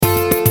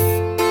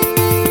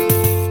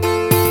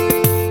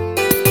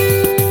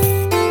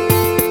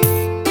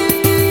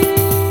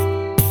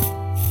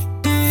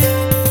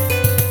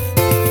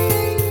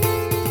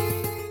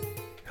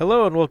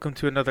Hello and welcome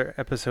to another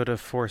episode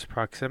of Force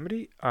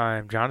Proximity.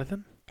 I'm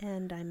Jonathan.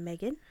 And I'm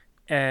Megan.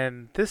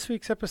 And this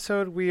week's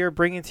episode we are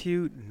bringing to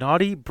you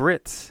Naughty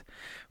Brits,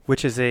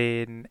 which is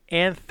an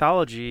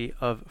anthology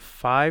of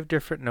 5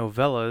 different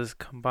novellas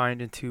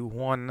combined into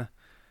one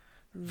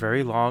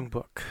very long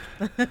book.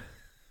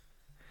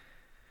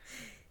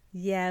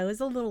 Yeah, it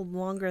was a little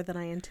longer than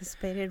I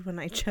anticipated when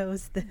I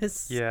chose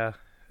this. Yeah,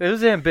 it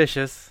was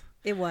ambitious.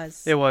 It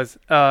was. It was.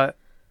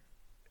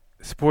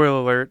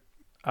 Spoiler alert,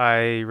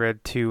 I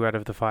read 2 out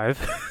of the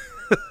 5.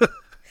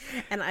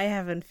 And I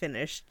haven't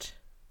finished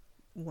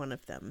one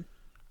of them.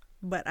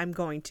 But I'm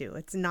going to.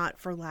 It's not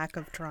for lack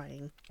of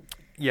trying.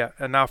 Yeah,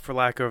 and not for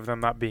lack of them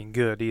not being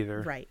good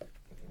either. Right.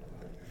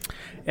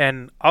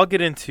 And I'll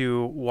get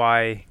into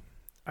why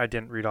I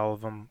didn't read all of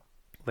them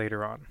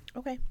later on.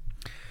 Okay.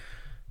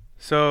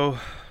 So,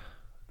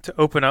 to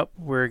open up,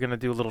 we're going to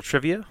do a little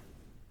trivia.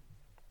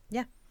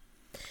 Yeah.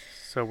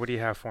 So, what do you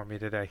have for me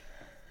today?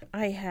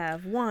 I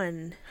have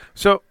one.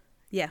 So,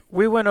 yeah,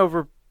 we went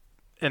over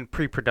in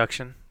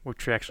pre-production,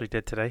 which we actually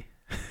did today.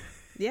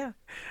 Yeah.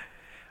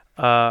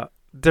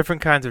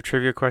 Different kinds of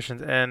trivia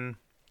questions, and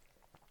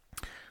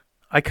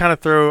I kind of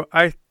throw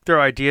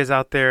ideas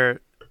out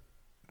there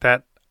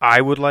that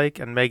I would like,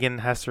 and Megan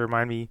has to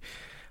remind me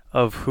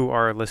of who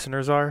our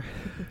listeners are.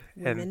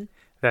 Women. And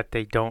that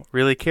they don't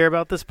really care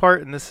about this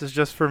part, and this is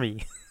just for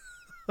me.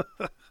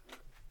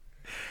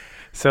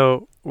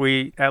 So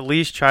we at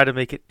least try to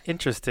make it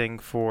interesting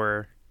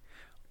for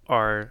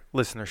our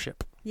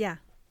listenership. Yeah.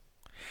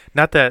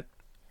 Not that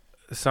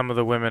some of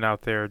the women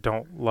out there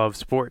don't love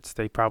sports.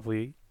 There are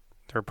probably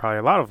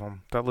a lot of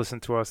them that listen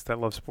to us that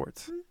love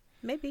sports.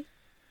 Maybe.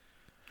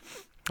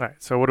 All right,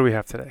 so what do we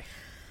have today?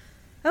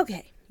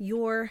 Okay.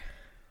 Your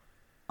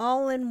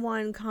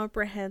all-in-one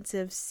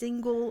comprehensive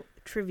single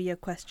trivia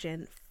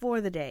question for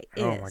the day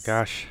is... Oh my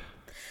gosh.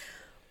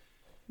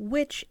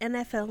 Which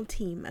NFL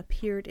team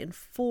appeared in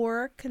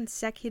 4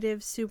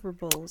 consecutive Super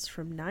Bowls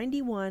from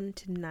 91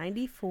 to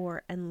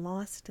 94 and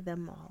lost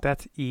them all?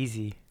 That's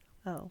easy.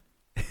 Oh.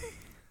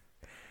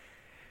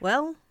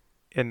 Well?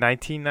 In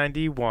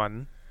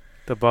 1991,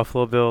 the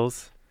Buffalo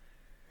Bills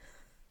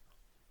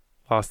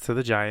lost to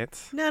the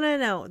Giants.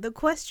 No. The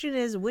question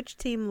is, which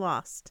team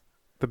lost?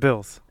 The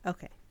Bills.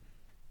 Okay.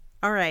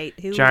 All right.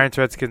 Who? Giants,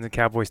 Redskins, and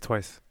Cowboys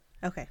twice.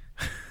 Okay.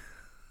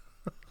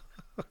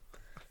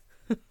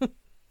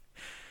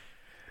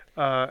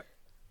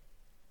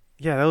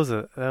 Yeah,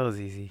 that was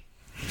easy.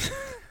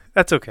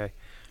 That's okay.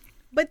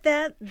 But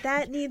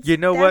that needs... You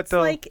know what,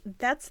 though?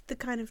 That's the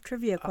kind of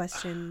trivia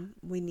question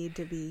we need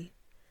to be...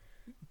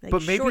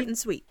 but maybe, short and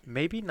sweet.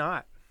 Maybe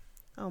not.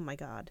 Oh, my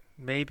God.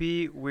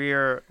 Maybe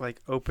we're,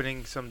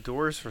 opening some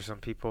doors for some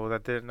people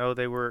that didn't know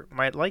they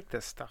might like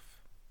this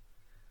stuff.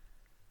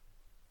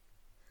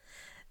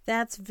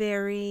 That's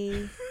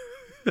very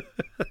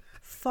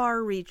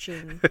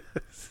far-reaching.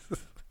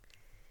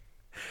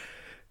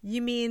 You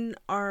mean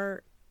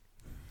our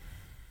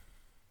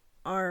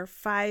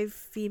 5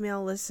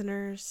 female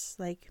listeners,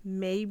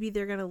 maybe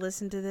they're going to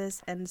listen to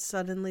this and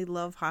suddenly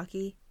love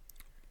hockey?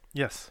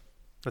 Yes,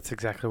 that's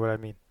exactly what I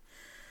mean.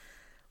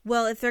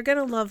 Well, if they're going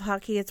to love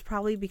hockey, it's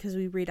probably because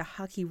we read a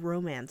hockey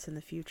romance in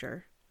the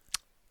future.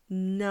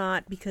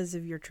 Not because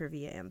of your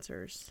trivia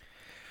answers.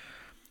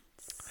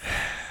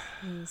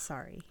 I'm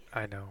sorry.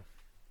 I know.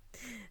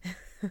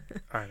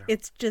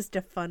 It's just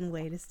a fun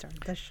way to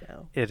start the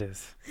show. It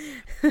is.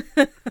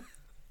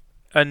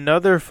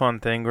 Another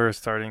fun thing we're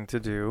starting to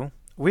do,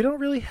 we don't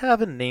really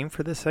have a name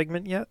for this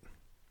segment yet.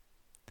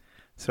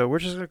 So we're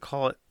just going to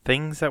call it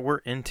Things That We're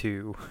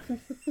Into.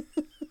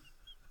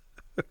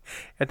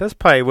 And that's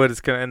probably what it's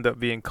going to end up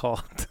being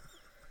called.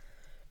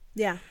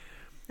 Yeah,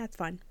 that's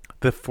fine.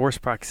 The Force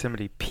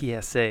Proximity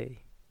PSA.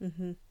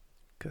 Mm-hmm.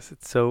 Because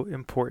it's so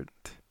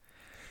important.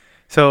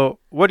 So,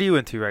 what are you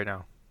into right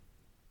now?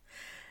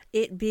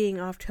 It being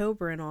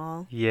October and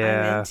all.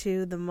 Yeah. I'm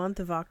into the month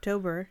of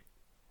October.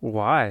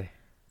 Why?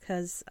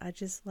 Because I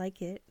just like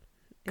it.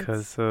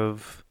 Because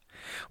of...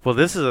 Well,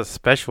 this is a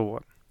special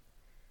one.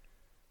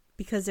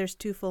 Because there's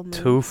 2 full moons.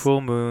 2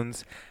 full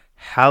moons.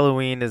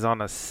 Halloween is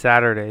on a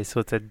Saturday, so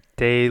it's a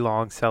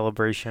day-long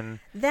celebration.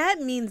 That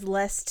means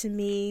less to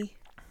me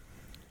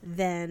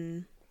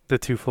than... The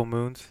 2 full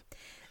moons?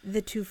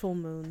 The 2 full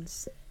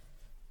moons.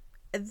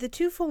 The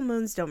 2 full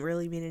moons don't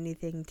really mean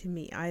anything to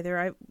me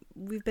either.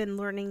 We've been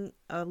learning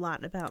a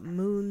lot about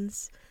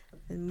moons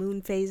and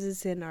moon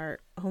phases in our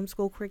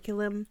homeschool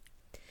curriculum.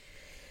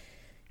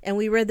 And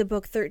we read the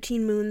book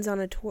 13 Moons on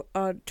a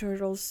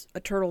Turtle's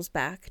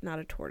Back, not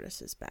a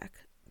tortoise's back.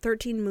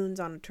 13 Moons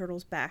on a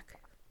Turtle's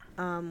Back,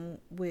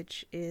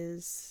 which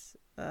is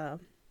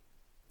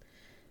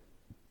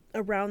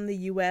around the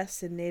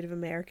U.S. and Native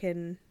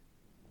American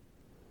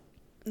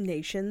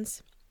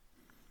nations.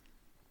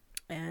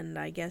 And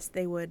I guess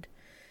they would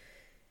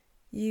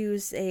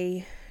use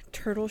a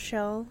turtle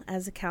shell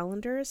as a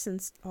calendar,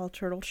 since all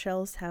turtle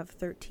shells have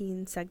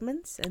 13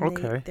 segments, and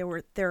okay.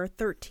 there are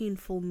 13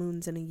 full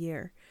moons in a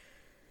year.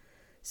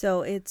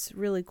 So it's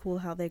really cool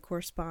how they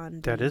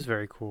correspond. That is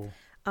very cool.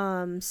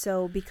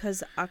 So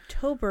because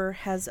October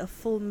has a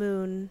full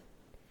moon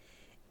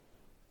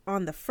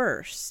on the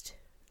 1st,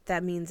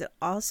 that means it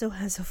also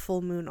has a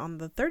full moon on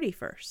the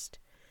 31st.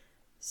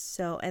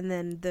 So, and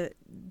then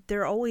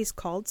they're always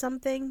called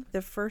something.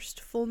 The first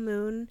full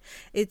moon,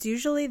 it's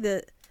usually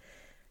the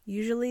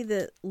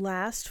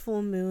last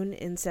full moon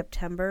in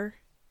September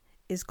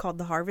is called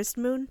the harvest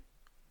moon,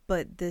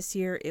 but this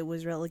year it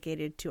was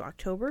relegated to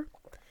October,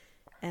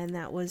 and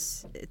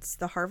it's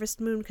the harvest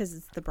moon because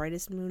it's the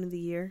brightest moon of the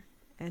year,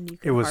 and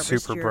it was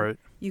super bright.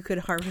 You could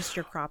harvest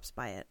your crops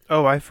by it.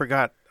 Oh, I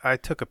forgot. I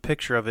took a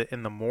picture of it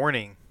in the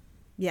morning.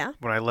 Yeah?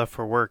 When I left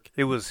for work.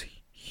 It was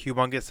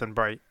humongous and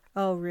bright.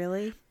 Oh,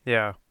 really?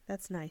 Yeah.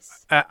 That's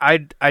nice. I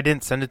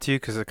didn't send it to you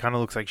because it kind of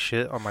looks like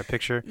shit on my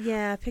picture.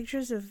 Yeah,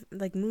 pictures of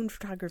like moon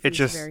photography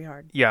is very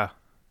hard. Yeah,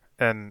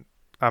 and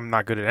I'm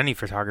not good at any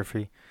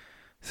photography,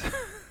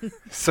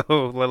 so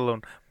let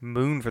alone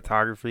moon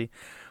photography.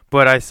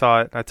 But I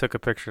saw it. I took a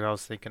picture. And I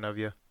was thinking of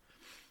you.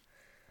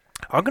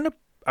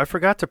 I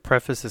forgot to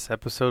preface this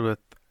episode with,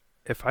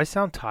 if I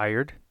sound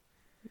tired,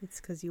 it's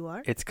because you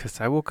are. It's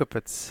because I woke up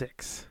at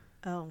 6.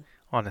 Oh.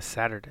 On a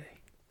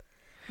Saturday.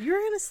 You were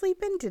going to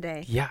sleep in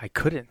today. Yeah, I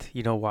couldn't.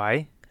 You know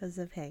why? Because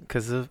of Hank.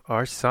 Because of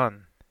our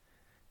son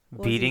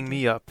beating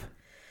me up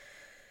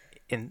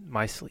in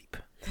my sleep.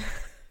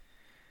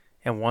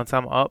 And once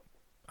I'm up,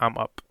 I'm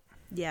up.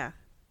 Yeah.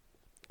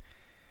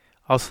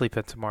 I'll sleep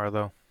in tomorrow,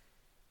 though.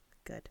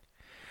 Good.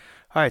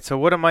 All right, so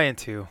what am I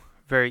into?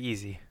 Very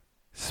easy.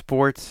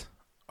 Sports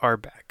are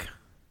back.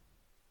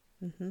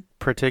 Mm-hmm.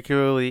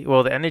 Particularly,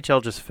 well, the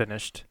NHL just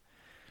finished.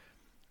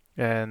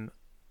 And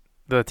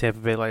the Tampa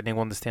Bay Lightning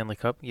won the Stanley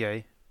Cup.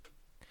 Yay.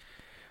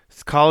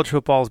 College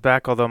football is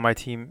back, although my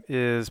team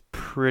is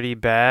pretty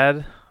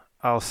bad.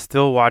 I'll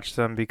still watch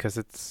them because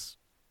it's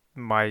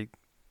my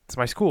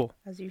school.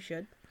 As you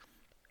should.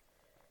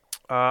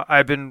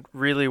 I've been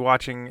really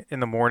watching in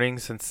the morning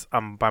since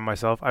I'm by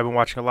myself. I've been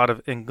watching a lot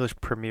of English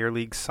Premier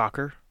League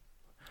soccer,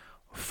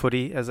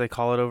 footy as they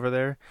call it over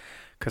there,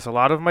 because a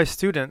lot of my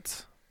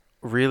students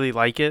really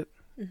like it,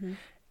 mm-hmm.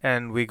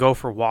 and we go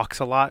for walks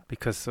a lot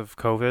because of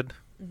COVID.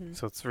 Mm-hmm.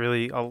 So it's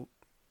really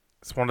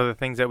it's one of the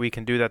things that we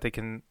can do that they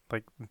can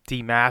like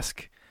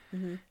demask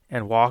mm-hmm.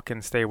 and walk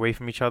and stay away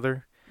from each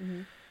other.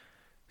 Mm-hmm.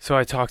 So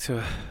I talked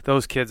to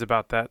those kids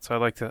about that. So I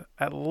like to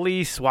at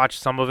least watch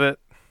some of it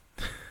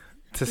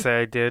to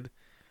say I did.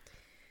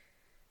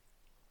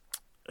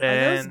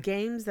 Are those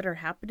games that are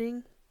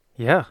happening?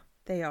 Yeah.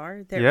 They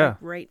are? They're like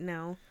right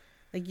now.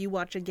 Like you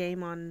watch a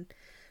game on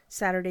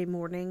Saturday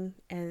morning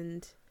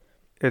and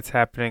it's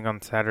happening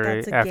on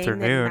Saturday that's a afternoon.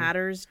 Game that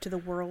matters to the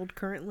world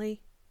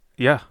currently?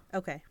 Yeah.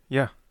 Okay.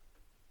 Yeah.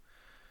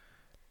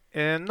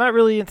 And not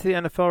really into the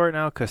NFL right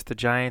now because the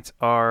Giants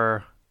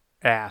are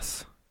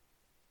ass.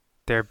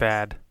 They're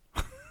bad.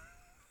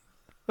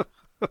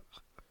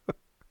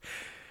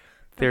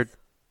 They're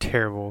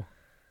terrible.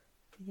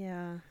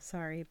 Yeah,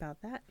 sorry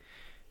about that.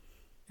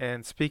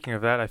 And speaking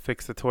of that, I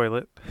fixed the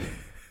toilet.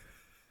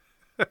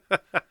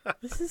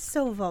 This is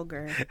so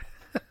vulgar.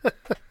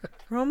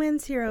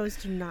 Romance heroes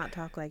do not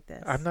talk like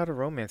this. I'm not a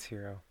romance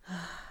hero.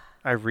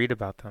 I read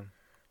about them.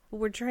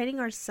 We're training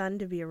our son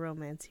to be a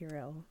romance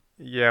hero.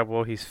 Yeah,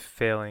 well, he's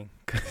failing.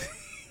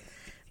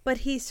 But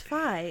he's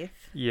 5.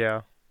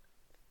 Yeah.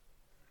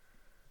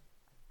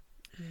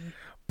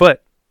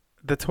 But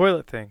the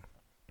toilet thing.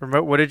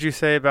 What did you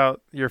say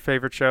about your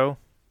favorite show?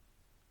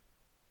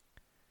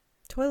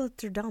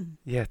 Toilets are dumb.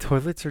 Yeah,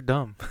 toilets are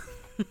dumb.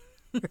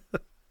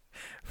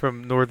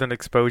 From Northern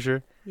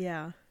Exposure.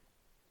 Yeah.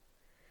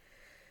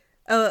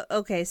 Oh,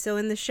 okay. So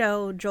in the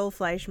show, Joel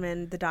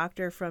Fleischman, the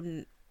doctor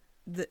from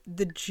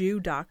the Jew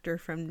doctor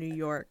from New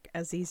York,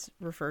 as he's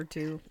referred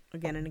to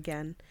again and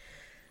again.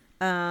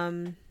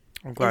 I'm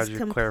glad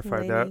you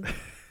clarified that.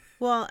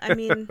 Well, I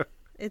mean,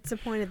 it's the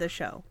point of the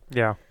show.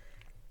 Yeah.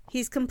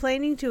 He's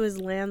complaining to his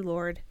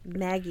landlord,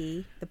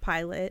 Maggie, the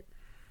pilot,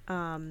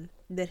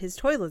 that his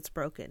toilet's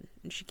broken.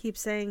 And she keeps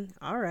saying,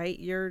 all right,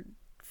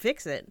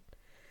 fix it.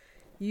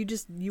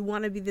 You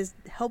want to be this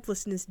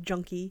helplessness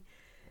junkie.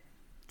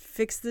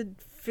 Fix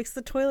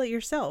the toilet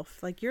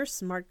yourself. Like, you're a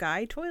smart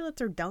guy.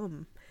 Toilets are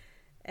dumb.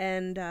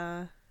 And,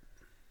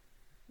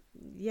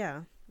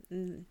 yeah.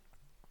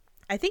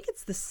 I think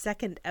it's the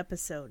second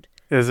episode.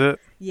 Is it?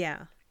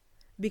 Yeah.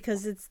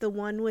 Because it's the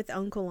one with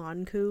Uncle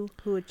Anku,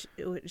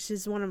 which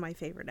is one of my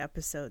favorite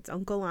episodes.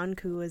 Uncle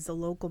Anku is a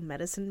local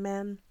medicine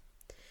man.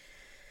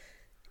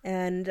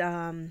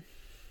 And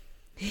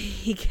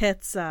he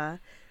gets...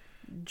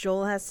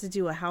 Joel has to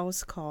do a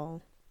house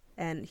call,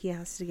 and he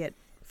has to get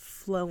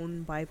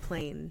flown by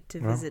plane to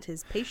visit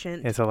his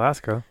patient. It's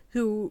Alaska.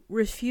 Who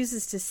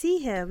refuses to see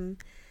him.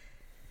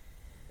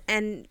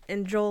 And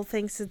Joel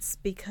thinks it's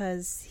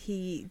because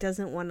he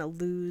doesn't want to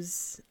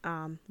lose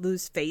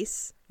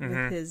face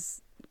mm-hmm.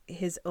 with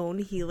his own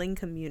healing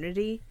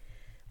community.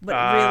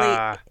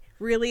 But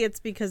really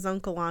it's because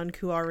Uncle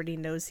Anku already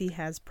knows he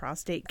has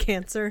prostate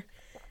cancer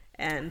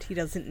and he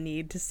doesn't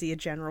need to see a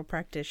general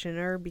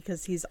practitioner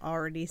because he's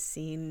already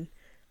seen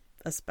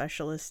a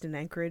specialist in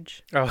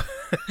Anchorage. Oh.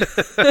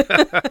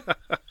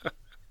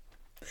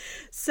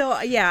 So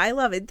yeah, I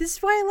love it. This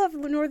is why I love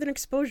Northern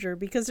Exposure,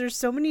 because there's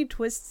so many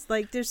twists.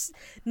 Like there's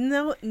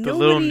The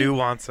little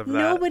nuance of that.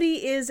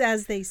 Nobody is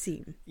as they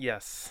seem.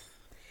 Yes.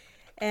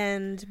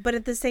 But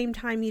at the same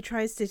time, he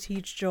tries to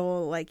teach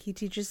Joel, like he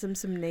teaches him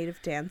some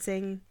native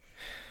dancing,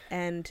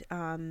 and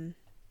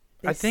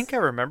I think I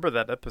remember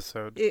that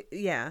episode.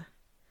 Yeah.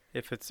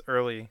 If it's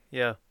early,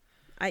 yeah.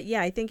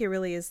 I think it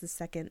really is the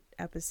second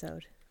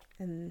episode,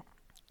 and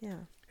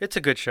yeah. It's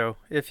a good show.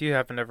 If you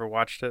haven't ever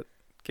watched it,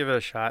 give it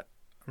a shot.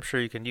 I'm sure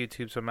you can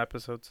YouTube some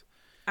episodes.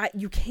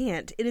 You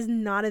can't. It is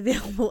not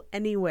available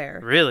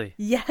anywhere. Really?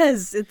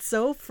 Yes, it's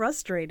so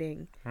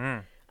frustrating.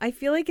 Mm. I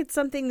feel like it's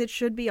something that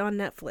should be on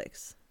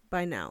Netflix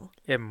by now.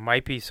 It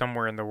might be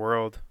somewhere in the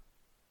world.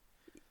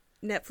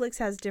 Netflix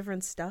has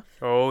different stuff.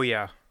 Oh,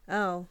 yeah.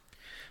 Oh.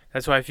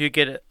 That's why if you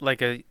get it like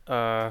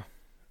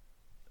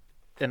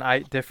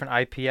different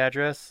IP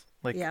address,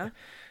 like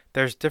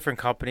there's different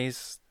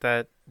companies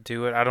that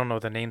do it. I don't know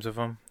the names of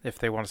them. If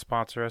they want to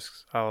sponsor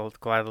us, I'll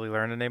gladly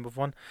learn the name of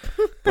one.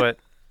 But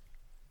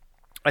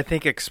I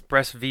think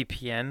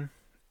ExpressVPN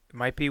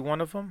might be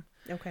one of them.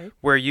 Okay.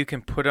 Where you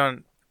can put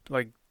on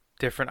like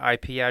different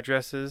IP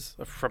addresses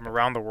from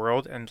around the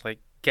world and like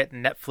get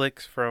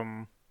Netflix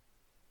from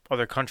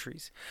other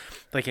countries.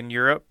 Like in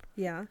Europe,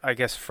 I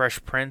guess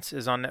Fresh Prince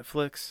is on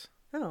Netflix.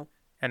 Oh.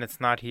 And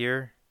it's not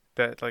here.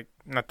 That like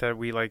not that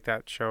we like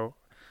that show,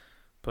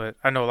 but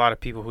I know a lot of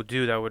people who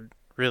do that would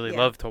really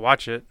love to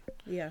watch it.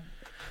 Yeah.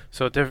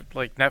 So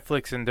like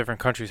Netflix in different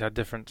countries have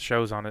different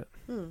shows on it.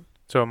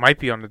 So it might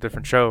be on a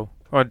different show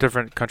or a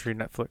different country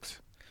Netflix.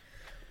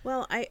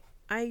 Well,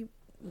 I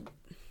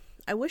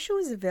wish it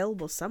was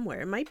available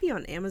somewhere. It might be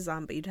on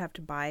Amazon, but you'd have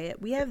to buy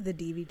it. We have the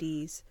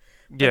DVDs.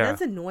 But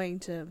that's annoying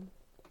to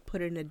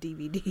put in a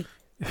DVD.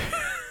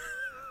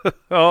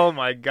 Oh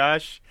my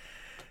gosh.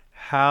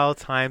 How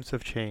times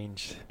have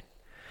changed.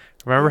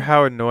 Remember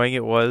how annoying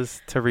it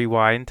was to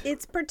rewind?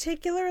 It's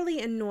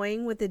particularly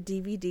annoying with the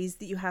DVDs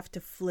that you have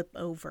to flip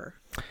over,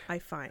 I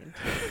find.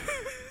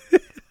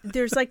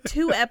 There's like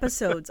 2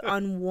 episodes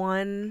on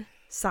one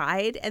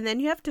side, and then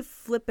you have to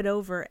flip it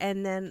over,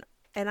 and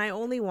I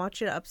only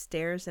watch it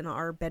upstairs in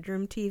our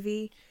bedroom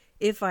TV,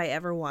 if I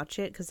ever watch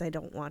it, because I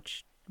don't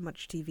watch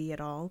much TV at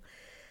all.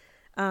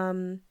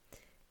 And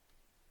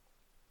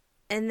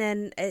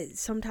then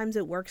sometimes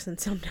it works and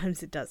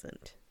sometimes it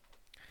doesn't.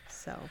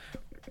 So...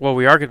 Well,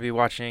 we are going to be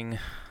watching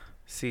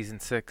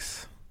season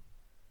 6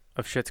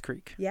 of Schitt's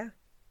Creek. Yeah.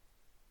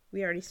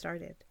 We already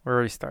started. We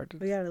already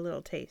started. We got a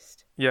little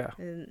taste. Yeah.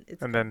 And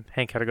then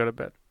Hank had to go to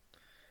bed.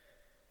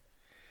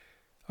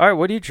 All right,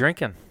 what are you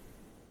drinking?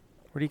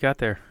 What do you got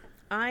there?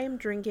 I'm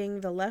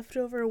drinking the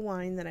leftover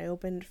wine that I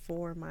opened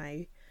for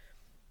my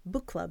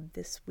book club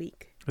this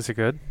week. Is it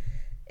good?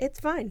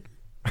 It's fine.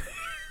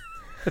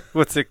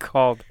 What's it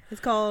called? It's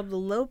called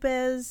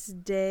Lopez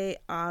de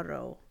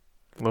Aro.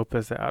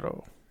 Lopez de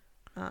Aro.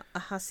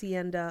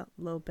 Hacienda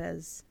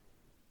Lopez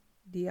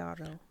de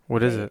Aro.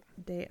 What is it?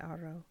 De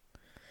Aro.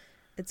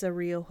 It's a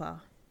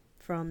Rioja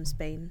from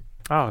Spain.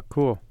 Oh,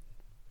 cool.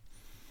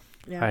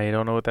 Yeah. I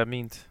don't know what that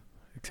means,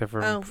 except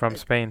for from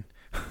Spain.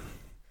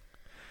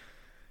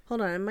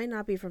 Hold on, it might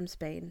not be from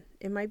Spain.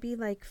 It might be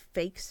like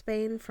fake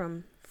Spain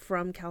from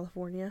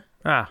California.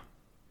 Ah.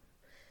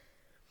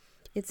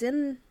 It's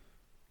in...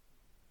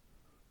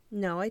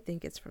 No, I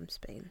think it's from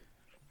Spain.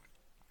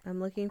 I'm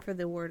looking for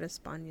the word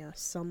España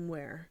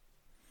somewhere.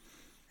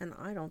 And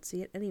I don't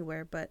see it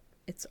anywhere, but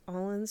it's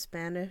all in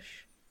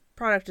Spanish.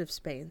 Product of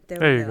Spain.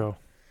 There you go.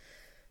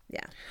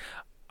 Yeah.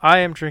 I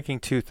am drinking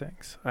 2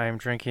 things. I am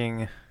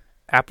drinking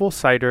apple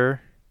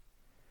cider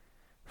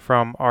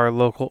from our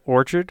local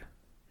orchard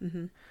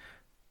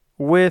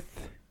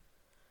with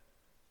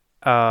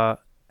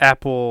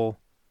apple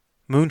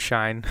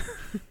moonshine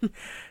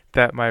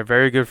that my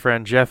very good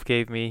friend Jeff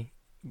gave me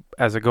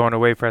as a going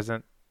away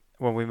present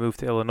when we moved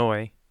to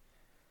Illinois.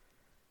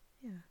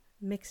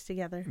 Mixed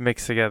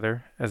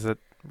together as a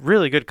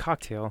really good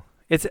cocktail.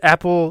 It's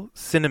apple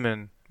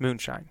cinnamon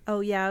moonshine. Oh,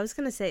 yeah. I was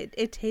going to say,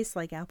 it tastes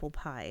like apple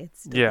pie.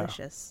 It's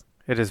delicious.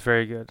 Yeah, it is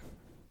very good.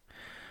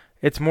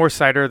 It's more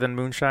cider than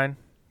moonshine.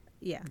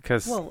 Yeah.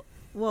 Because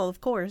well,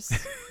 of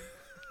course.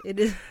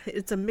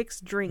 It's a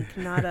mixed drink,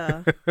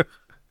 not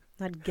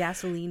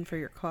gasoline for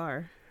your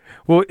car.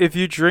 Well, if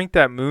you drink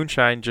that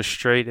moonshine just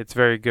straight, it's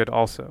very good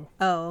also.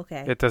 Oh,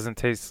 okay. It doesn't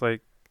taste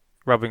like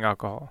rubbing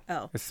alcohol.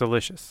 Oh. It's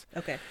delicious.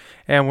 Okay.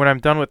 And when I'm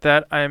done with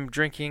that, I'm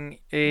drinking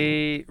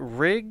a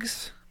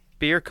Riggs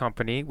Beer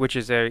Company, which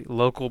is a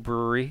local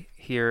brewery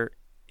here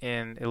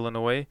in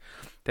Illinois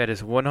that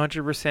is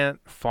 100%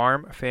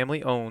 farm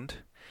family owned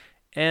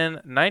and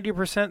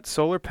 90%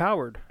 solar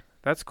powered.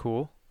 That's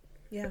cool.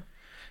 Yeah.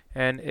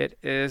 And it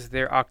is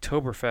their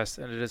Oktoberfest,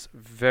 and it is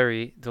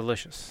very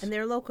delicious. And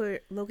they're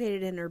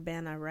located in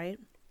Urbana, right?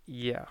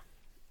 Yeah.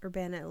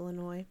 Urbana,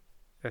 Illinois.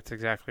 That's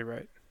exactly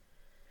right.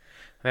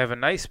 They have a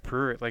nice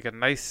brewery, like a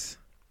nice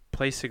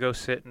place to go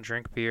sit and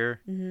drink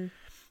beer. Mm-hmm.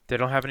 They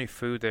don't have any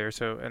food there,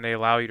 and they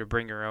allow you to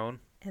bring your own.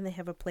 And they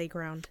have a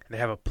playground.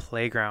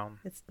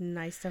 It's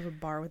nice to have a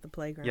bar with a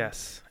playground.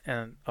 Yes,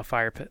 and a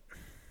fire pit.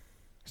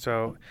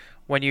 So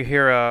when you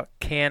hear a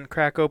can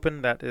crack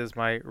open, that is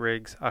my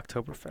Riggs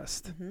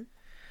Oktoberfest. Mm-hmm.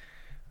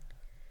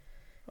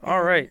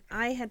 All right.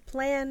 I had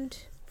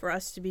planned for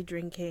us to be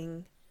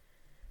drinking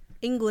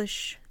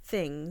English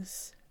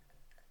things.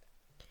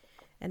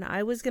 And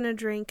I was going to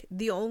drink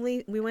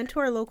we went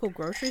to our local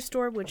grocery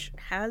store, which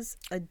has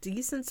a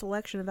decent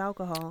selection of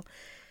alcohol.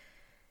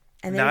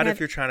 And Not if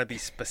you're trying to be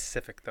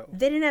specific, though.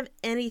 They didn't have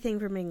anything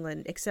from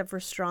England except for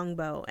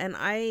Strongbow. And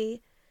I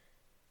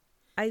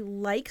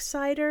like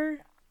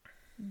cider,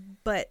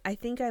 but I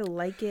think I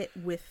like it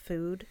with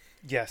food.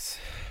 Yes.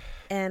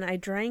 And I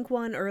drank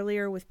one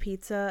earlier with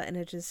pizza, and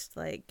it just,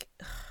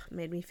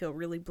 made me feel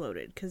really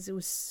bloated because it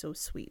was so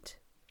sweet.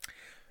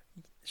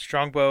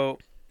 Strongbow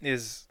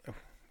is...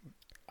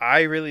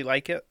 I really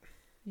like it.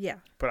 Yeah.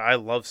 But I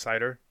love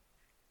cider.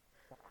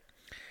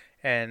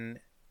 And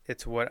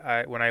it's when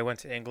I went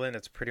to England,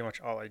 it's pretty much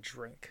all I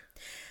drink.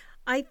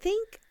 I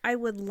think I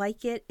would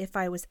like it if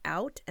I was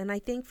out, and I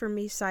think for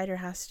me, cider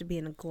has to be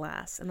in a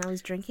glass. And I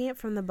was drinking it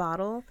from the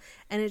bottle,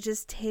 and it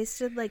just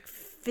tasted like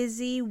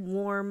fizzy,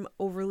 warm,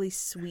 overly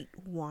sweet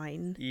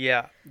wine.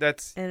 Yeah,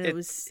 and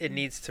it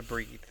needs to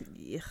breathe.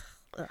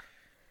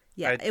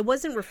 Yeah, it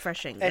wasn't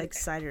refreshing like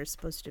cider is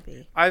supposed to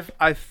be.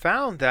 I've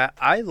found that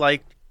I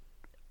like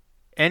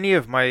any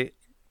of my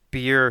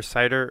beer or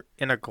cider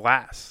in a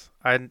glass.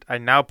 I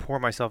now pour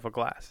myself a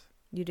glass.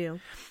 You do?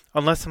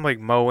 Unless I'm like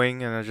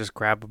mowing and I just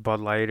grab a Bud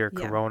Light or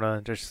Corona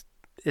and just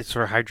it's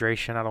for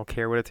hydration. I don't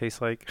care what it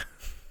tastes like.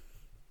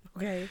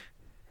 Okay.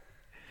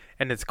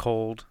 And it's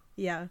cold.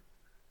 Yeah.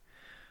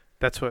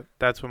 That's what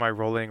my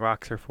Rolling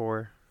Rocks are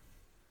for.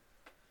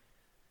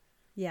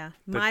 Yeah,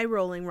 my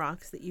Rolling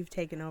Rocks that you've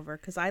taken over,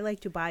 because I like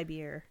to buy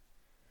beer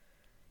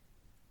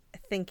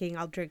thinking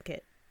I'll drink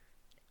it.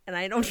 And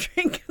I don't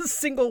drink a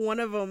single one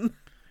of them.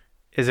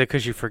 Is it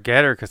because you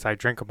forget or because I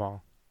drink them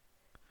all?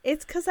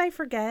 It's because I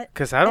forget.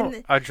 Because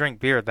I drink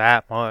beer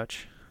that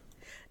much.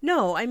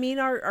 No, I mean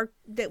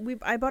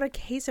I bought a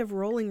case of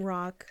Rolling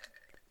Rock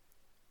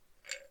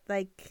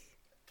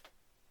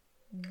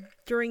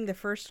during the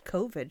first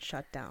COVID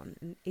shutdown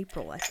in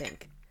April, I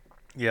think.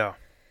 Yeah.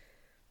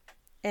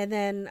 And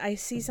then I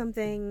see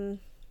something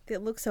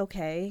that looks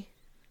okay.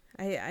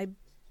 I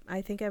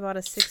think I bought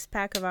a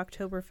 6-pack of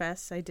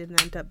Oktoberfest. I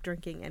didn't end up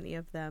drinking any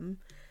of them.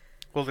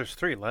 Well, there's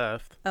 3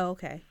 left. Oh,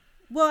 okay.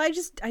 Well, I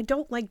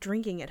don't like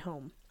drinking at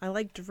home. I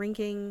like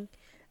drinking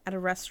at a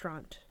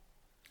restaurant.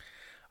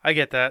 I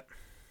get that.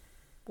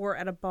 Or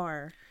at a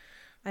bar.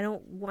 I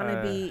don't want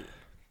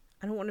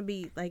to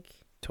be like...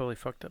 Totally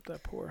fucked up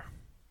that pour.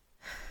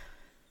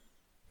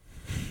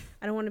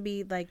 I don't want to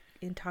be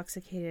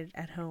intoxicated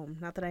at home.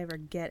 Not that I ever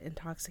get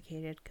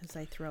intoxicated because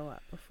I throw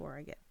up before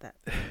I get that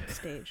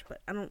stage.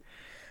 But I don't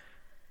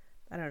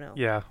know.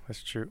 Yeah,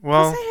 that's true.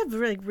 Well, because I have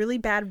really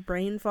bad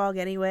brain fog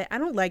anyway. I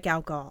don't like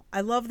alcohol.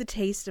 I love the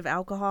taste of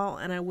alcohol,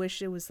 and I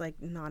wish it was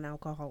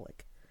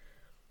non-alcoholic.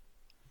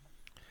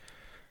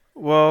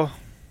 Well,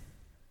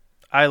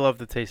 I love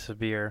the taste of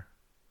beer,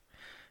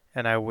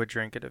 and I would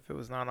drink it if it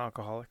was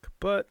non-alcoholic,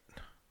 but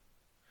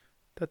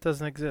that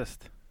doesn't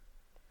exist.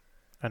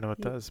 I know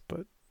it does,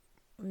 but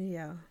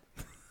yeah.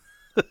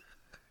 I'm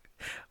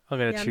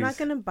gonna choose. I'm not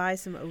gonna buy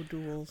some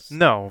O'Doul's.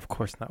 No, of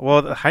course not.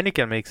 Well,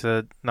 Heineken makes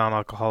a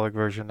non-alcoholic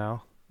version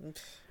now.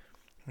 What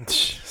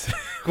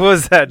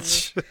was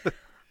that?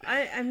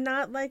 I'm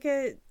not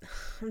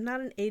I'm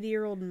not an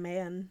 80-year-old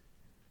man.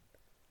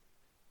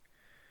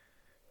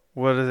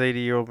 What does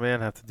 80-year-old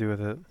man have to do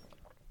with it?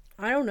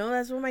 I don't know.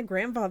 That's what my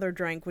grandfather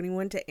drank when he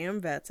went to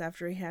AmVets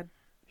after he had...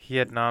 He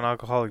had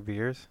non-alcoholic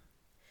beers?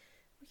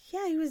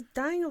 Yeah, he was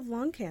dying of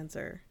lung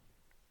cancer.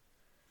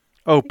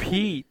 Oh,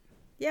 Pete.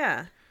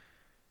 Yeah.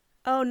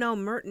 Oh, no,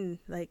 Merton.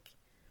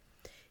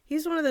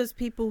 He's one of those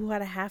people who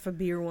had a half a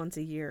beer once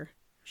a year.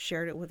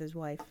 Shared it with his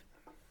wife.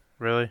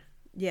 Really?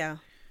 Yeah.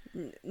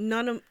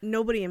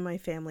 Nobody in my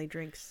family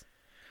drinks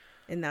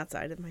in that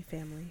side of my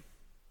family.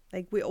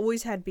 We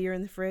always had beer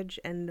in the fridge,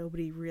 and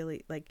nobody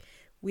really,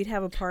 we'd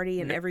have a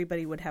party, and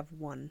everybody would have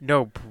one.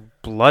 No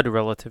blood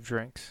relative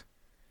drinks.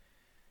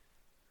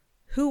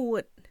 Who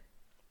would?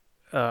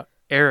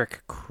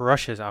 Eric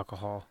crushes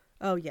alcohol.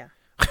 Oh, yeah.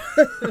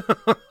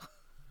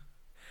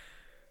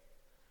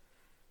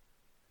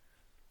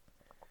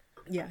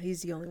 Yeah,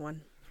 he's the only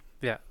one.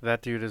 Yeah,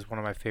 that dude is one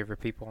of my favorite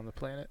people on the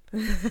planet.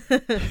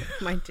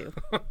 Mine too.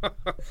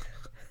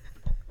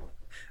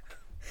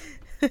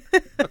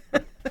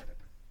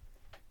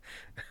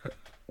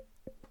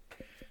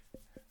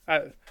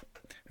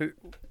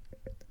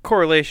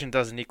 Correlation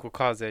doesn't equal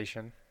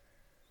causation.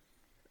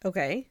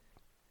 Okay.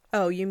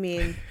 Oh, you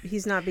mean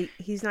he's not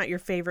your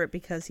favorite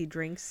because he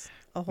drinks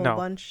a whole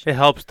bunch? It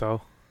helps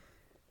though.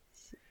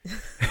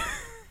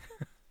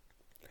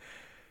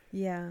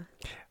 Yeah.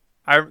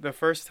 The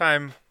first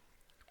time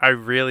I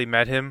really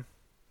met him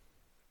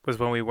was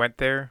when we went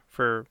there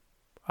for,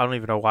 I don't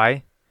even know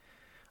why.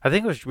 I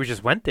think we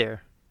just went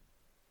there.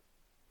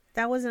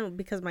 That wasn't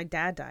because my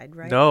dad died,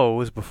 right? No, it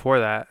was before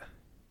that.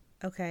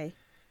 Okay.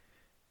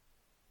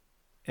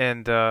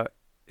 And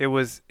it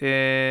was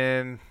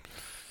in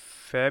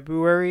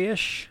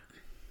February-ish.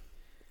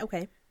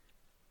 Okay.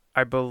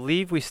 I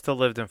believe we still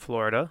lived in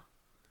Florida.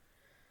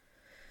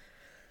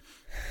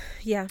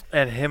 Yeah.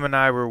 And him and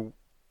I were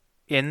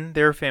in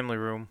their family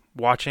room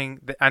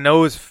watching. I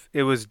know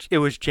it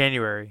was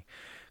January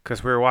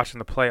because we were watching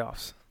the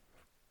playoffs,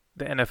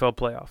 the NFL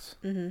playoffs.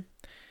 Mm-hmm.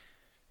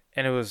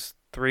 And it was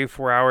 3 or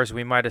 4 hours.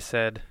 We might have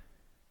said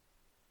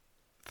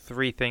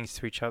 3 things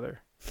to each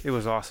other. It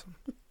was awesome.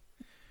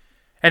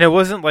 And it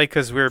wasn't like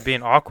because we were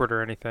being awkward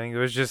or anything. It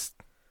was just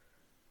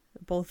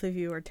Both of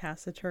you are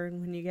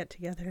taciturn when you get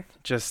together.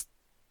 just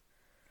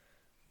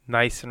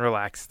nice and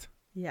relaxed.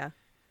 Yeah.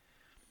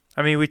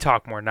 I mean, we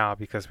talk more now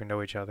because we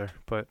know each other,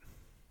 but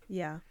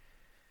Yeah.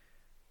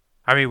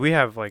 I mean, we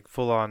have like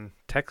full-on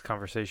text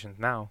conversations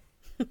now.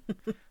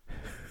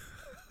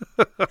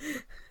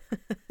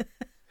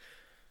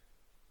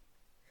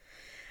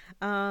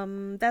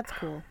 That's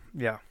cool.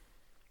 Yeah.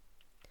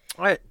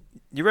 All right,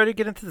 you ready to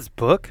get into this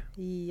book?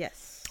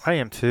 Yes. I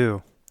am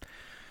too.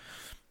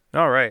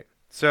 All right.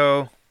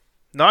 So,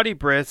 Naughty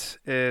Brits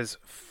is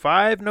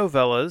 5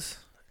 novellas.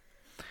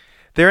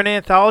 They're an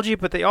anthology,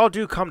 but they all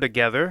do come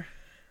together.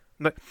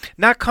 But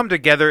not come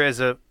together as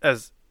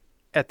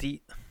at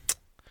the.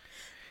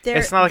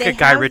 It's not like a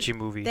Guy Ritchie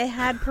movie. They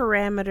had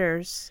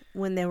parameters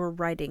when they were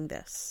writing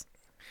this.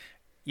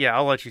 Yeah,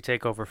 I'll let you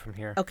take over from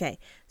here. Okay.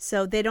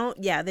 So they don't.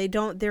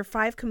 They're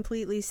 5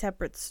 completely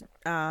separate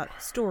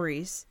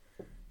stories,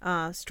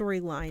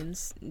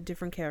 storylines,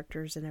 different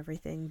characters and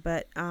everything.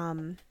 But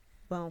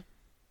well,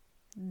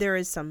 there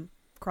is some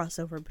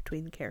crossover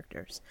between the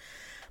characters.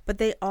 But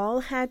they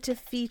all had to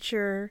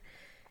feature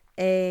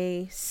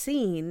a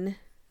scene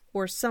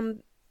or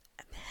some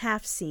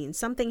half scene.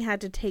 Something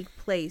had to take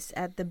place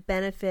at the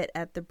benefit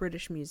at the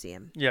British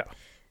Museum. Yeah.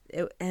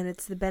 And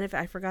it's the benefit.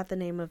 I forgot the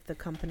name of the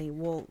company.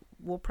 We'll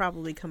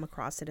probably come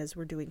across it as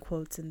we're doing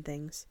quotes and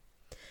things.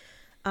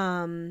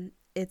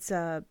 It's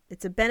a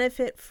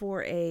benefit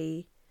for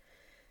the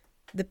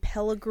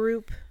Pella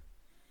Group,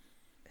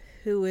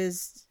 who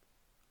is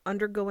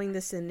undergoing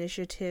this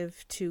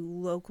initiative to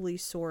locally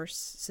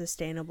source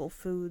sustainable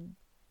food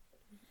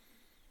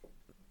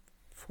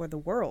for the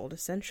world,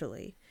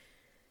 essentially.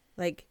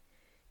 Like,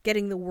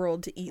 getting the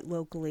world to eat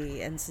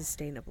locally and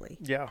sustainably.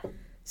 Yeah.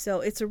 So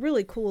it's a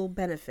really cool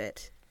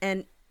benefit.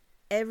 And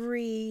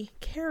every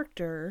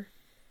character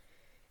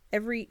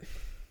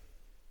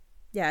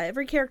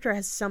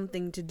has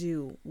something to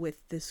do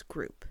with this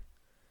group.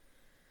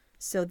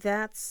 So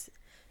that's,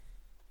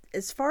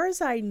 as far as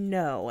I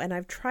know, and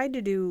I've tried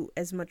to do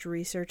as much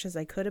research as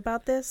I could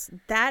about this,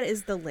 that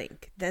is the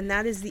link. Then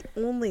that is the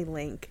only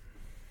link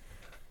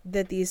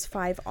that these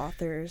 5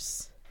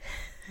 authors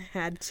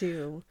had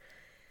to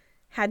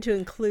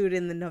include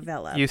in the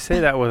novella. You say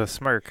that with a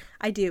smirk.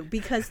 I do,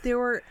 because there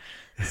were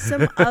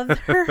some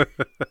other,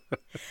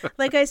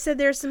 like I said,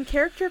 there's some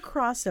character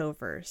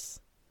crossovers.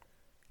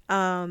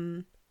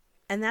 And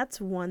that's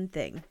one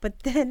thing. But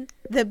then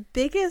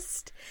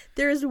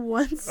there's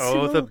one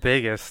the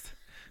biggest.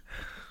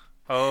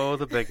 Oh,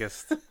 the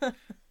biggest.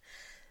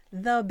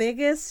 The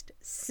biggest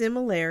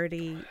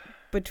similarity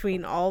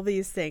between all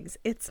these things.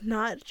 It's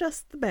not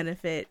just the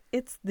benefit.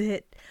 It's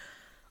that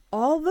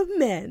all the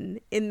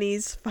men in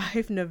these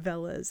 5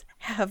 novellas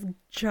have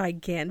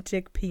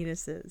gigantic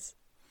penises.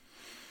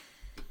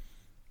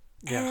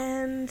 Yeah.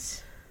 And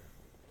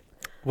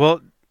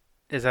Well,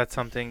 is that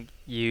something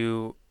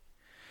do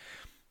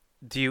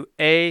you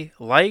A,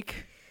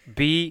 like,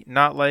 B,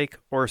 not like,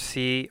 or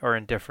C, are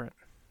indifferent?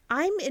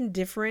 I'm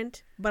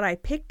indifferent, but I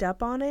picked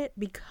up on it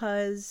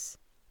because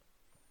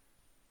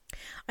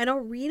I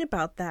don't read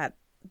about that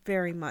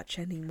very much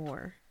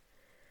anymore.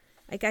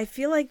 Like, I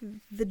feel like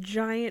the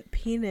giant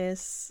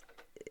penis,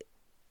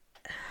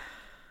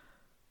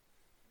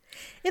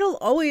 it'll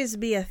always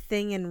be a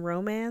thing in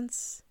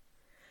romance,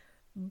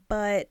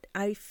 but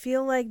I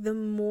feel like the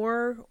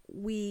more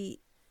we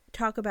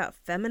talk about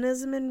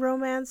feminism in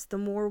romance, the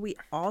more we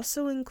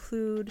also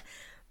include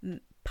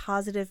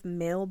positive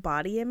male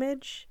body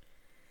image.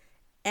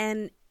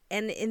 And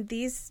in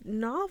these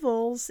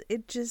novels,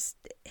 it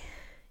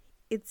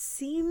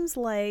seems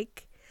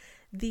like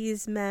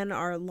these men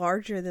are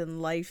larger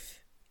than life,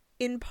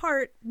 in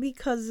part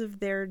because of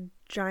their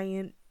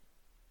giant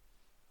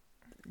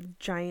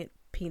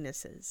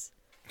penises.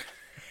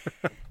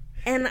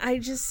 And I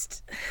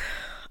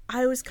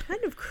was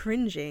kind of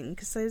cringing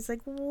because I was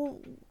like, well,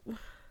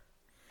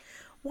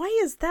 why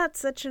is that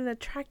such an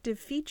attractive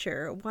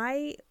feature?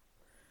 Why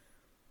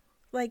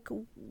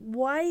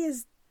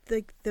is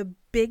the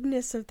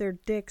bigness of their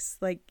dicks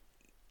why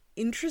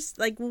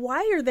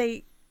are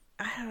they,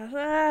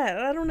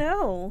 I don't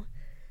know.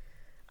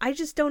 I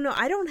just don't know.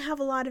 I don't have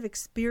a lot of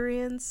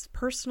experience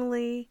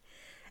personally,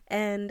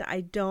 and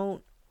I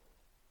don't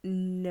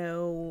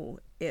know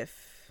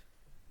if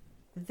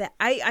that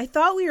I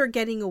thought we were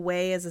getting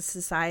away as a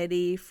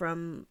society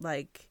from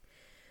like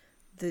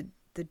the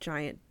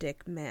giant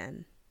dick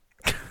man.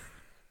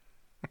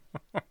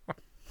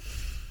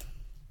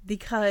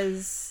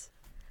 Because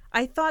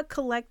I thought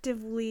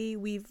collectively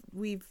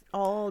we've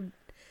all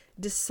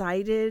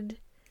decided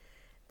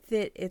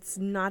that it's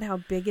not how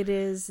big it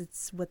is,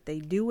 it's what they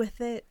do with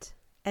it.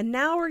 And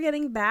now we're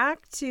getting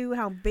back to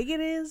how big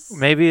it is.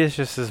 Maybe it's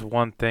just this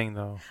one thing,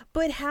 though.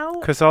 But how...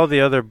 Because all the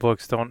other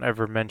books don't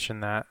ever mention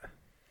that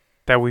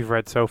we've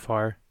read so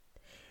far.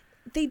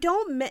 They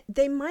don't...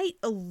 They might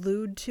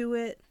allude to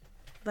it.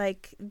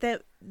 Like,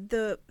 that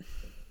the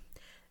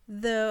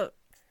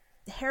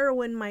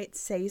heroine might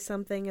say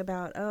something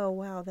about, oh,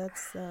 wow,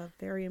 that's a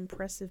very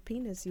impressive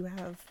penis you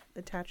have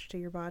attached to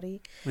your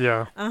body.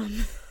 Yeah.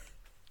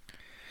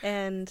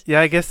 And...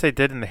 Yeah, I guess they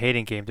did in the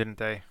Hating Game, didn't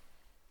they?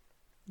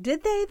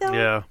 Did they, though?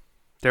 Yeah.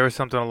 There was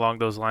something along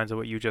those lines of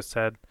what you just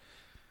said.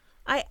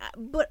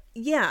 But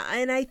yeah,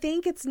 and I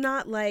think it's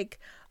not like,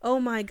 oh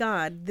my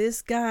God,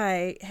 this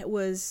guy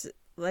was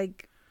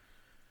like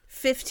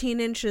 15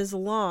 inches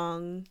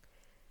long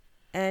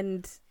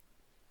and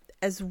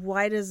as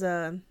wide as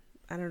I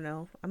don't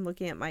know, I'm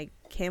looking at my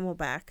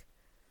Camelback,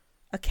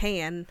 a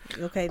can.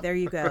 Okay, there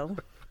you go.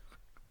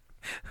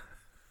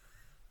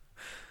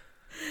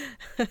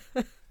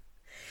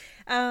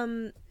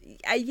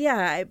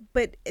 Yeah,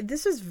 but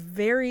this was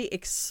very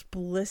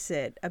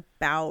explicit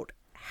about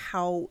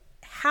how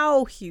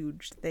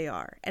huge they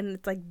are, and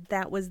it's like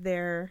that was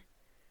their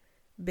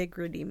big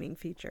redeeming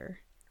feature.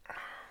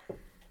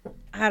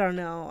 I don't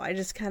know. I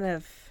just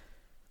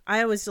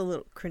I was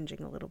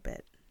cringing a little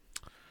bit.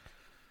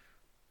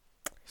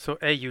 So,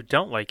 A, you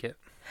don't like it?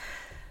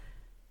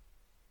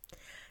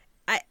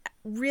 I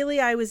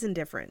was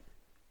indifferent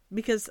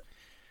because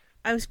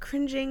I was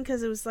cringing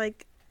because it was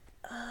like.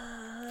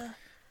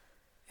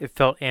 It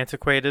felt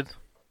antiquated.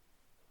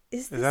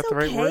 Is this that the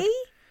right word? okay?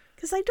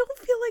 Because I don't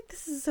feel like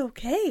this is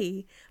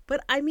okay.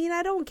 But I mean,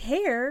 I don't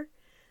care.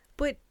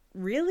 But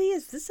really,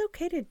 is this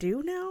okay to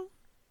do now?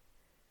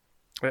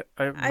 It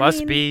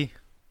must be.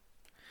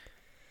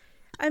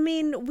 I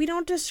mean, we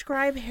don't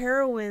describe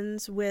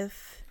heroines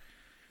with,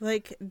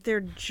 like,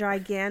 their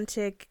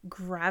gigantic,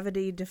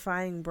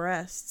 gravity-defying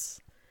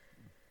breasts.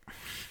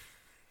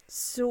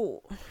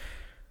 So...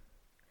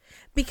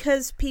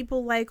 Because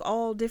people like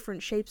all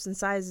different shapes and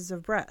sizes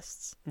of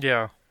breasts.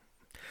 Yeah.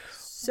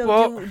 So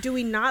well, do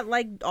we not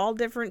like all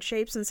different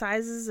shapes and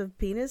sizes of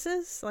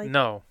penises? Like,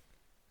 no.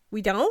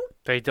 We don't?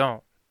 They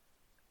don't.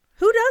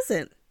 Who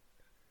doesn't?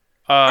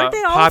 Aren't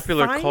they all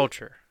popular fine?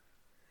 Culture.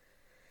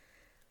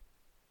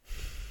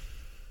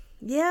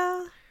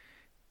 Yeah.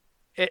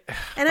 And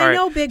I right,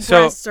 know big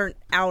breasts are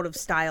out of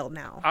style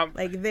now.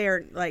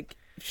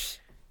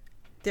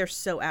 They're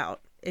so out.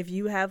 If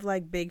you have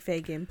like big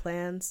fake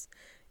implants,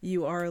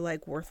 you are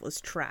like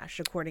worthless trash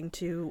according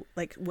to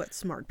like what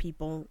smart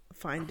people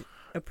find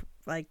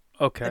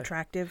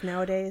attractive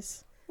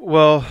nowadays.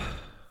 Well,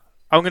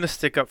 I'm going to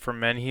stick up for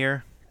men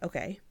here.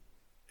 Okay.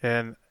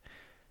 And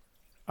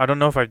I don't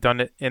know if I've done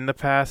it in the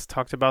past,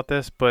 talked about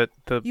this, but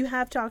you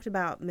have talked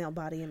about male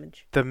body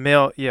image. The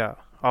male, yeah.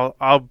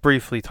 I'll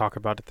briefly talk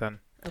about it then.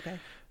 Okay.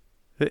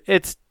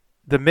 It's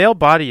the male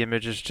body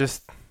image is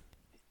just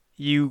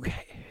you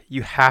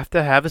have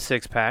to have a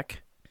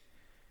six-pack.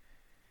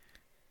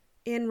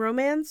 In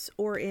romance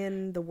or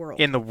in the world?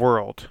 In the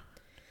world.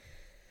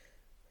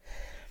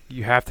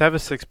 You have to have a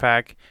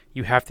six-pack.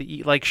 You have to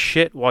eat like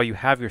shit while you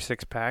have your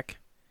six-pack.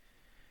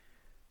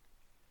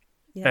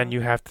 Yeah. And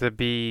you have to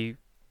be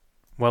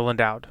well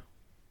endowed.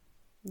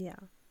 Yeah.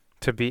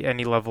 To be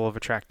any level of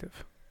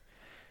attractive.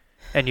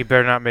 And you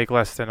better not make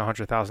less than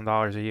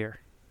 $100,000 a year.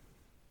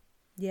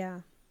 Yeah.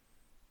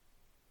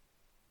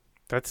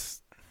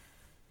 That's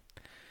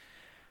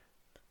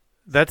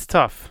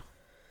tough.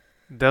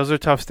 Those are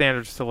tough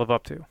standards to live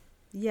up to.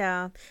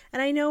 Yeah.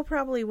 And I know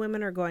probably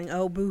women are going,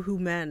 oh, boo-hoo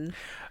men.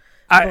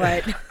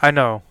 I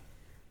know.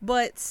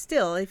 But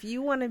still, if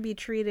you want to be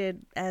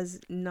treated as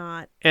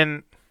not...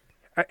 And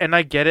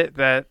I get it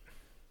that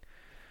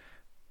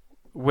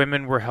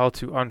women were held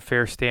to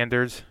unfair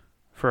standards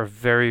for a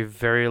very,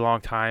 very long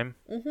time.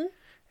 Mm-hmm.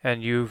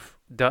 And you've,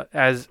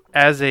 as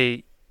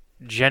a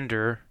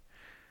gender,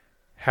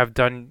 have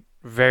done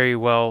very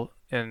well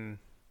in...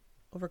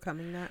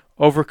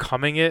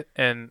 Overcoming it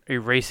and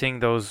erasing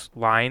those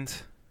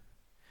lines,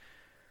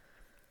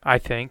 I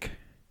think.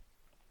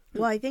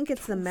 Well, I think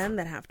it's the men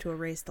that have to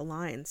erase the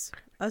lines.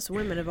 Us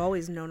women have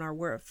always known our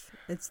worth.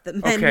 It's the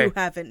men who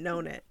haven't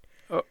known it.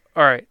 All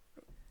right.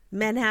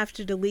 Men have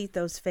to delete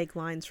those fake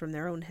lines from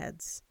their own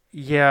heads.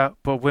 Yeah,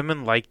 but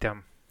women like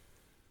them.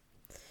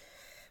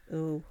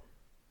 Ooh.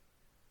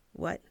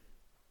 What?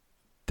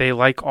 They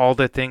like all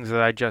the things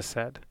that I just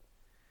said.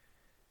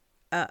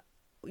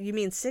 You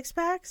mean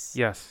six-packs?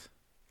 Yes.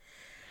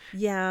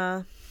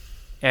 Yeah.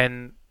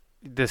 And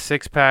the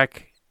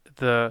six-pack,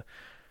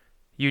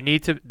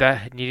 needing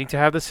to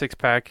have the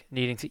six-pack,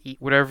 needing to eat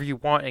whatever you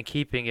want and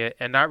keeping it,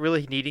 and not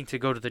really needing to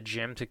go to the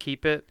gym to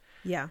keep it.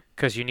 Yeah.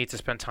 Because you need to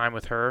spend time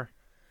with her,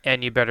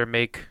 and you better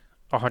make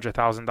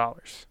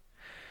 $100,000.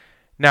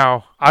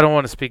 Now, I don't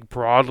want to speak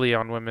broadly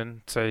on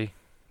women, say,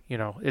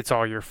 it's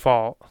all your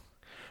fault,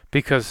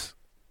 because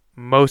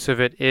most of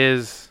it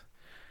is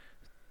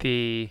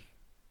the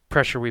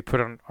pressure we put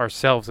on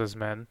ourselves as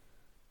men.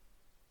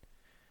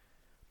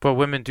 But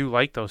women do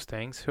like those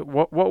things.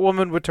 What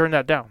woman would turn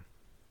that down?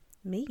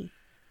 Me.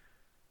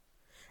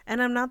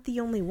 And I'm not the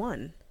only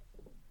one.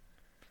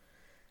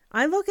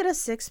 I look at a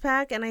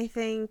six-pack and I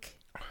think,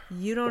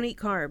 you don't eat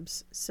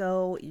carbs,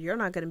 so you're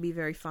not going to be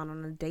very fun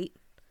on a date.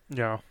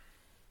 Yeah.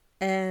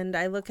 And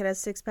I look at a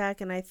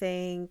six-pack and I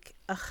think,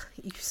 ugh,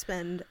 you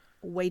spend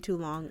way too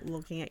long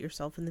looking at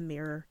yourself in the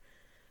mirror.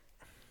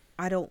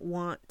 I don't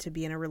want to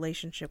be in a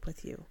relationship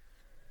with you.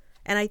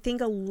 And I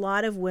think a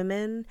lot of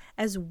women,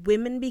 as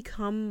women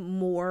become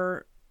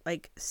more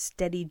like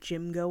steady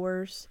gym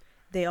goers,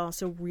 they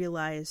also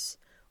realize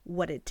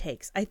what it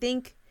takes. I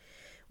think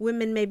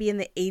women maybe in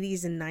the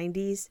 80s and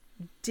 90s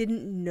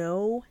didn't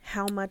know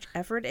how much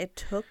effort it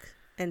took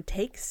and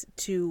takes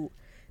to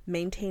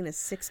maintain a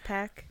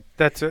six-pack.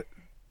 That's it.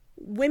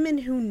 Women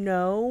who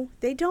know,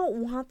 they don't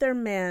want their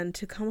man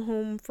to come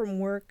home from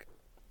work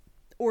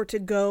or to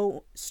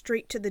go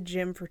straight to the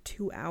gym for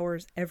 2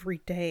 hours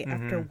every day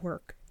after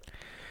work.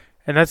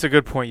 And that's a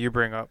good point you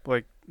bring up.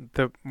 Like,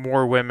 the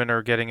more women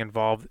are getting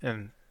involved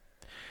in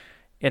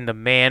the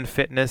man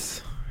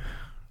fitness.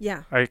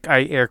 Yeah.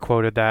 I air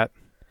quoted that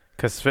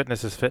because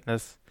fitness is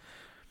fitness.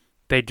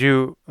 They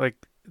do, like,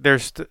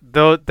 there's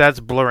though that's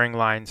blurring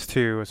lines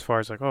too, as far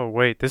as like, oh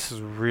wait, this is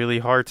really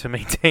hard to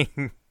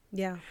maintain.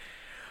 Yeah.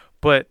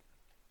 But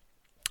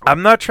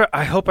I'm not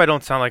I hope I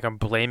don't sound like I'm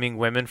blaming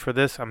women for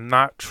this. I'm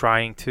not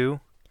trying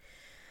to.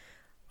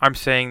 I'm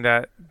saying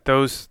that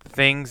those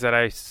things that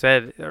I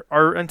said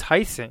are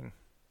enticing.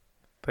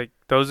 Like,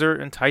 those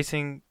are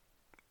enticing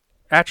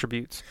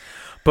attributes.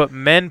 But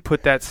men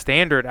put that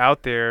standard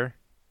out there.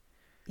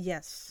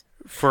 Yes.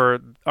 For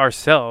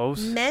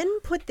ourselves. Men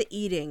put the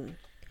eating.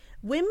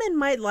 Women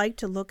might like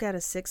to look at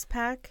a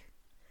six-pack,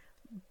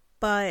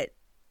 but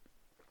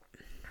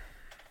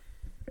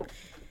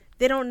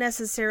they don't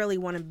necessarily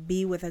want to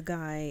be with a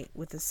guy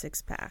with a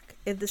six-pack.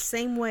 In the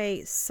same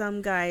way,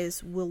 some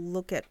guys will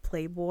look at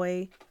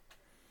Playboy.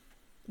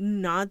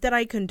 Not that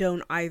I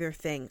condone either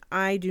thing.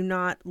 I do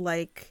not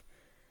like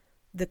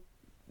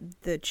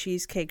the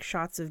cheesecake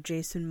shots of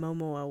Jason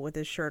Momoa with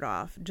his shirt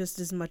off, just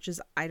as much as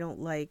I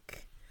don't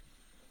like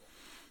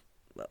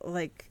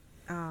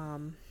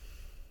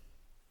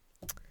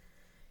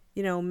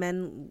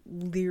men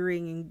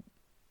leering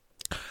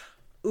and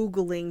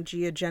oogling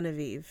Gia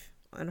Genevieve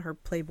on her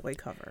Playboy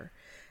cover.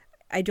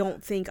 I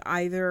don't think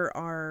either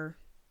are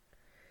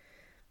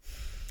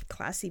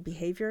classy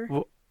behavior.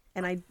 Well,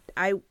 and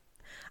I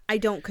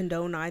don't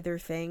condone either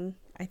thing.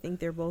 I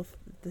think they're both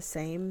the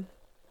same.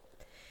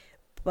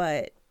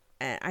 But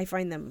I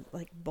find them,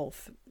 like,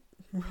 both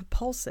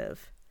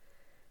repulsive.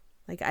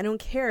 Like, I don't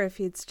care if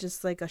it's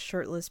just, like, a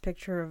shirtless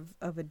picture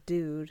of a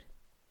dude.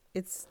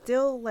 It's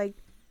still, like,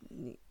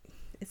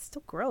 it's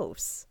still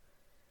gross.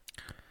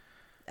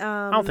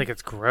 I don't think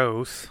it's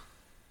gross.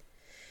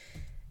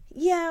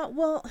 Yeah,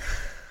 well,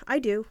 I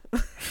do.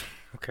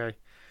 Okay,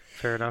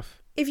 fair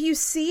enough. If you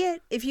see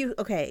it,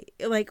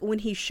 like when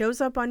he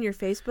shows up on your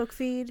Facebook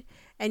feed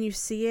and you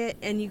see it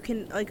and you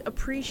can, like,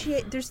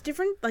 appreciate, there's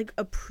different, like,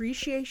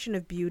 appreciation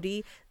of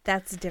beauty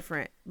that's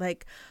different.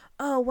 Like,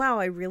 oh, wow,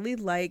 I really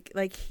like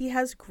he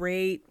has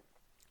great,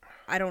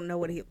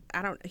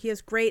 he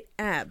has great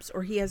abs,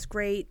 or he has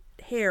great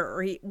hair,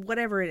 or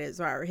whatever it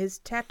is, or his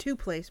tattoo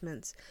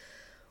placements,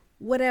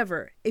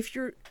 whatever. I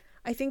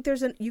think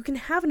you can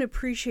have an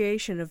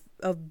appreciation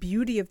of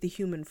beauty of the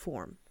human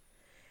form.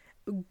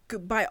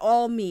 By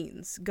all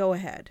means, go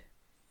ahead.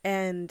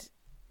 And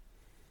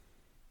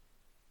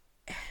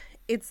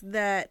it's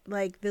that,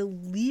 like, the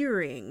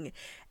leering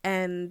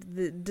and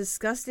the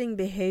disgusting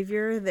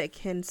behavior that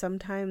can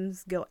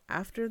sometimes go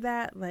after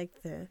that,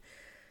 like the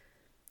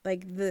I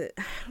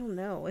don't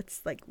know,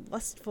 it's like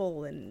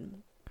lustful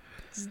and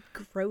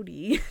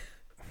grody.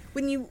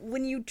 when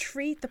you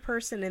treat the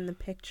person in the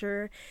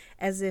picture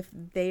as if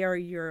they are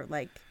your,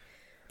 like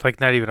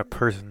not even a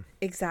person.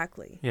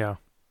 Exactly. Yeah.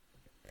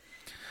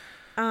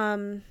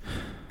 And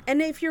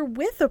if you're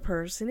with a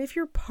person, if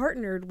you're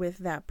partnered with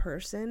that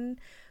person,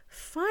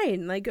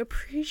 fine. Like,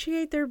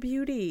 appreciate their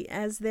beauty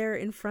as they're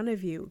in front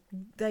of you.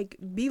 Like,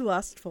 be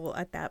lustful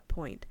at that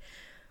point.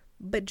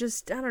 But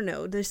just, I don't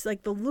know, just,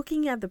 like, the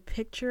looking at the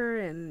picture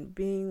and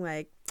being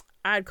like,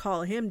 I'd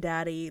call him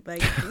daddy.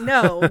 Like,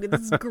 no,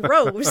 it's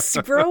gross.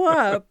 Grow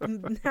up.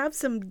 Have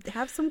some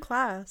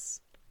class.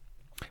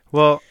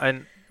 Well,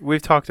 and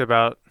we've talked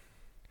about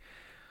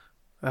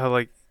how,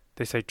 like,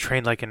 they say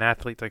train like an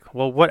athlete. Like,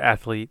 well, what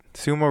athlete?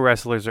 Sumo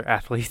wrestlers are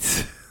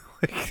athletes.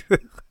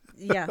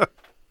 Yeah.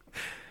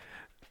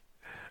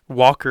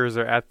 Walkers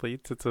are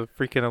athletes. It's a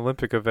freaking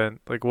Olympic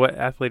event. Like, what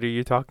athlete are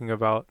you talking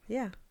about?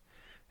 Yeah.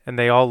 And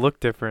they all look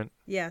different.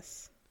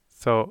 Yes.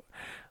 So,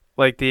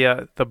 like,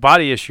 the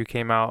body issue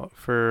came out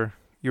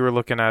you were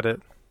looking at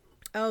it.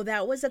 Oh,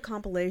 that was a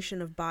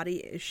compilation of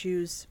body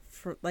issues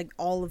for, like,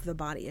 all of the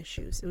body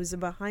issues. It was a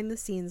behind the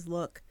scenes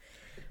look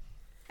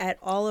at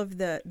all of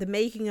the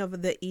making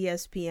of the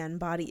ESPN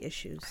body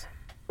issues.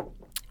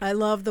 I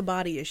love the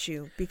body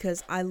issue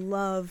because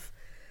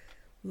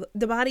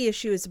the body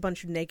issue is a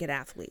bunch of naked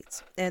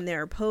athletes, and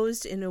they're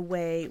posed in a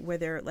way where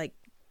they're, like,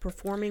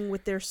 performing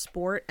with their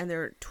sport and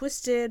they're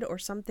twisted or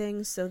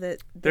something so that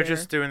they're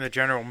just doing the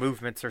general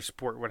movements their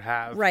sport would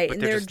have. Right, but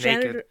and they're just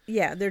naked.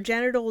 Their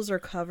genitals are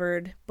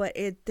covered, but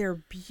they're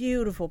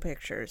beautiful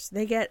pictures.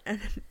 They get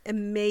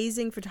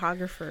amazing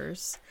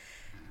photographers,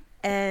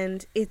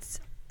 and it's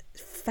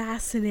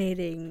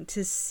fascinating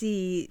to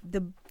see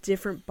the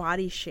different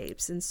body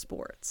shapes in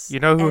sports. You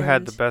know who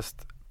had the best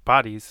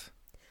bodies?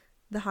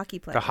 The hockey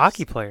players. The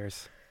hockey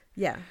players.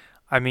 Yeah.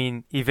 I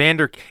mean,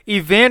 Evander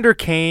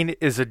Kane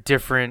is a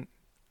different...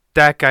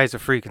 That guy's a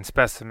freaking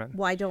specimen.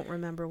 Well, I don't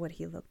remember what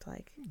he looked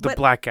like. The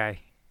black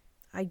guy.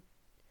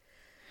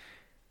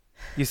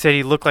 You said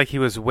he looked like he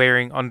was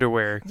wearing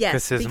underwear.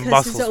 Yes, because his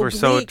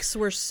muscles obliques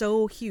were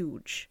so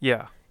huge.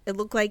 Yeah. It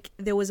looked like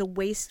there was a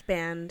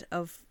waistband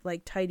of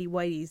like tighty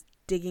whities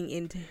digging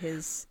into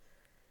his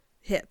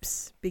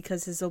hips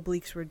because his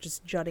obliques were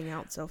just jutting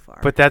out so far.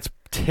 But that's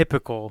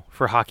typical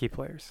for hockey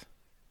players.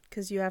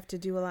 Because you have to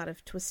do a lot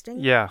of twisting.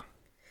 Yeah.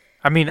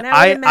 I mean, and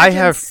I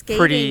have skating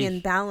pretty...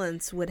 and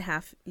balance would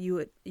have...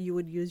 You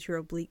would use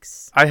your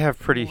obliques. I have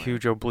pretty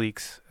huge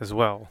obliques as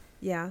well.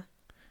 Yeah.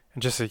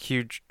 And just a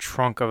huge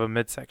trunk of a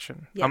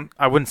midsection. Yeah.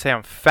 I wouldn't say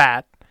I'm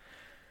fat,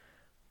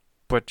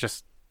 but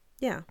just...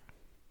 Yeah.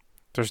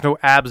 There's no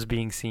abs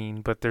being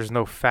seen, but there's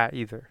no fat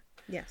either.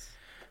 Yes.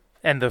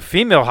 And the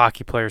female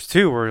hockey players,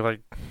 too, were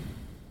like...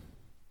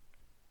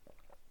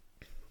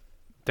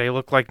 They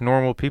look like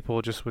normal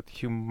people, just with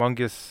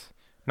humongous...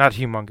 Not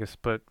humongous,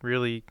 but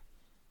really...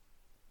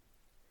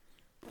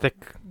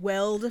 thick...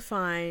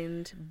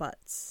 Well-defined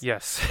butts.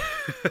 Yes.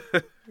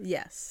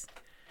 Yes.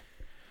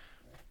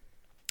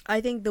 I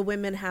think the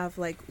women have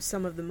like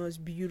some of the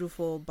most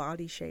beautiful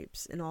body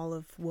shapes in all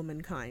of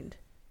womankind.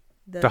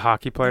 The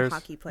hockey players? The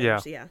hockey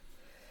players, yeah.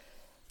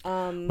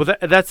 Well,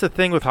 that's the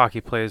thing with hockey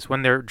players.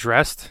 When they're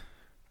dressed,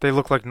 they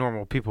look like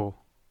normal people.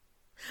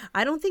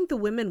 I don't think the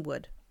women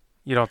would.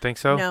 You don't think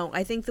so? No,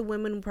 I think the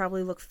women would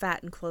probably look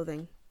fat in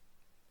clothing.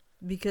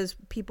 Because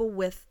people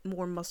with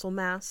more muscle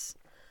mass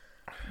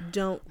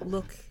don't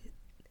look...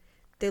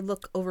 They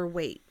look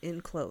overweight in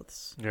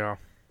clothes. Yeah.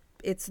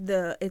 It's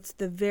the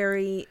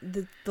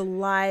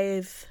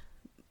live...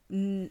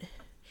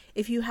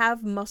 If you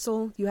have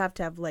muscle, you have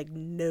to have like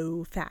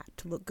no fat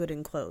to look good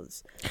in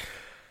clothes.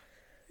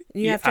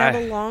 You have to have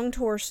a long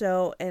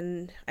torso,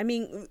 and I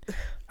mean...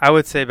 I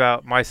would say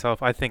about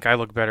myself, I think I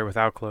look better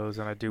without clothes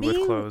than I do with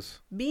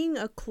clothes. Being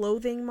a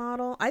clothing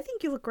model, I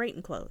think you look great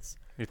in clothes.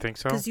 You think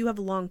so? Because you have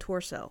a long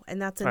torso,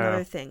 and that's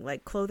another thing.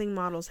 Like, clothing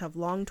models have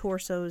long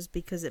torsos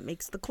because it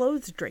makes the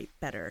clothes drape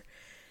better.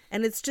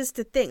 And it's just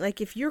a thing. Like,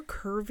 if you're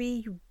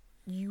curvy,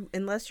 you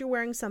unless you're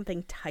wearing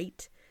something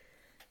tight,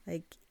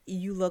 like,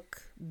 you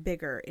look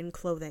bigger in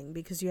clothing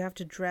because you have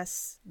to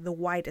dress the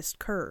widest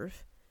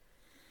curve.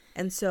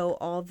 And so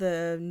all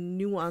the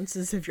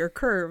nuances of your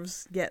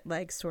curves get,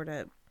 like, sort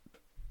of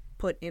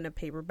put in a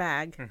paper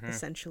bag,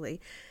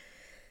 essentially.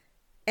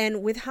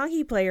 And with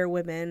hockey player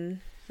women,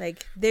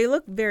 like, they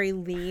look very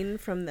lean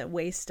from the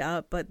waist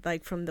up, but,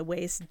 like, from the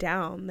waist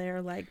down,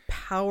 they're, like,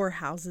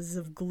 powerhouses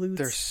of glutes.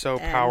 They're so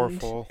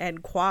powerful.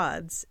 And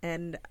quads.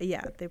 And,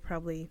 yeah, they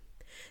probably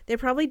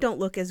don't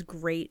look as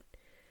great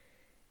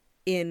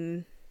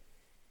in,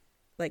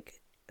 like...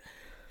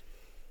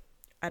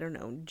 I don't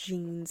know,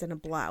 jeans and a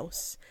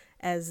blouse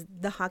as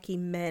the hockey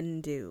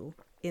men do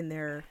in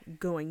their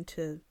going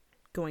to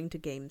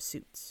game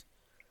suits.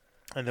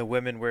 And the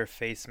women wear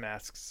face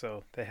masks,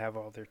 so they have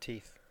all their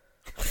teeth.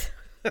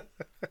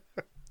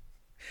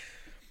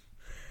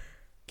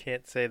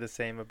 Can't say the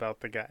same about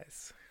the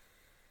guys.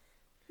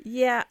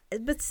 Yeah,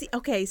 but see,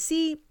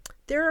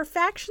 there are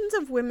factions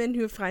of women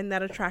who find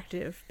that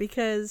attractive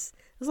because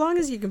as long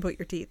as you can put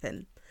your teeth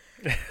in.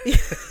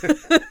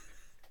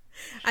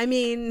 I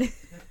mean...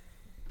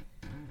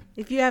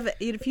 If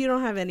you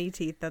don't have any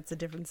teeth, that's a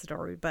different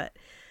story. But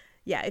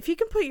yeah, if you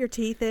can put your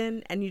teeth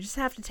in and you just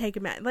have to take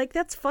them out, like,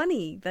 that's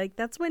funny. Like,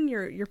 that's when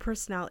your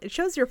personality, it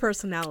shows your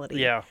personality.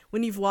 Yeah.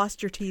 When you've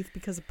lost your teeth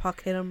because a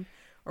puck hit them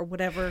or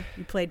whatever,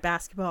 you played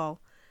basketball,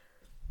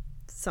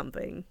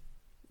 something.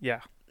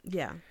 Yeah.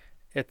 Yeah.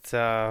 It's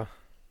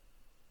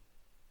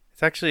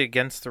actually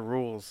against the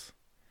rules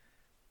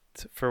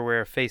for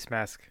wear a face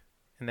mask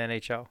in the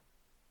NHL.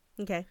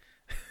 Okay.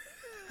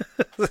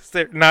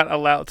 They're not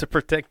allowed to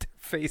protect their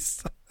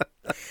face.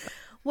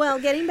 Well,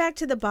 getting back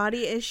to the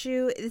body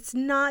issue, it's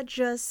not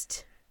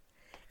just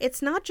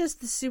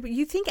the super...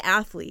 You think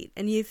athlete,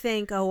 and you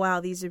think, oh, wow,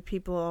 these are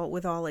people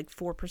with all, like,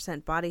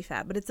 4% body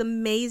fat. But it's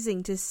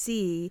amazing to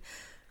see...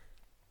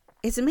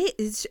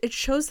 It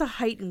shows the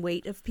height and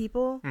weight of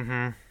people.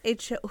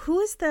 Mm-hmm. Who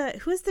is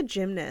the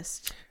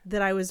gymnast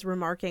that I was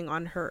remarking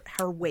on her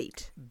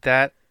weight?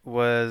 That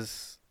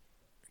was...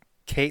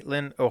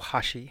 Caitlin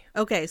Ohashi.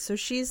 Okay, so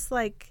she's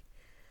like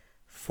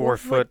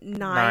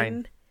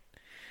 4'9",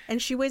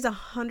 and she weighs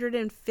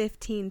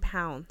 115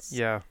 pounds.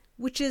 Yeah,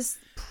 which is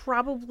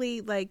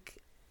probably like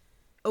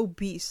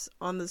obese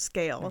on the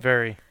scale.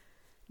 Very,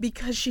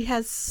 because she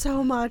has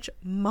so much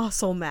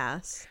muscle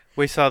mass.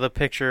 We saw the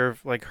picture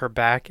of like her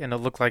back, and it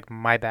looked like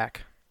my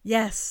back.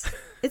 Yes,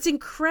 it's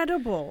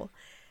incredible.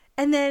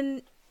 And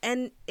then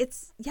and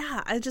it's,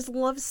 yeah, I just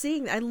love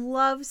seeing,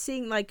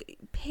 like,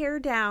 pare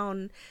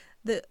down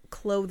the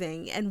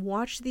clothing and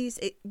watch these,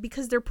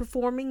 because they're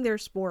performing their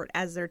sport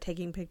as they're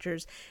taking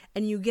pictures,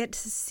 and you get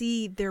to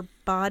see their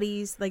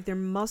bodies, like their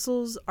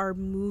muscles are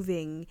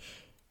moving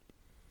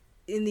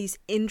in these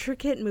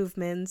intricate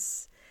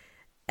movements,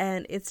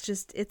 and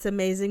it's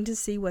amazing to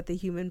see what the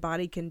human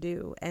body can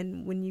do.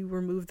 And when you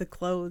remove the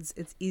clothes,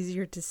 it's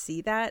easier to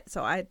see that.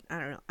 So I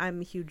don't know,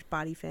 I'm a huge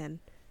body fan.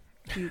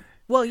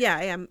 Well, yeah,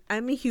 I am.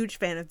 I'm a huge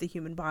fan of the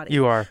human body.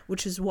 You are.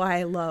 Which is why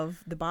I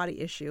love the body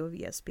issue of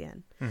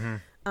ESPN.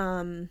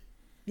 Mm-hmm.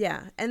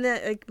 Yeah, and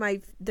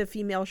the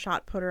female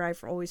shot putter, I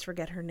always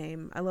forget her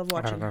name. I love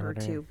watching her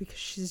too, because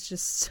she's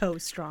just so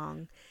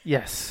strong.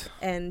 Yes.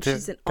 And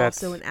she's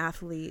also an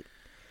athlete,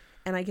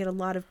 and I get a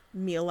lot of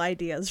meal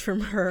ideas from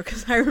her,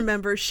 because I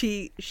remember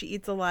she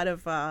eats a lot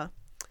of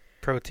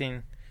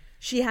protein.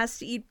 She has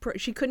to eat.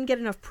 She couldn't get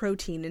enough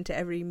protein into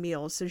every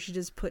meal, so she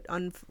just put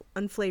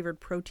unflavored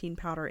protein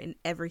powder in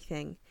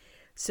everything.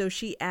 So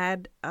she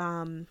add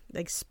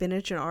like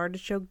spinach and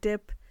artichoke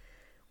dip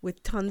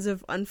with tons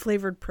of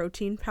unflavored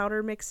protein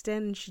powder mixed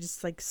in, and she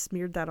just like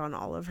smeared that on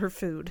all of her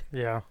food.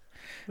 Yeah,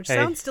 which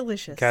sounds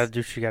delicious. Gotta do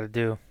what you gotta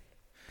do.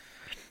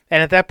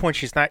 And at that point,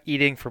 she's not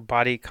eating for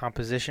body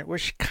composition,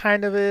 which she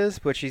kind of is,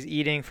 but she's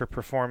eating for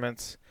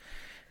performance.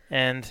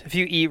 And if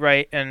you eat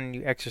right and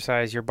you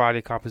exercise, your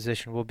body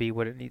composition will be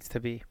what it needs to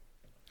be.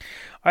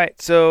 All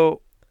right, so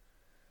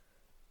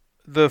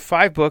the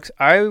 5 books,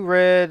 I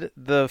read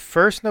the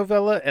first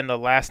novella and the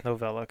last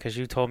novella because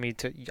you told me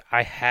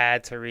I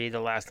had to read the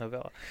last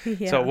novella.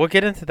 Yeah. So we'll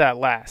get into that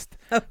last.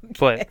 Okay.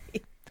 But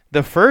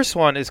the first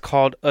one is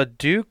called A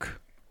Duke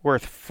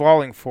Worth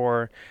Falling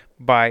For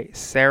by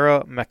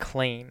Sarah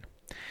MacLean.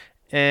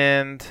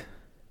 And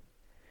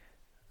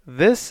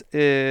this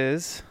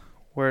is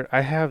where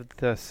I have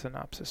the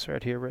synopsis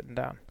right here written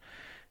down,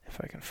 if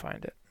I can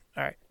find it.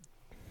 All right.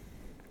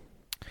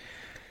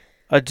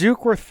 A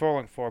Duke Worth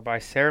Falling For by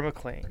Sarah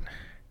MacLean.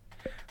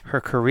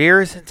 Her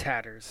career is in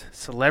tatters.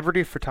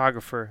 Celebrity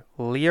photographer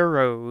Lila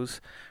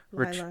Rose.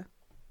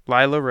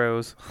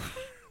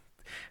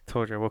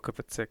 Told you I woke up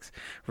at 6.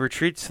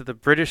 Retreats to the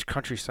British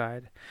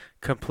countryside,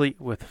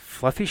 complete with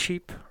fluffy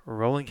sheep,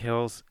 rolling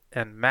hills,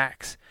 and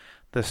Max,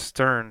 the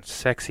stern,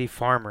 sexy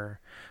farmer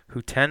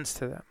who tends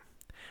to them.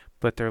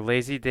 But their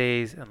lazy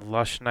days and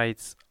lush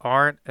nights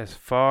aren't as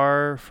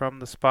far from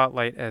the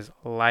spotlight as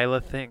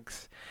Lila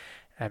thinks.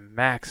 And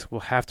Max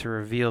will have to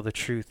reveal the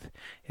truth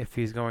if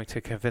he's going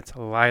to convince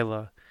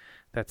Lila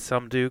that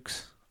some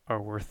dukes are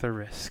worth the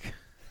risk.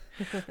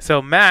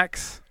 So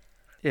Max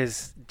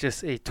is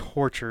just a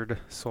tortured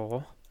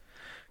soul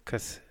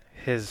because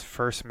his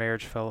first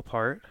marriage fell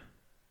apart.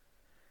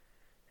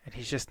 And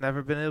he's just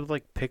never been able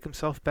to pick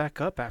himself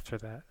back up after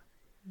that.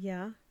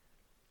 Yeah.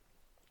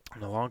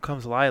 And along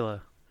comes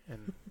Lila.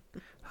 And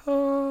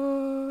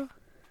from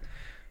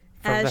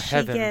as the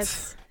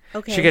heavens.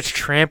 She gets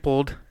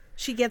trampled.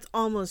 She gets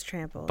almost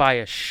trampled. By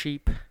a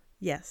sheep.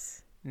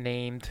 Yes.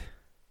 Named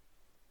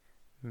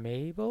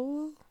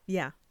Mabel?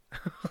 Yeah.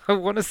 I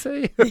want to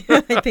say.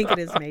 I think it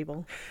is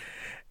Mabel.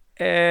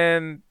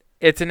 And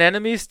it's an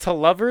enemies to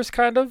lovers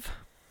kind of.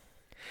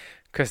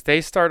 Because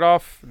they start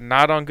off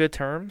not on good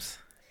terms.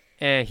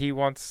 And he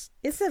wants...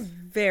 It's a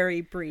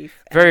very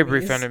brief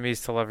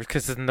enemies to lovers.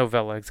 Because it's a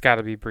novella. It's got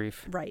to be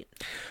brief. Right.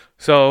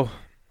 So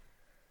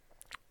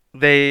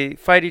they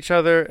fight each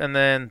other. And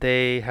then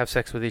they have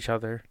sex with each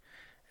other.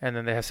 And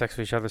then they have sex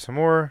with each other some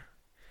more.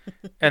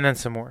 And then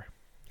some more.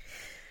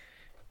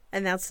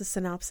 And that's the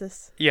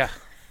synopsis? Yeah.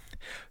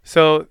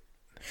 So...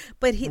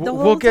 But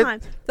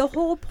the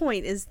whole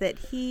point is that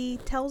he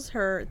tells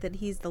her that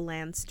he's the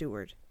land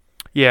steward.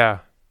 Yeah.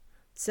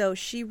 So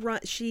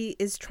she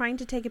is trying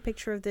to take a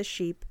picture of this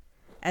sheep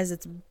as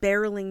it's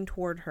barreling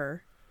toward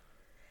her.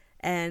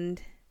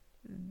 And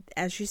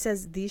as she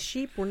says, these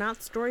sheep were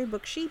not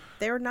storybook sheep.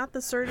 They're not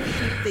the sort of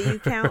sheep that you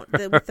count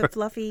with the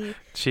fluffy...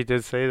 She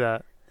did say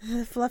that.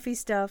 The fluffy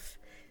stuff.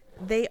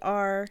 They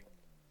are...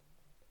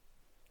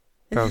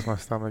 That was my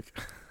stomach.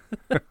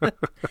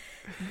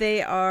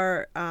 They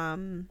are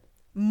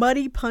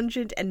muddy,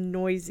 pungent, and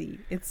noisy,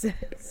 it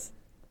says.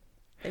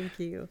 Thank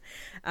you.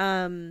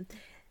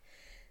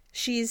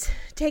 She's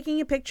taking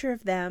a picture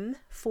of them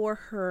for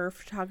her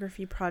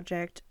photography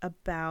project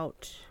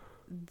about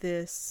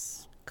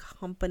this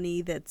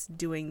company that's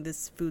doing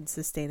this food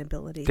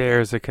sustainability.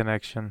 There's a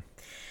connection.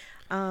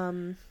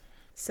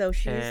 So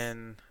she's...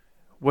 And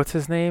what's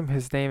his name?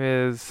 His name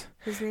is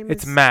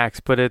Max,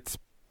 but it's...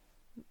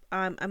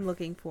 I'm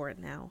looking for it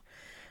now.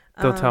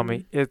 They'll tell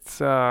me.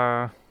 It's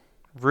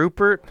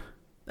Rupert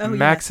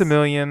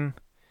Maximilian, yes.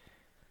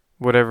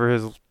 whatever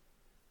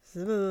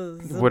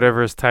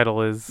his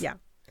title is. Yeah.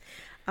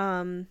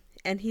 And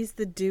he's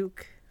the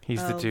Duke.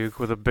 He's the Duke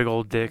with a big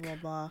old dick.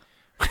 Blah,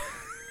 blah.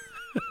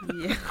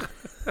 Yeah.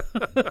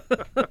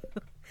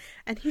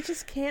 And he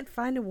just can't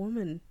find a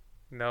woman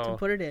to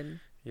put it in.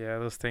 Yeah,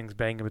 those things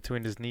banging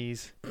between his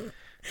knees.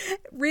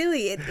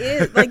 Really, it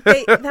is like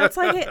that's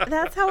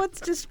how it's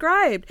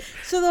described.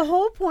 So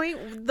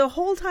the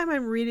whole time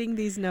I'm reading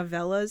these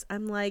novellas,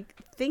 I'm like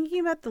thinking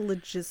about the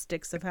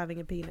logistics of having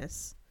a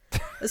penis,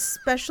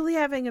 especially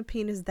having a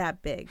penis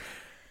that big.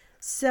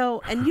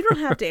 So, and you don't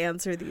have to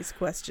answer these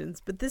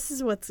questions, but this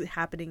is what's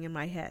happening in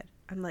my head.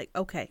 I'm like,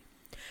 okay.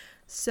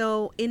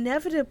 So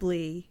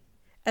inevitably,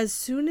 as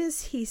soon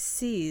as he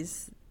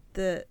sees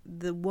the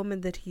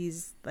woman that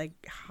he's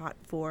like hot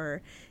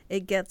for,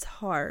 it gets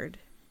hard.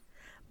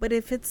 But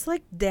if it's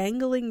like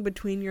dangling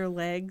between your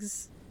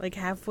legs, like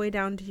halfway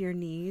down to your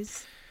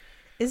knees,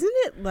 isn't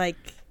it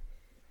like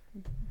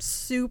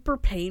super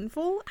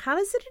painful? How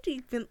do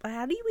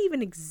you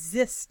even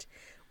exist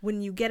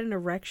when you get an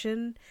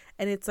erection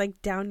and it's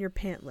like down your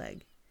pant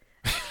leg?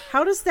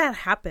 How does that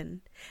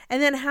happen?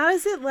 And then how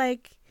is it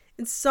like,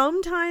 and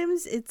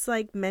sometimes it's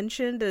like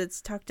mentioned that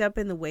it's tucked up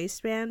in the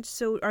waistband.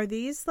 So are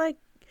these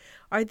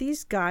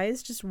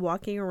guys just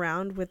walking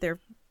around with their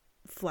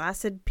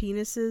flaccid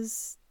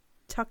penises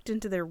tucked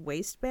into their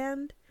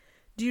waistband?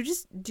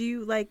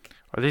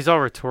 Are these all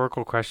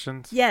rhetorical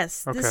questions?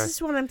 Yes, Okay. This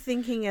is what I'm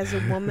thinking as a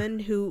woman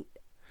who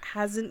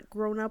hasn't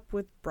grown up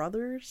with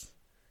brothers.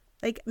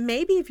 Like,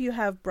 maybe if you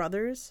have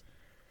brothers,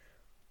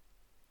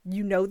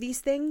 you know these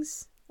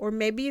things. Or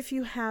maybe if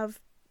you have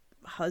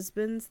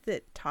husbands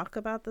that talk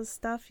about this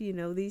stuff, you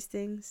know these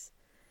things.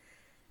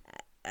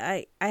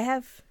 I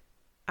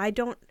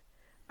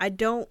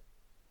don't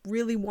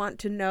really want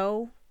to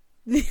know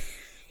the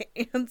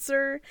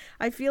answer.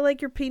 I feel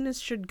like your penis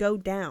should go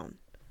down.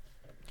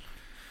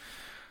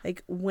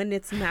 Like when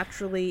it's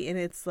naturally in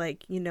its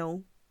like,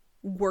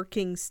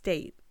 working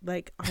state.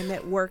 Like I'm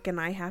at work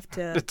and I have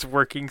to It's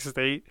working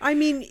state. I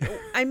mean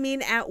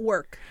at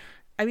work.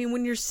 I mean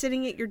when you're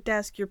sitting at your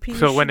desk, your penis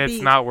So when should it's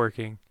be not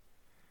working.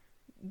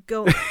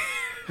 go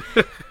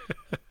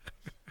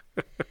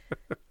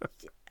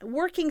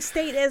working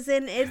state as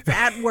in it's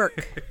at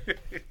work.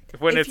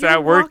 When if it's you're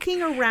at work,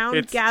 walking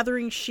around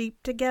gathering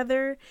sheep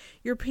together,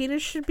 your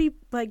penis should be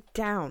like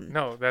down.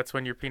 No, that's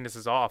when your penis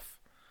is off.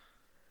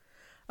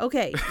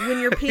 Okay, when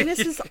your penis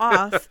is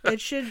off, it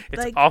should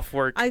It's off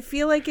work. I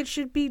feel like it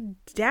should be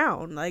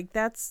down. Like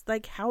that's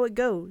like how it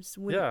goes.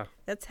 Yeah.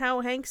 That's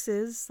how Hanks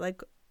is.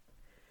 Like,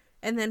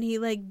 and then he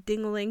like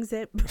ding-a-lings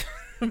it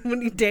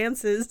when he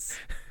dances.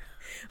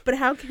 But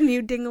how can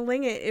you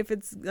ding-a-ling it if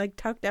it's like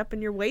tucked up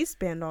in your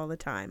waistband all the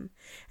time?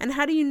 And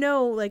how do you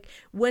know, like,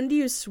 when do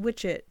you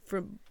switch it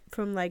from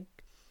like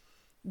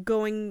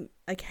going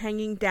like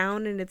hanging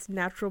down in its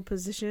natural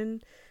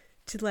position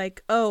to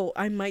like, oh,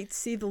 I might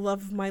see the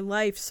love of my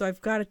life, so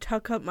I've got to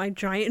tuck up my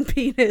giant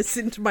penis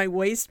into my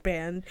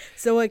waistband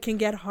so it can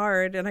get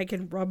hard and I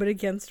can rub it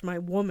against my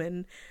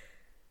woman.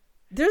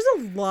 There's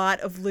a lot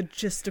of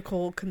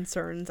logistical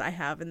concerns I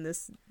have in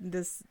this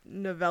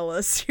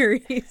novella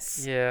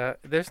series. Yeah,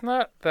 there's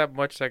not that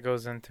much that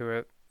goes into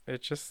it.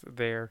 It's just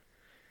there.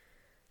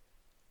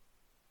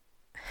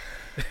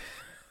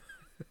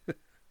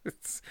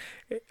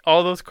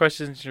 All those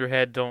questions in your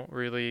head don't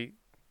really.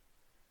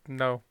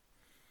 No.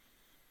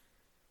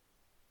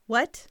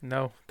 What?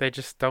 No, they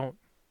just don't.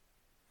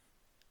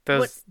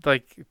 Does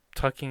like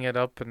tucking it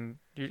up and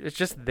it's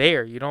just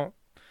there. You don't.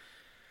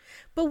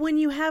 But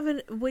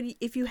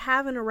if you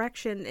have an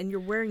erection and you're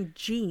wearing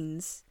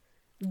jeans,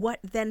 what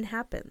then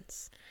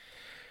happens?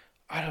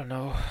 I don't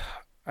know.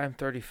 I'm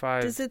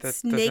 35. Does it that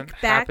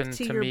snake back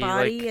to your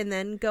body and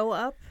then go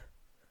up?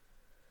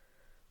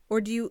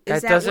 Or do you?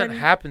 That doesn't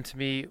happen to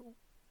me,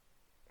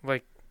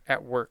 like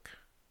at work.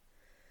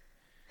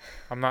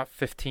 I'm not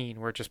 15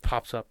 where it just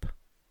pops up.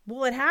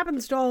 Well, it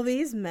happens to all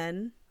these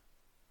men.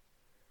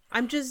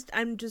 I'm just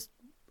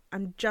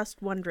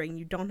wondering.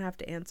 You don't have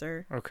to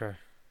answer. Okay.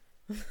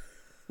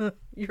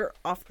 You're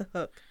off the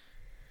hook.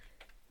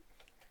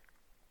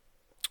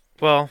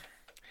 Well,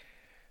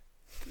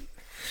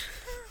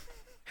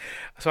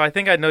 so I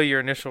think I know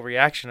your initial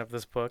reaction of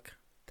this book.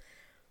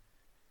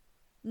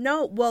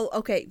 No, well,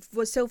 okay.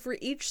 So for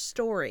each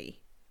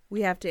story,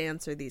 we have to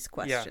answer these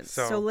questions.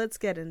 Yeah, so let's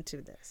get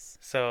into this.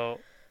 So,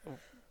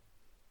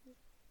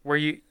 were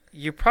you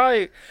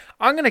probably?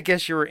 I'm gonna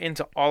guess you were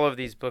into all of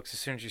these books as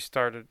soon as you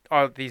started.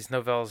 All of these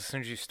novellas as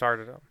soon as you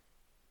started them.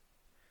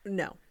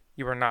 No.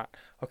 You were not.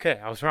 Okay,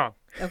 I was wrong.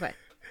 Okay.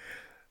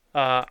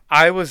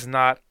 I was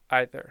not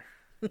either.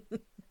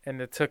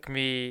 And it took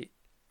me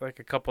like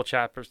a couple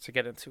chapters to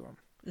get into them.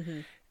 Mm-hmm.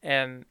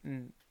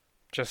 And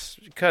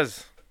just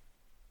because.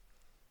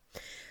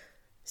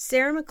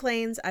 Sarah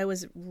MacLean's I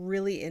was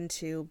really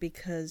into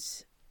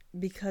because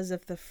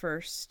of the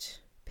first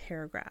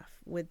paragraph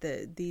with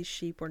these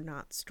sheep were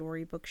not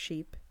storybook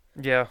sheep.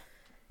 Yeah.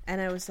 And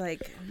I was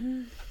like,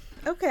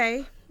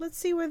 okay, let's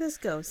see where this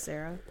goes,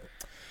 Sarah.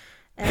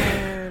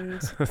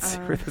 And let's see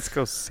where this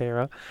goes,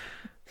 Sarah.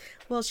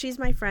 Well, she's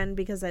my friend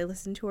because I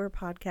listen to her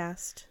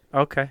podcast.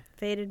 Okay.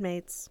 Fated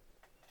Mates.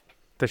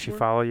 Does she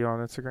follow you on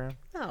Instagram?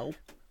 No.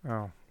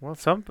 Oh, well,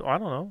 I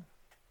don't know.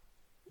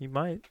 You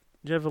might.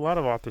 You have a lot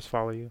of authors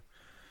follow you.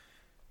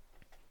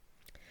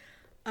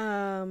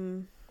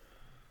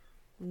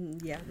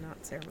 Yeah,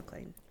 not Sarah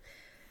McLean.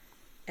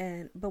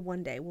 But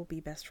one day we'll be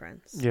best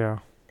friends. Yeah.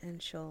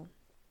 And she'll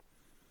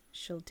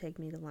take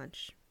me to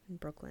lunch in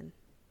Brooklyn.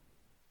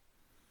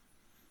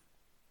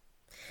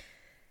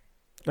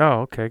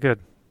 Oh, okay, good.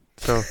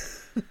 So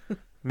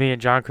me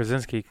and John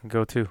Krasinski can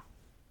go too,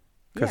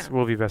 because Yeah.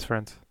 we'll be best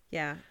friends.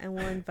 Yeah, and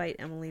we'll invite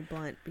Emily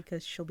Blunt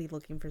because she'll be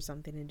looking for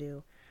something to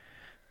do.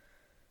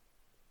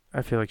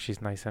 I feel like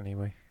she's nice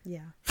anyway.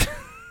 Yeah.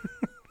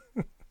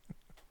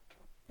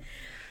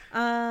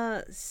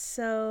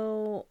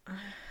 So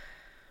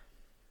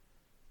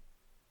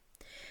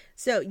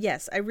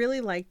yes, I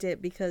really liked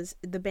it because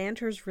the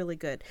banter is really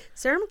good.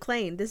 Sarah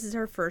McLean, this is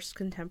her first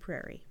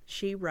contemporary.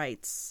 She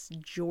writes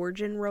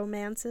Georgian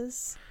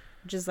romances,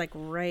 which is like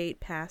right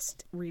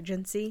past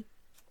Regency.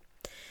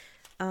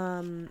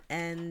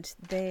 And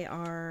they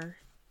are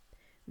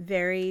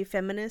very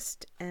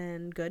feminist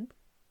and good.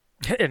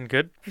 And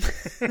good.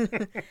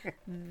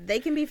 They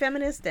can be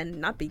feminist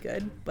and not be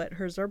good, but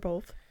hers are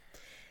both.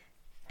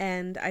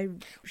 And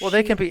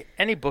they can be,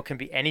 any book can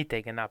be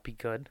anything and not be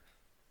good.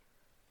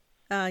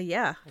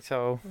 Yeah.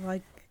 So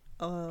Like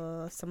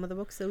some of the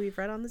books that we've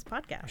read on this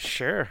podcast.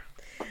 sure.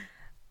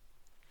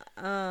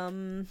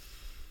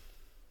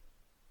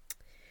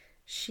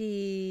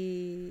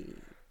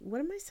 What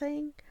am I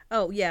saying?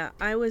 Oh yeah,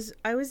 I was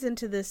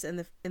into this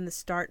in the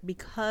start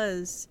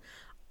because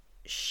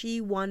she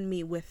won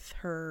me with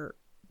her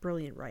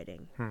brilliant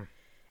writing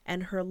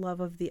and her love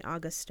of the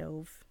Aga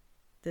stove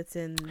that's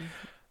in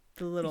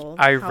the little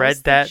I house read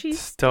that she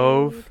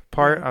stove stayed.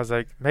 part. Yeah. I was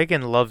like,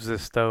 Megan loves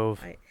this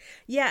stove.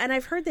 Yeah, and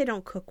I've heard they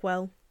don't cook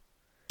well,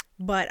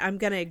 but I'm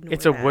gonna ignore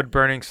It's a that. wood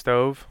burning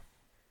stove.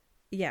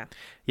 Yeah,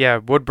 Yeah,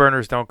 wood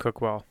burners don't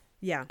cook well.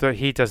 yeah, The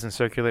heat doesn't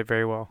circulate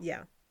very well.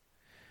 yeah.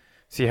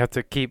 So you have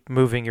to keep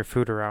moving your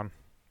food around.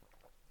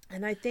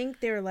 And I think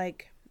they're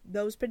like,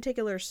 those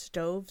particular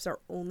stoves are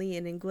only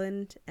in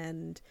England,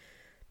 and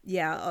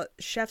yeah,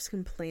 chefs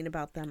complain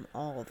about them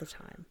all the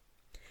time.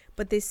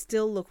 But they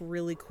still look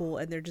really cool,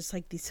 and they're just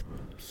like these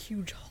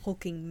huge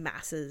hulking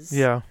masses.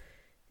 Yeah.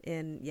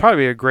 And yeah.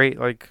 Probably a great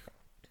like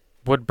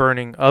wood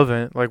burning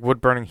oven, like wood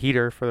burning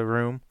heater for the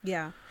room.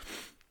 Yeah.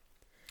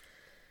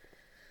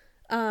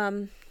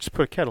 Just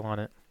put a kettle on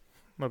it.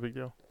 No big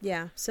deal.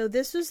 Yeah. So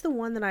this was the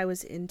one that I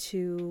was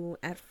into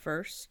at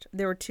first.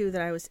 There were two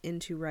that I was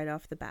into right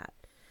off the bat.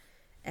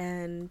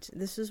 And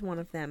this was one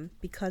of them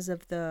because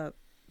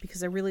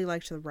I really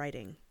liked the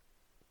writing.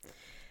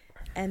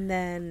 And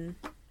then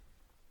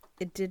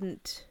it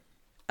didn't.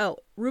 Oh,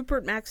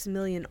 Rupert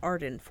Maximilian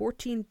Arden,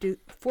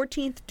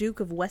 14th Duke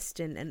of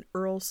Weston and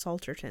Earl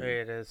Salterton.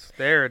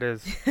 There it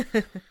is.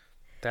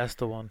 That's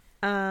the one.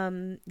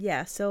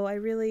 Yeah, so I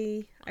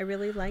really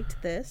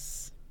liked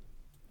this.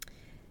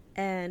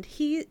 And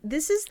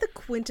this is the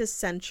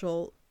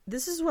quintessential,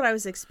 this is what I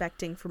was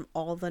expecting from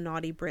all the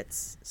Naughty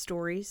Brits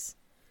stories.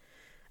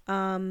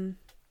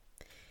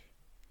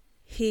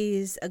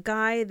 He's a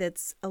guy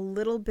that's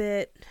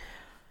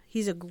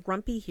he's a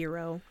grumpy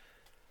hero.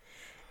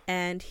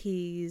 And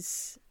he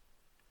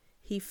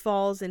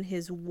falls in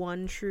his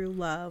one true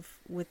love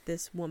with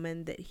this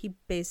woman that he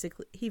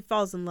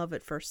falls in love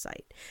at first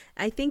sight.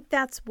 I think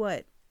that's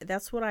what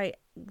I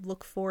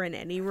look for in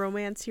any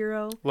romance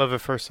hero. Love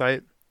at first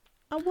sight.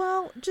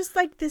 Well, just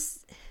like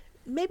this,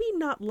 maybe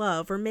not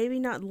love, or maybe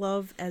not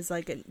love as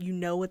like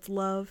it's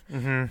love,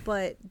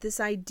 but this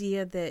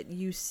idea that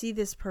you see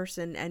this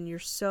person and you're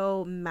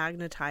so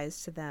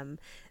magnetized to them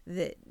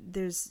that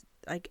there's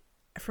like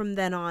from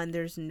then on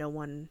there's no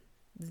one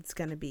that's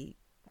gonna be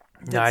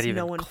not even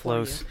no one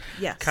close.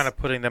 Yes, kind of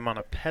putting them on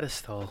a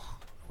pedestal.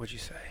 Would you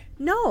say?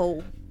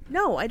 No,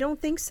 I don't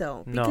think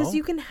so. Because No?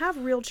 you can have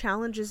real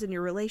challenges in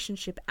your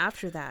relationship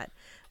after that,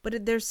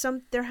 but there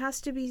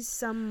has to be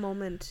some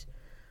moment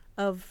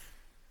of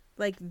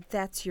like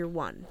that's your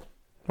one.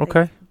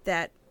 Okay. Like,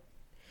 that,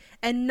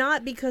 and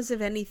not because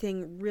of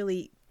anything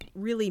really,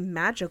 really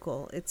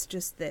magical. It's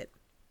just that,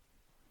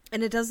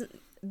 and it doesn't.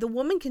 The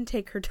woman can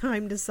take her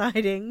time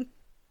deciding.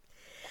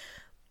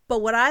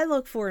 But what I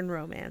look for in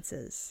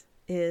romances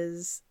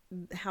is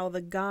how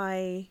the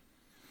guy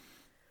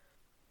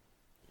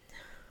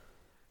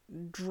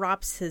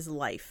drops his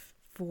life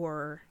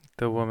for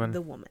The woman.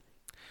 the woman.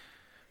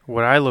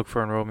 What I look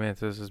for in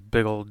romances is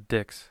big old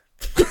dicks.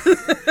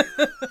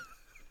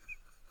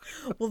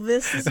 Well,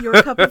 this is your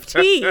cup of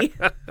tea.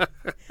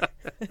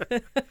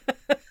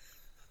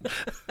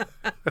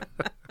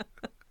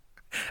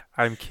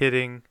 I'm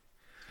kidding.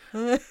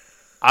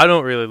 I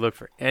don't really look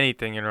for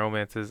anything in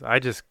romances. I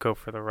just go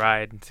for the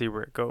ride and see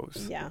where it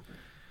goes. Yeah.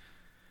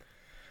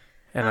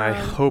 And I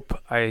hope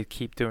I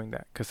keep doing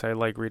that because I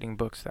like reading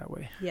books that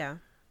way. Yeah.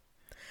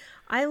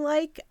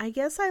 I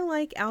guess I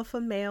like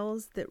alpha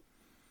males that.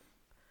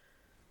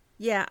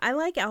 Yeah, I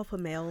like alpha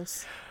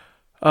males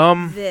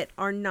that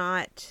are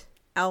not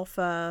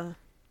alpha.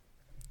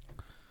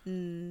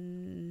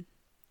 I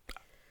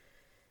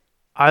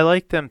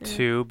like them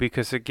too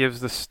because it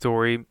gives the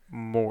story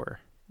more.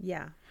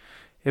 Yeah.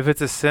 If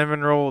it's a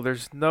cinnamon roll,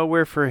 there's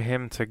nowhere for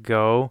him to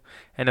go,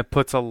 and it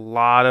puts a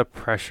lot of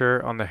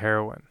pressure on the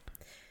heroine.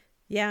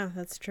 Yeah,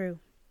 that's true.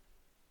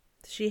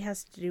 She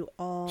has to do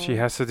all. She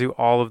has to do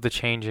all of the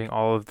changing,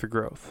 all of the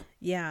growth.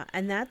 Yeah,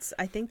 and I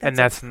think that's And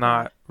that's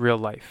not real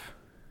life.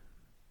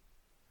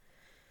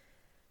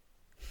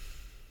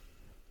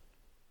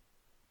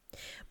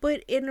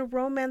 But in a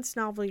romance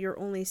novel, you're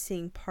only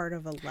seeing part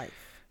of a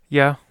life.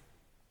 Yeah.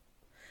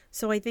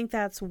 So I think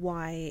that's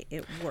why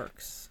it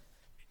works.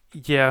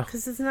 Yeah.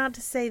 Because it's not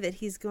to say that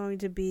he's going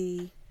to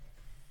be...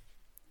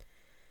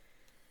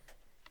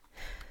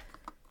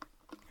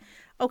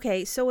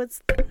 Okay, so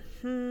it's...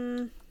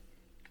 No,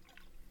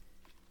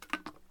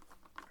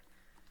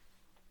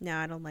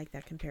 I don't like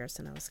that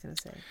comparison I was going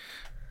to say.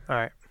 All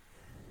right.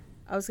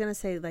 I was going to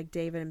say like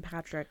David and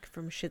Patrick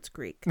from Schitt's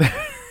Creek.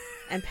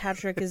 And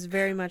Patrick is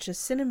very much a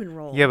cinnamon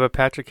roll. Yeah, but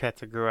Patrick had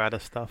to grow out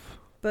of stuff.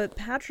 But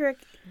Patrick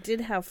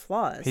did have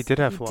flaws. He did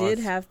have flaws. He did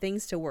have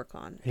things to work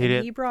on.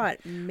 He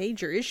brought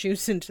major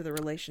issues into the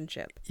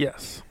relationship.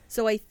 Yes.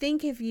 So I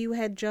think if you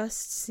had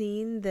just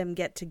seen them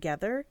get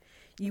together,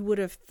 you would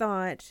have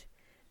thought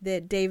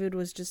that David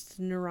was just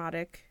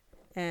neurotic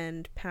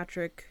and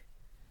Patrick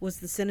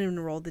was the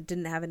cinnamon roll that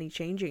didn't have any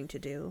changing to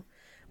do.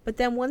 But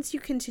then once you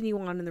continue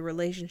on in the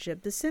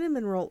relationship, the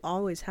cinnamon roll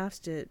always has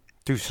to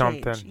do change.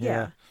 something.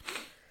 Yeah.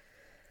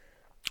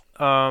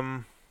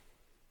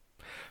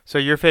 So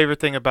your favorite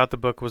thing about the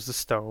book was the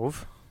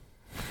stove.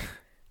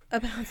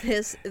 About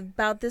this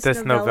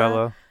This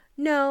novella.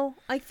 No,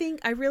 I think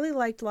I really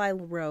liked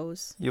Lila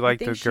Rose. You liked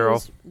the girl?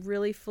 She was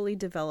really fully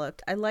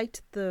developed. I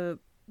liked the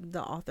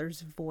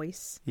author's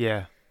voice.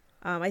 Yeah.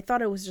 I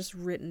thought it was just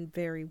written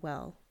very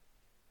well.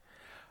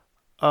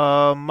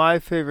 My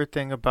favorite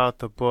thing about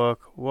the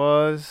book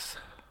was,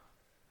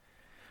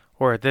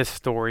 or this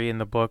story in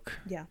the book.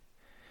 Yeah.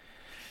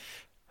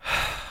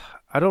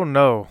 I don't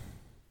know.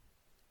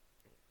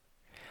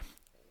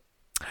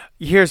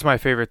 Here's my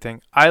favorite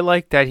thing. I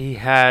like that he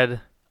had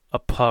a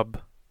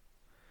pub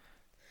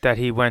that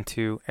he went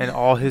to, and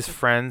all his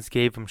friends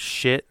gave him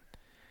shit.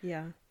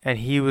 Yeah. And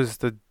he was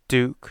the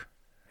Duke,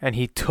 and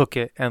he took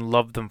it and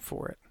loved them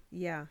for it.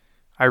 Yeah.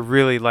 I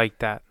really liked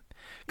that.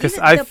 Because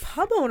the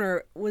pub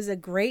owner was a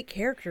great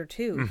character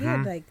too. Mm-hmm. He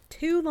had like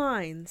 2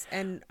 lines,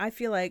 and I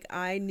feel like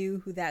I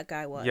knew who that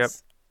guy was. Yep.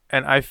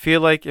 And I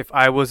feel like if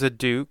I was a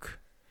Duke,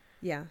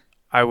 yeah,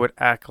 I would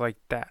act like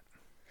that.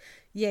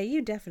 Yeah,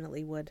 you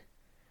definitely would.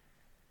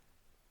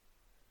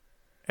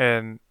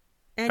 And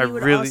you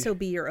would also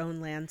be your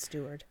own land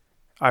steward.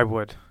 I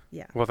would.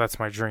 Yeah. Well, that's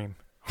my dream.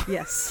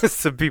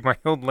 Yes. To be my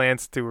own land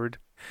steward.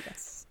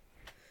 Yes.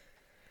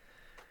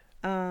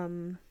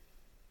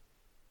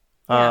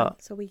 Yeah,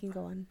 so we can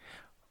go on.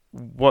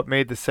 What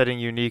made the setting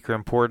unique or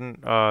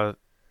important?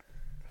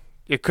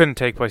 It couldn't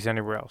take place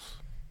anywhere else.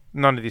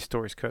 None of these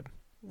stories could.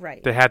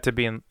 Right. They had to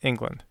be in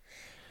England.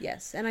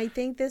 Yes, and I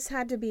think this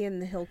had to be in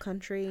the hill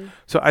country.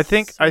 So I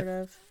think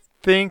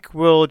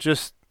we'll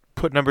just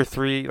put number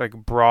 3, like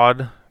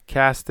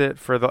broadcast it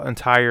for the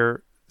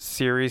entire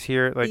series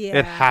here. Like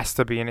it has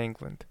to be in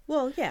England.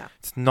 Well, yeah.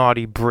 It's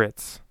Naughty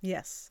Brits.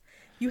 Yes.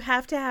 You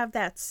have to have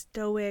that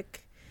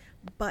stoic,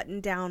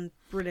 button-down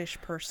British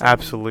person.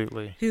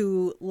 Absolutely.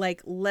 Who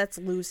like lets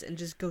loose and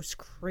just goes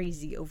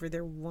crazy over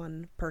their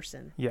one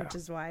person. Yeah. Which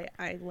is why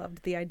I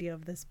loved the idea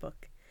of this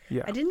book.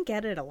 Yeah. I didn't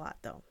get it a lot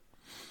though.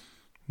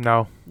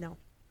 No. No.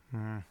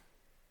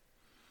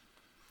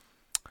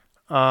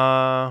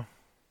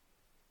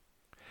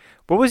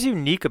 What was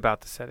unique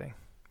about the setting?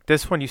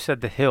 This one you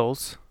said the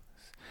hills.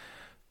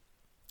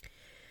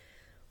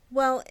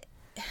 Well,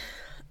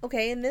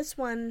 okay, in this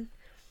one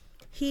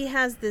he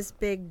has this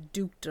big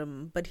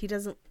dukedom, but he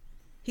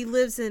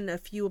lives in a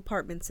few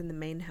apartments in the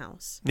main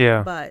house.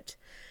 Yeah. But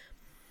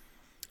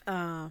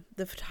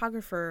the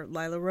photographer,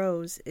 Lila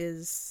Rose,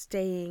 is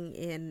staying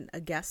in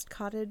a guest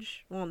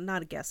cottage. Well,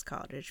 not a guest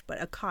cottage,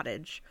 but a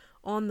cottage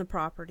on the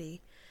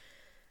property.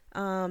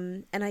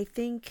 And I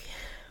think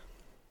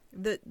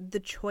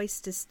the choice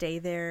to stay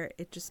there,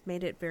 it just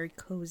made it very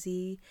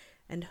cozy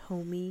and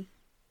homey.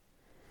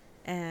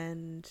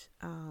 And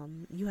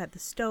you had the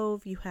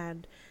stove, you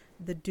had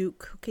the Duke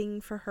cooking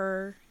for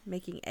her,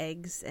 making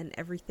eggs and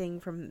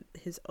everything from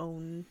his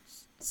own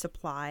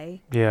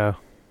supply. Yeah.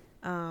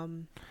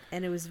 And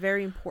it was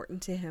very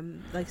important to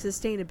him. Like,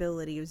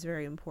 sustainability was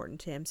very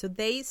important to him. So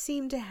they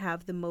seem to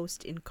have the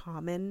most in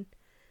common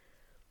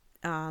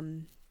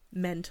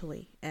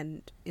mentally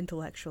and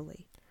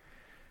intellectually.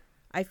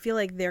 I feel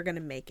like they're going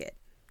to make it.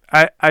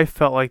 I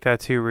felt like that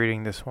too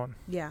reading this one.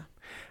 Yeah.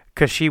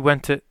 Because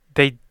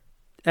they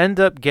end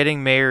up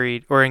getting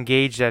married or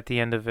engaged at the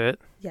end of it.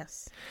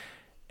 Yes.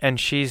 And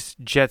she's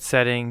jet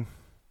setting,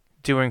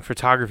 doing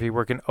photography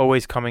work, and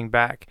always coming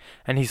back.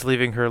 And he's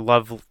leaving her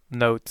love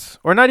notes.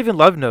 Or not even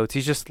love notes.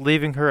 He's just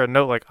leaving her a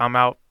note like, I'm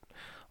out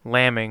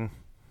lambing.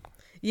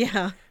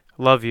 Yeah.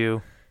 Love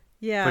you.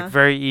 Yeah. Like,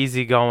 very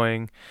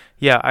easygoing.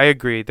 Yeah, I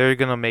agree. They're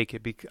going to make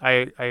it.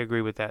 I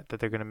agree with that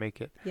they're going to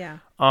make it. Yeah.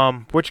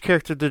 Which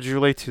character did you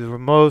relate to the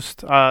most?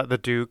 The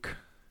Duke.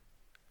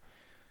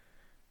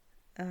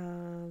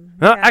 No,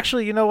 yeah.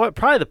 actually, you know what?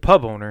 Probably the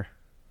pub owner.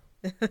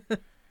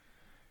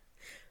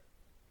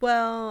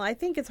 Well, I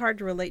think it's hard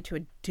to relate to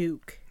a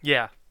Duke.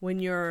 Yeah. When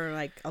you're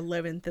like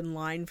 11th in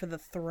line for the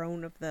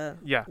throne of the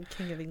Yeah.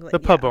 King of England. The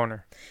pub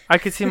owner. I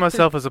could see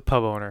myself as a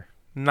pub owner,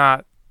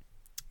 not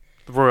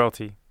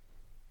royalty.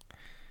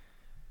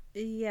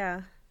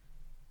 Yeah.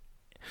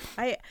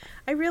 I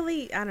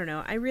don't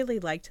know. I really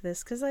liked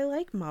this because I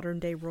like modern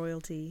day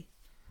royalty.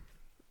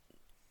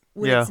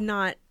 When it's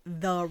not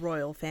the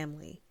royal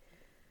family.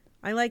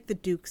 I like the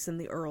dukes and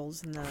the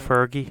earls and the...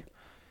 Fergie?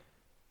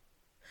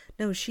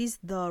 No, she's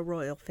the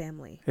royal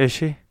family. Is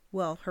she?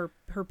 Well, her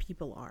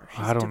people are.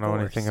 She's I don't know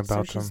divorced, anything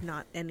about so she's them.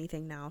 not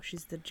anything now.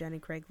 She's the Jenny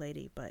Craig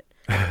lady, but...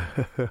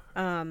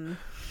 I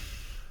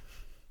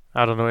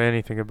don't know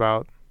anything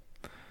about...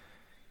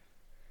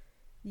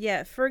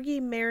 Yeah,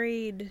 Fergie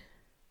married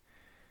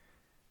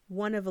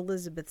one of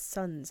Elizabeth's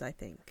sons, I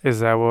think.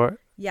 Is that what?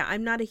 Yeah,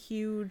 I'm not a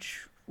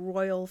huge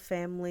royal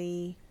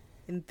family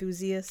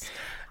enthusiast.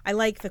 I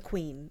like the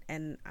Queen,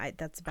 and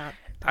that's about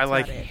I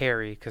like it.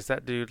 Harry, because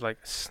that dude like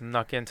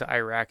snuck into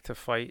Iraq to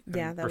fight and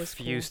Yeah, that was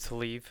refused cool.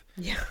 to leave.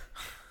 Yeah.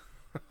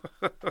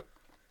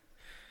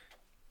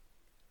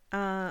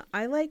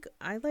 I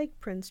like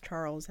Prince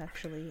Charles,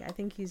 actually. I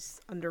think he's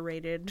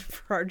underrated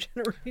for our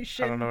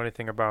generation. I don't know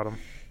anything about him.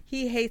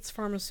 He hates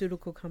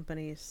pharmaceutical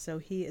companies, so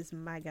he is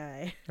my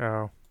guy.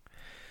 Oh.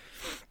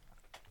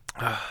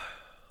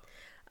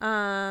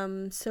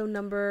 So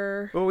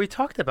number... Well, we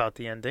talked about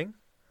the ending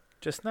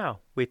just now.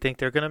 We think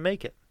they're going to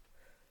make it.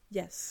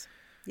 Yes.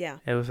 Yeah.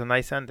 It was a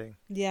nice ending.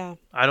 Yeah.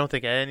 I don't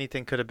think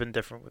anything could have been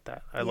different with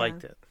that. I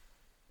liked it.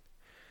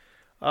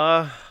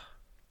 I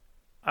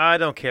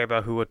don't care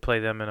about who would play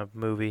them in a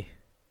movie.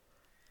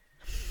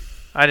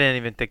 I didn't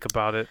even think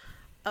about it.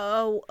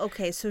 Oh,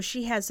 okay. So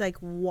she has like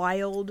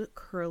wild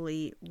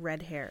curly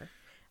red hair.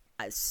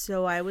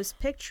 So I was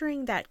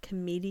picturing that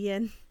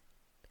comedian.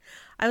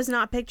 I was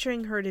not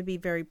picturing her to be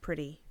very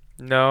pretty.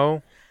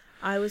 No.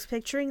 I was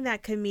picturing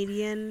that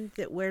comedian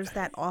that wears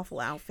that awful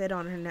outfit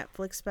on her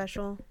Netflix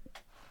special.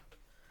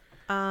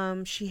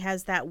 She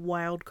has that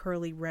wild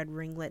curly red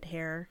ringlet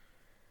hair.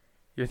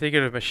 You're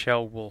thinking of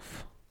Michelle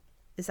Wolf.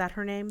 Is that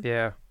her name?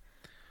 Yeah.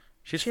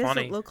 She's she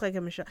funny. Doesn't look like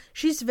a Michelle.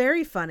 She's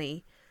very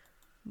funny,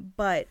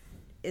 but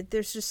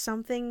there's just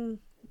something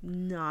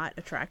not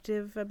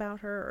attractive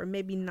about her, or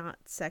maybe not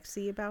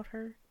sexy about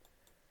her.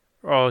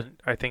 Oh,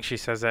 I think she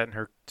says that in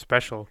her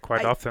special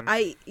quite often.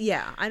 I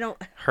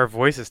don't... Her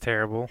voice is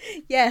terrible.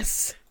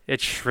 Yes.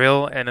 It's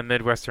shrill and a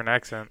Midwestern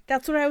accent.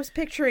 That's what I was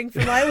picturing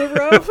for Lila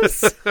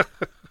Rose.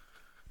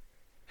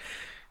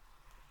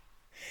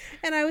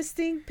 And I was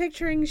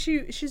picturing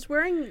she's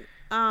wearing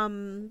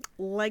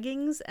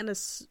leggings and a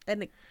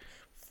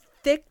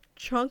thick,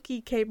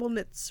 chunky cable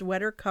knit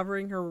sweater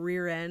covering her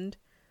rear end,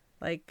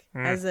 like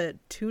as a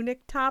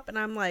tunic top. And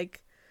I'm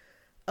like,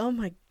 oh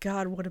my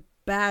God, what a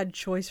bad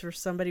choice for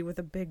somebody with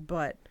a big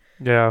butt.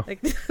 Yeah.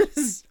 Like, this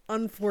is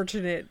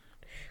unfortunate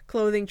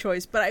clothing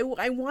choice. But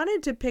I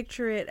wanted to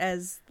picture it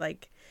as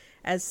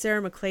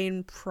Sarah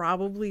McLean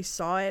probably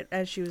saw it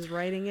as she was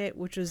writing it,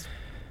 which was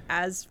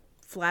as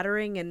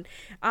flattering. And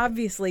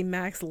obviously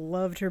Max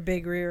loved her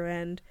big rear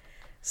end.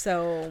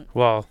 So...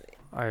 Well,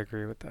 I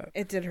agree with that.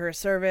 It did her a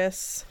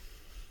service.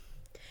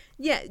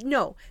 Yeah,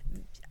 no.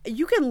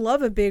 You can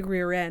love a big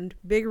rear end.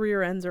 Big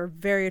rear ends are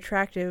very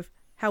attractive.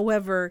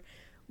 However,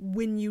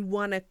 when you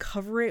want to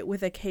cover it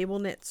with a cable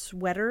knit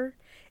sweater,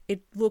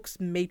 it looks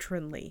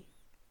matronly.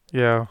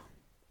 Yeah.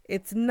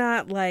 It's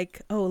not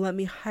like, oh, let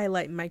me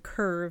highlight my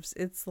curves.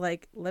 It's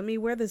like, let me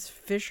wear this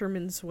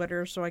fisherman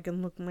sweater so I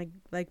can look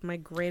like my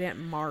great Aunt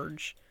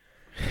Marge.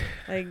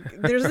 Like,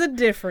 there's a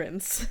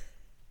difference.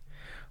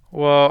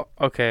 Well,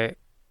 okay.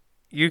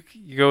 You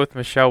go with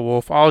Michelle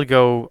Wolf. I'll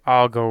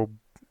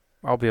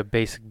be a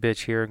basic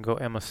bitch here and go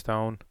Emma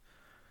Stone.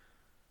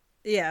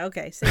 Yeah,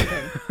 okay, same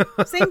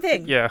thing. Same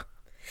thing. Yeah.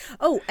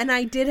 Oh, and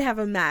I did have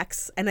a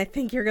Max, and I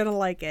think you're gonna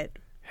like it.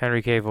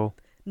 Henry Cavill.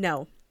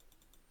 No.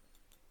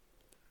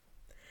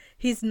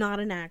 He's not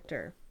an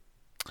actor.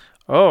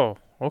 Oh,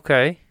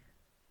 okay.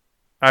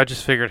 I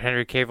just figured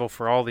Henry Cavill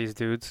for all these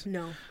dudes.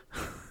 No.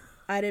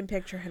 I didn't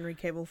picture Henry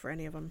Cavill for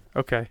any of them.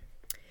 Okay.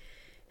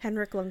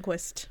 Henrik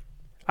Lundqvist.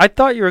 I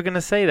thought you were going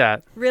to say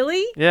that.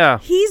 Really? Yeah.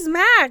 He's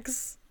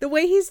Max. The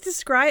way he's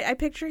described, I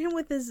picture him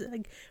with his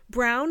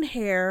brown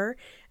hair,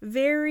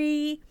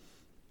 very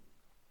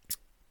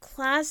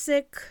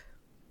classic,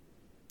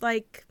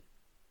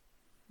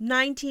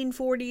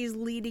 1940s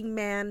leading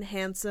man,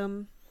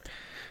 handsome.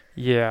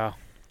 Yeah.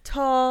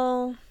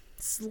 Tall,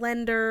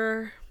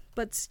 slender,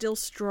 but still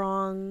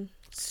strong.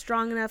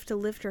 Strong enough to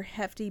lift her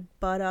hefty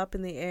butt up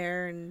in the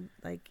air and,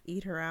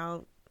 eat her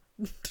out.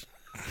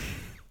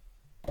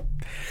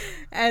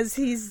 As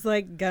he's,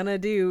 gonna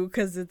do,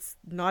 because it's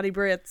Naughty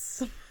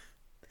Brits.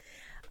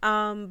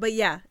 But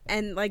yeah,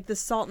 and, the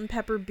salt and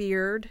pepper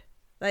beard.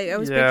 I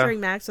was picturing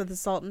Max with the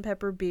salt and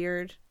pepper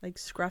beard,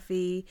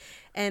 scruffy.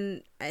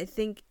 And I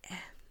think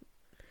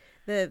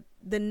the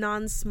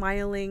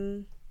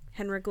non-smiling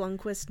Henrik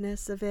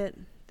Lundqvist-ness of it,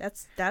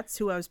 that's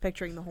who I was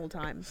picturing the whole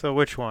time. So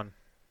which one?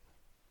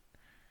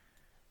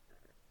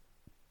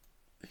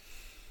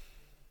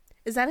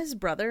 Is that his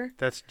brother?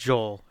 That's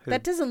Joel.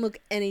 That doesn't look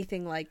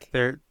anything like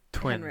They're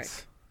twins. Henrik.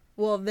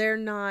 Well, they're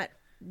not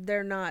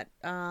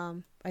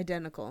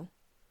identical.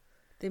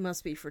 They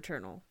must be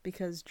fraternal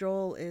because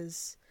Joel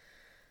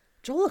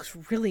looks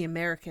really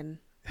American.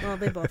 Well,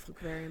 they both look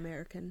very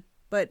American.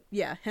 But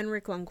yeah,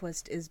 Henrik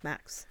Lundqvist is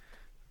Max.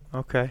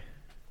 Okay.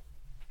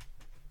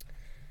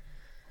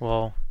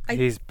 Well,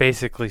 he's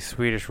basically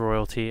Swedish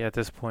royalty at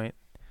this point.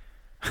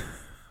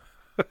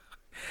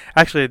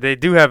 Actually, they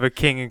do have a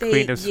king and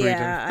queen of Sweden.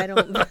 Yeah,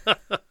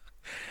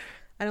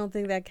 I don't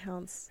think that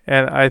counts.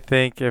 And I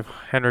think if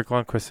Henrik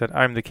Lundqvist said,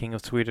 "I'm the king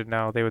of Sweden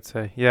now," they would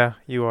say, "Yeah,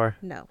 you are."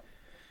 No.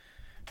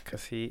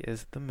 Because he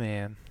is the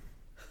man.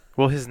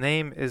 Well, his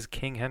name is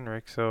King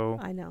Henrik, so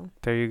I know.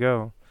 there you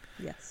go.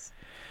 Yes.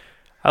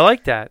 I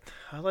like that.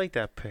 I like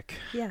that pick.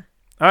 Yeah.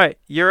 All right,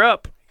 you're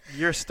up.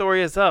 Your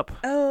story is up.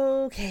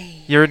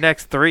 Okay. Your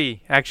next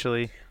 3,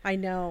 actually. I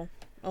know.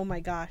 Oh my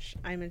gosh,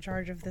 I'm in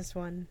charge of this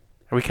one.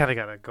 We kind of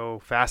got to go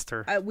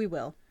faster. We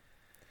will.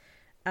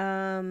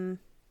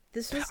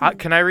 This was...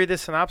 Can I read the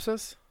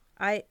synopsis?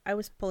 I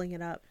was pulling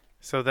it up.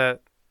 So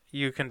that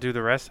you can do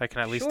the rest? I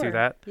can at least do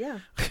that? Yeah.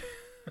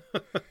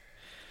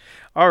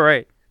 All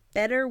right.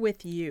 Better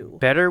With You.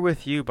 Better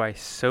With You by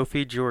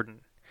Sophie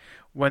Jordan.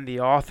 When the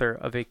author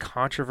of a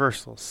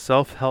controversial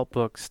self-help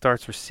book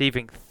starts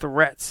receiving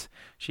threats,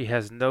 she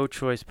has no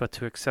choice but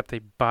to accept a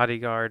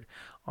bodyguard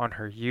on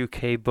her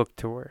UK book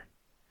tour.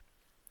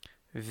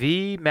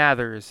 V.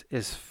 Mathers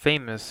is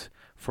famous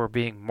for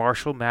being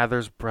Marshall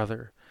Mathers'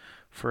 brother,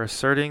 for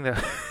asserting that...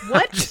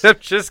 What? I'm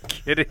just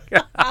kidding.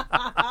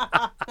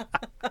 That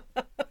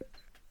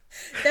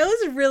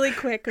was really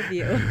quick of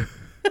you.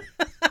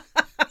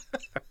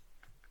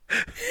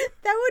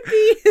 That would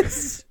be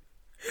his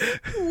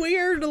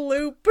weird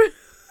loop.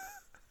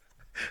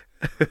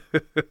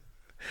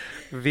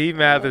 V.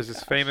 Mathers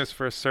is famous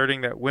for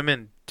asserting that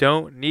women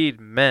don't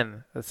need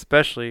men,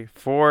 especially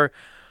for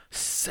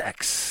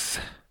sex.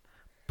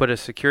 But a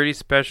security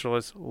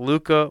specialist,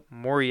 Luca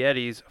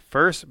Morietti's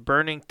first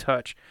burning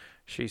touch,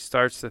 she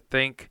starts to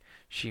think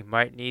she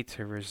might need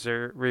to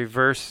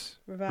revise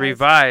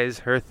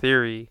her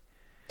theory.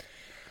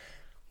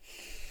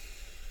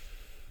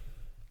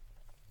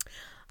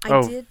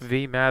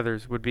 V.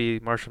 Mathers would be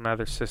Marshall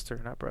Mathers'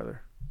 sister, not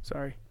brother.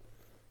 Sorry.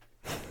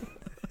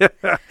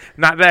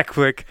 Not that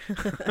quick.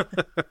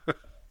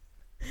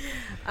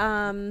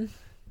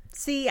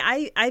 See,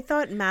 I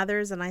thought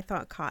Mathers, and I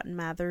thought Cotton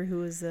Mather, who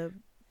was a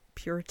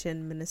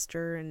Puritan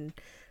minister and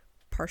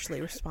partially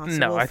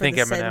responsible for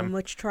the Salem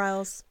witch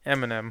trials.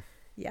 Eminem.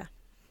 Yeah.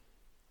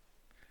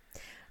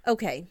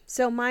 Okay,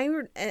 so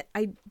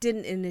I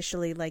didn't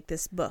initially like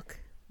this book,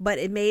 but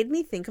it made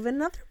me think of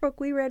another book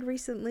we read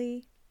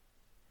recently,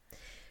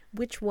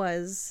 which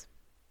was...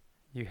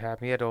 You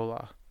Had Me at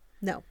Ola.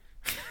 No.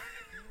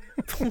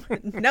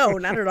 No,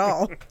 not at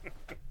all.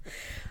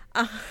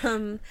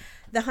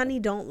 The Honey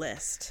Don't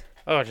List.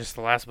 Oh, just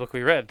the last book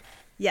we read.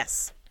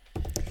 Yes.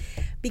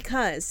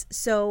 Because,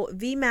 so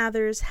V.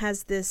 Mathers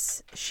has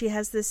this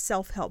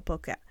self-help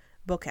book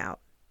out.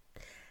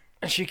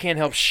 And she can't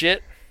help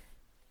shit?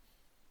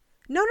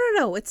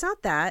 No, it's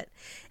not that.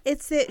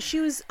 It's that she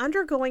was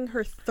undergoing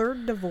her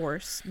 3rd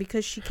divorce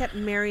because she kept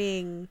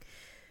marrying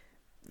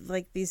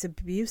like these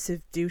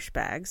abusive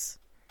douchebags.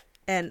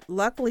 And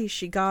luckily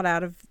she got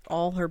out of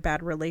all her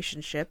bad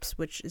relationships,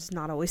 which is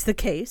not always the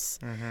case.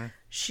 Mm-hmm.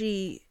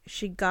 She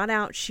got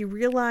out. She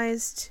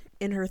realized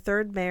in her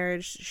 3rd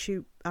marriage,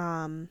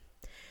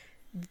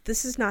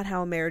 this is not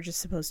how a marriage is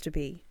supposed to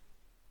be.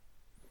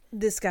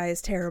 This guy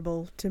is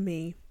terrible to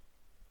me.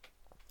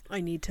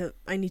 I need to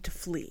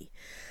flee.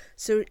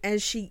 So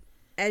as she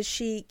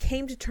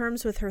came to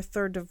terms with her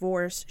 3rd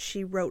divorce,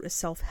 she wrote a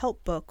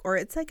self-help book, or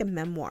it's like a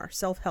memoir,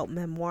 self-help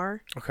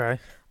memoir. Okay.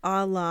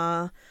 A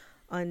la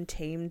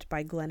Untamed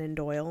by Glennon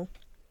Doyle,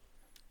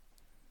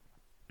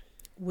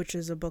 which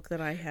is a book that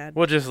I had...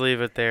 We'll just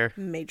leave it there.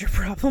 ...major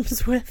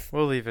problems with.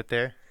 We'll leave it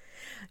there.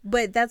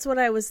 But that's what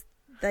I was...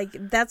 like.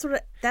 That's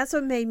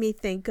what made me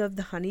think of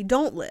the Honey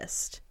Don't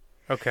List.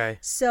 Okay.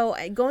 So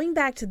going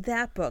back to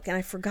that book, and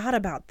I forgot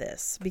about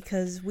this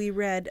because we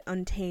read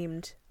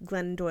Untamed,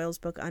 Glennon Doyle's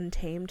book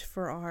Untamed,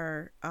 for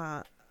our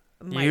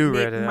My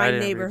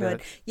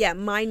Neighborhood. Yeah,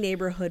 My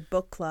Neighborhood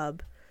book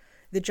club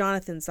that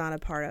Jonathan's not a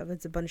part of.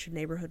 It's a bunch of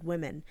neighborhood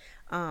women.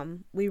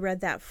 We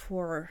read that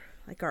for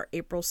like our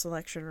April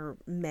selection or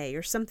May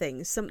or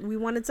something. We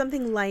wanted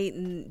something light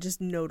and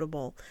just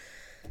notable.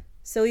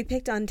 So we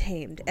picked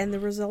Untamed, and the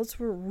results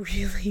were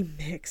really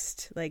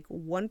mixed. Like,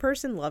 one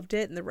person loved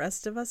it, and the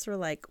rest of us were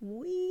like,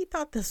 we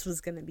thought this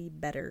was going to be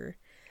better.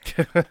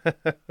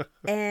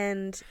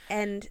 and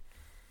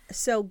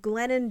so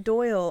Glennon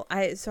Doyle,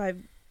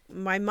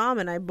 my mom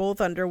and I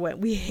both underwent.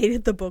 We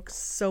hated the book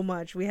so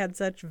much. We had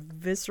such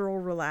visceral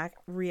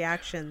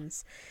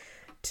reactions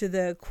to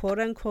the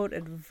quote-unquote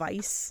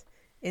advice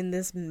in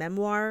this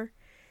memoir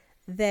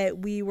that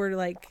we were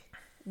like,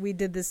 we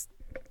did this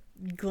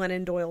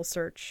Glennon Doyle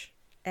search,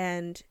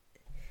 and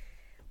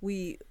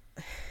we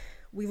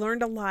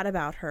learned a lot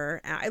about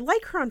her. I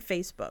like her on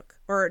Facebook,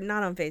 or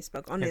not on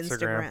Facebook, on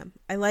Instagram.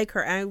 I like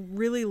her. I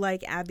really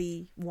like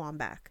Abby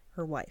Wambach,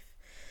 her wife.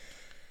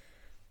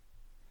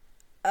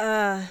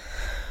 So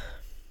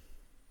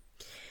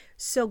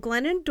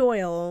Glennon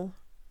Doyle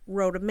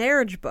wrote a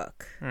marriage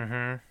book.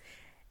 Mm-hmm.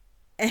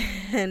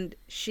 And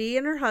she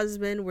and her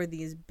husband were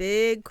these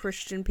big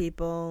Christian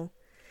people.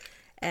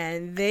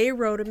 And they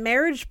wrote a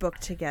marriage book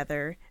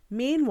together.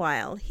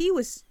 Meanwhile, he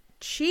was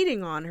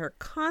cheating on her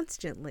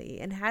constantly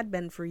and had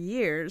been for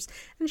years.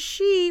 And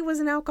she was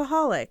an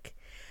alcoholic.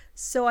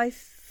 So I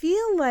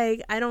feel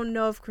like, I don't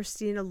know if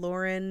Christina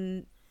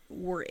Lauren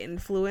were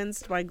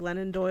influenced by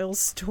Glennon Doyle's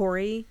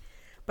story,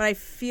 but I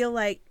feel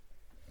like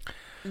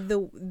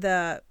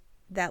that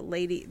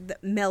lady,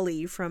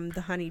 Melly from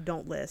the Honey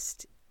Don't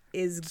List,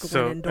 is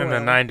Glennon Doyle. In the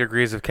 9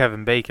 Degrees of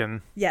Kevin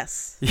Bacon.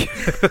 Yes.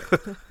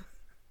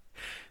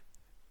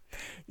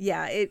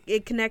 Yeah,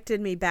 it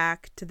connected me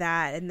back to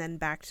that and then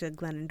back to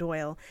Glennon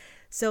Doyle.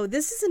 So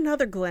this is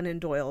another Glennon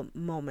Doyle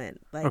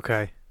moment. Like,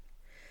 okay.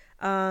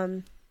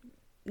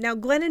 Now,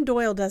 Glennon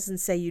Doyle doesn't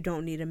say you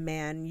don't need a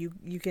man.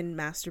 You can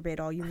masturbate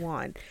all you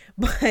want.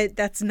 But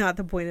that's not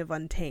the point of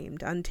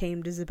Untamed.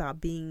 Untamed is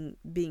about being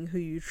who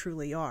you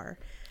truly are.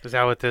 Is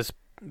that what this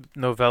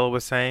novella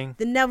was saying?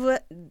 In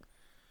the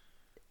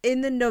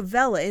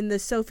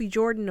Sophie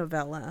Jordan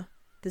novella,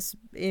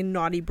 in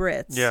Naughty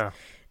Brits. Yeah.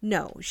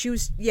 No,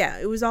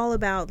 it was all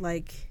about,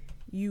 like,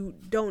 you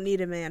don't need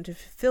a man to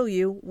fulfill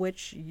you,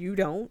 which you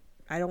don't.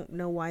 I don't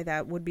know why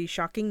that would be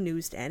shocking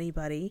news to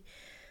anybody.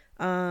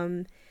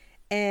 And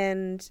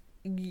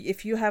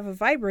if you have a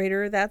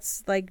vibrator,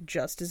 that's, like,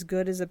 just as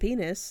good as a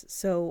penis.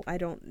 So I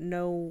don't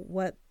know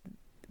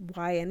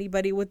why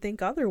anybody would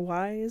think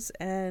otherwise.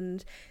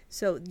 And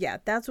so, yeah,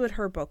 that's what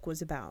her book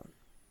was about.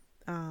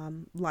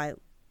 No.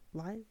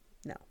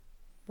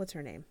 What's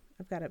her name?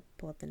 I've got to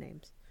pull up the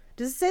names.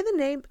 Does it say the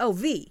name? Oh,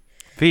 V.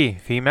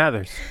 V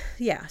Mathers.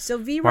 Yeah, so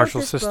V wrote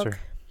Marshall's this sister. book.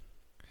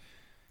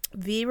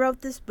 V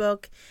wrote this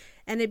book,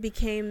 and it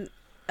became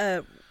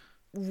a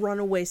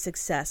runaway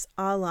success,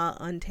 a la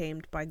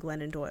Untamed by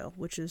Glennon Doyle,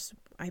 which is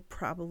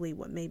probably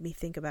what made me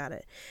think about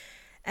it.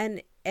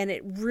 And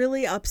it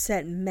really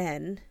upset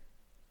men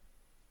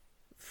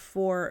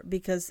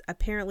because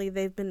apparently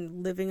they've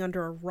been living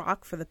under a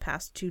rock for the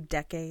past 2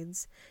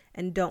 decades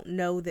and don't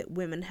know that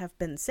women have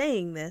been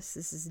saying this.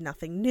 This is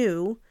nothing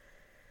new.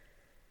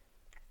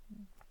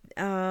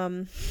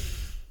 So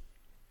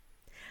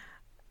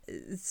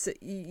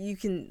you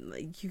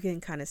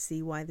can kind of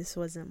see why this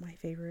wasn't my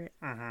favorite.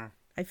 Mm-hmm.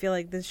 I feel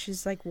like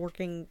she's like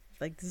working,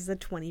 like, this is a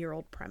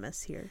 20-year-old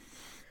premise here.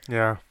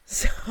 Yeah.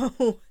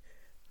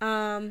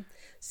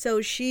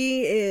 So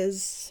she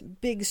is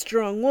big,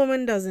 strong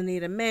woman, doesn't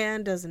need a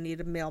man, doesn't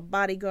need a male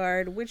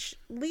bodyguard, which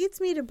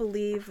leads me to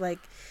believe, like,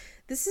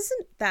 this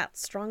isn't that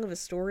strong of a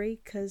story,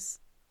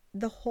 because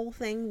the whole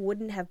thing,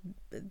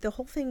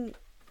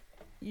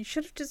 you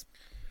should have just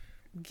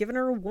given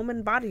her a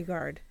woman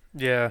bodyguard.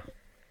 Yeah.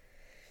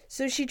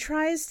 So she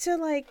tries to,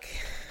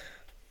 like,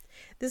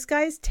 this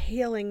guy's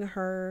tailing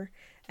her,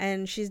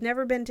 and she's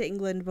never been to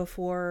England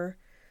before.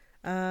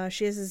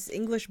 She has this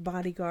English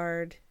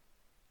bodyguard,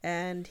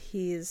 and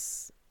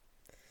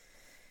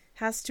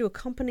has to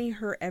accompany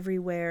her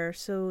everywhere.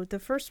 So the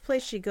first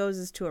place she goes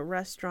is to a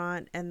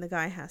restaurant, and the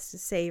guy has to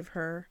save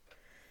her.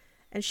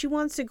 And she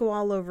wants to go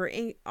all over,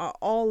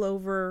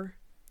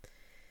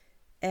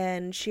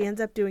 and she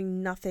ends up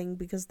doing nothing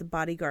because the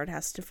bodyguard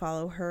has to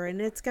follow her. And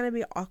it's going to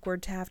be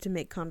awkward to have to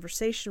make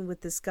conversation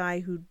with this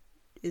guy who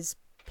is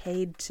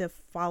paid to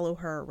follow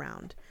her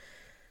around.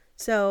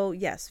 So,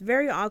 yes,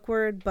 very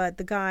awkward, but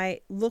the guy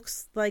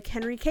looks like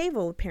Henry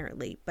Cavill,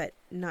 apparently, but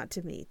not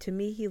to me. To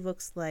me, he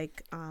looks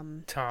like...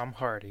 Tom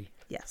Hardy.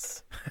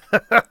 Yes.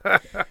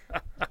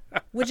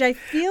 Which I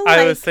feel like...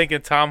 I was thinking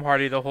Tom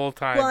Hardy the whole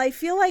time. Well, I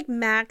feel like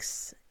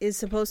Max is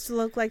supposed to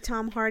look like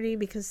Tom Hardy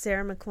because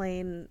Sarah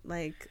McLachlan,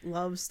 like,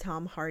 loves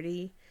Tom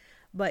Hardy.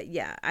 But,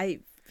 yeah,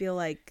 I feel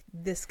like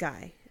this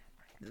guy,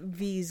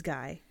 V's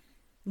guy,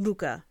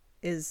 Luca,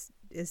 is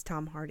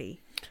Tom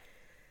Hardy.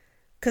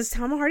 Because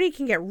Tom Hardy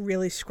can get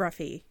really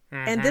scruffy.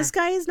 Mm-hmm. And this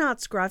guy is not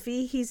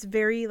scruffy. He's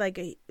very, like,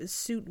 a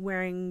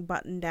suit-wearing,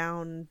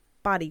 button-down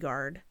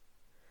bodyguard.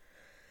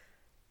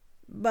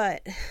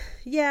 But,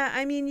 yeah,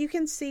 I mean, you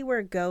can see where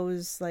it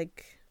goes.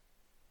 Like,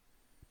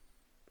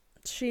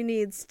 she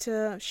needs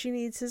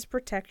his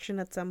protection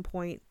at some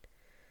point.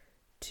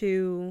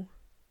 Because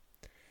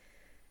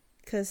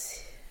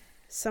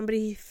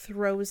somebody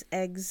throws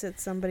eggs at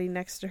somebody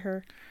next to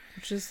her.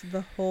 Which is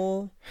the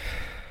whole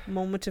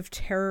moment of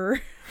terror.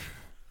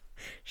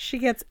 She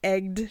gets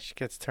egged. She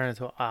gets turned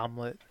into an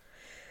omelet.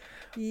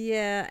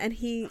 Yeah, and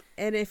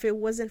if it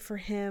wasn't for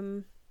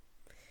him,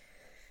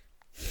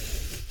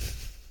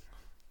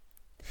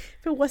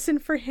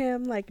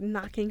 like,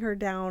 knocking her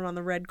down on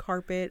the red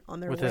carpet on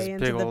their with way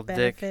into the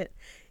benefit.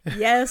 Dick.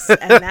 Yes,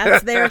 and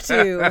that's there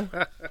too.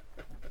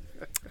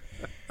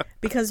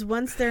 Because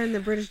once they're in the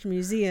British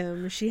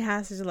Museum, she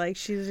has to, like,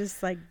 she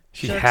just, like,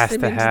 jerks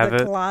him into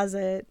the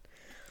closet.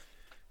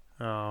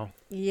 Oh.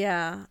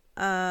 Yeah.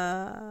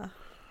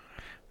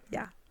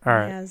 Yeah. All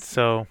right.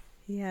 So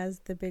he has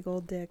the big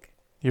old dick.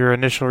 Your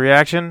initial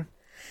reaction?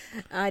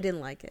 I didn't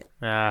like it.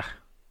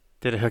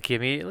 Did it hook you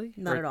immediately?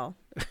 Not at all.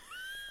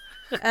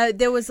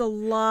 There was a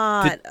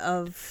lot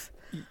of,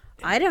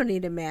 I don't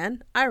need a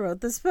man. I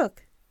wrote this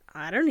book.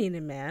 I don't need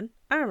a man.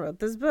 I wrote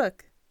this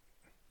book.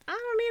 I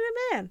don't need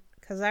a man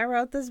because I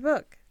wrote this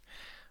book.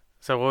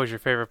 So what was your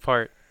favorite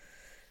part?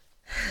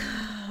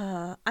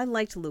 I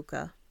liked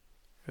Luca.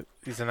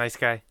 He's a nice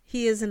guy.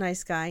 He is a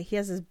nice guy. He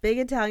has this big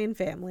Italian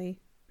family.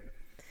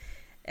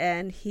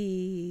 And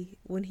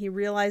when he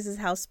realizes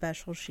how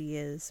special she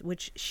is,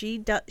 which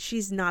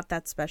she's not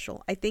that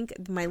special. I think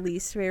my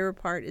least favorite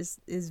part is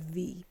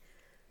V.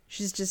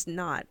 She's just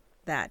not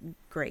that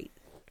great.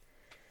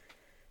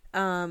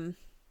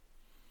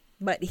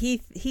 But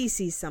he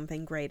sees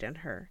something great in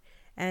her,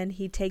 and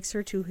he takes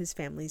her to his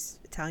family's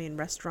Italian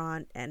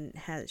restaurant, and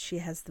she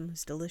has the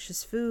most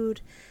delicious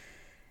food,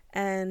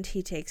 and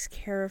he takes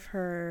care of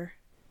her,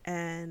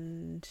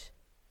 and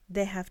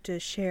they have to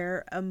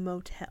share a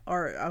motel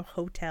or a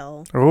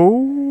hotel.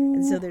 Oh.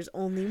 And so there's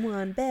only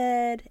one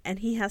bed, and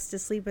he has to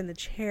sleep in the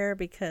chair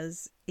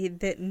because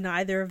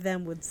neither of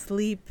them would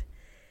sleep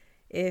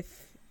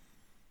if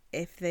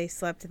they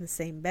slept in the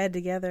same bed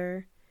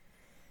together.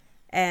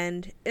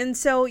 And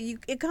so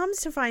it comes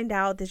to find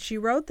out that she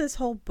wrote this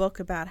whole book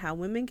about how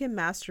women can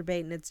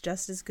masturbate and it's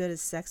just as good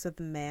as sex with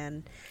a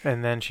man.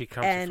 And then she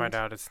comes to find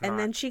out it's not. And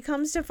then she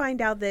comes to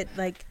find out that,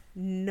 like,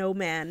 no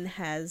man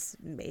has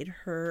made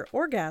her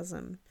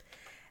orgasm.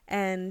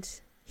 And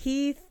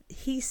he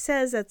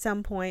says at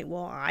some point,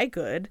 well, I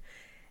could.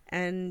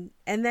 And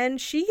then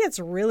she gets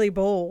really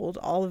bold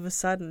all of a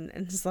sudden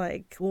and is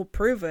like, well,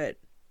 prove it.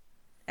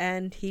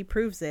 And he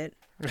proves it.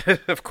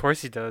 Of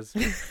course he does.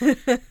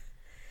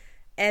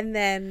 And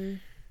then,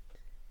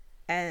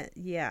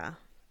 yeah.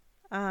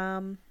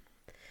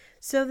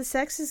 So the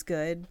sex is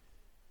good.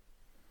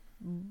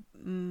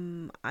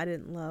 I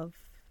didn't love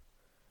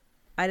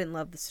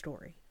the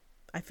story.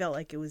 I felt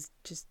like it was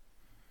just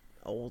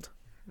old.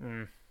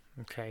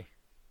 Okay.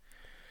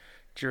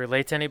 Did you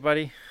relate to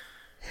anybody?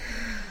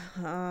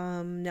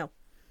 No.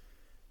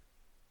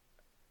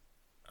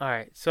 All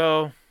right,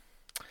 so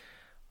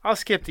I'll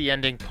skip the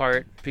ending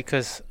part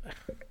because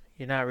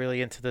you're not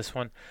really into this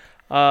one.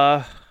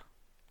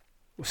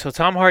 So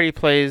Tom Hardy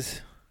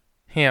plays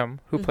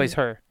him. Who plays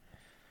her?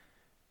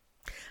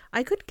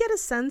 I could get a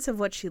sense of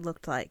what she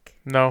looked like.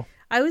 No.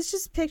 I was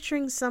just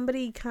picturing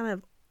somebody kind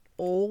of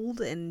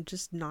old and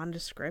just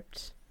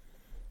nondescript.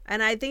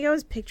 And I think I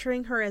was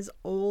picturing her as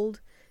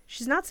old.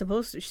 She's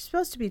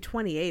supposed to be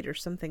 28 or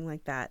something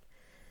like that.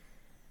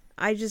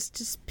 I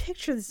just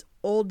picture this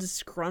old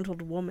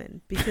disgruntled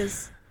woman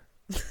because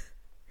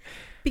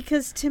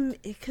because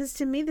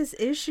to me this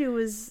issue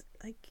is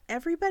like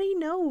everybody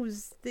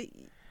knows that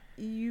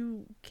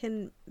you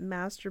can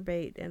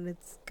masturbate and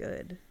it's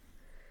good.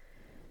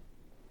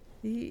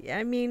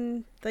 I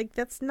mean, like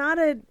that's not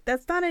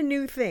a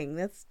new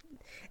thing.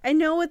 I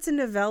know it's a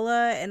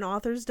novella and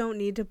authors don't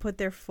need to put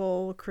their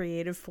full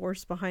creative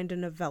force behind a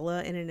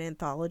novella in an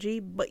anthology,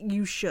 but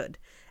you should.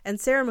 And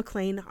Sarah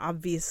MacLean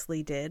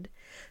obviously did.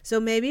 So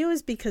maybe it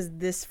was because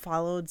this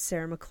followed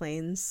Sarah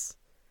MacLean's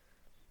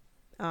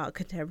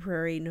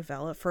contemporary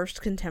novella,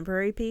 first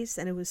contemporary piece,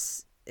 and it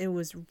was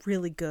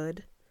really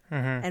good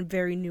and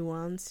very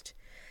nuanced.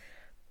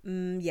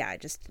 Yeah, I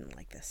just didn't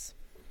like this.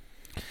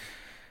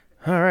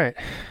 All right.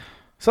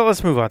 So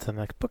let's move on to the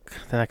next book,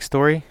 the next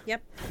story.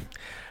 Yep.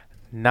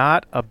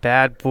 Not a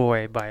Bad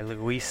Boy by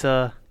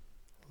Louisa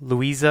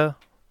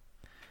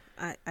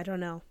I don't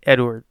know.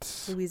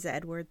 Edwards. Louisa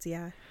Edwards,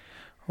 yeah.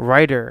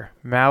 Writer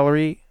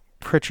Mallory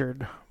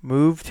Pritchard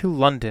moved to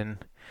London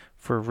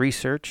for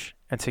research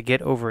and to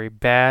get over a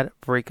bad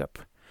breakup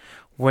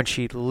when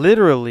she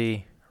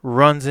literally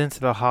runs into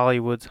the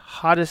Hollywood's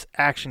hottest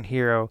action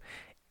hero,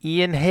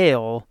 Ian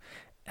Hale,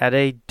 at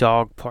a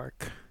dog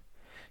park.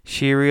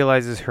 She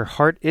realizes her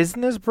heart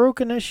isn't as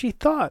broken as she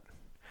thought.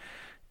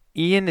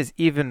 Ian is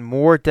even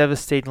more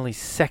devastatingly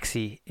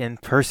sexy in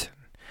person,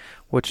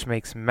 which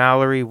makes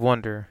Mallory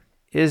wonder,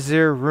 is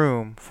there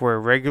room for a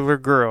regular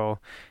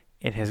girl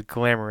in his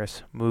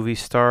glamorous movie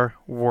star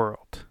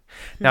world?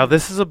 Now,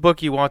 this is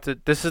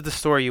this is the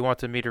story you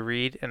wanted me to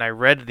read, and I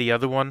read the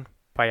other one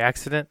by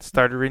accident,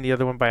 started reading the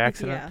other one by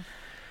accident.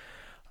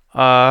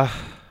 Yeah.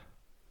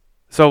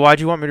 So why'd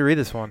you want me to read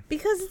this one?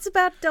 Because it's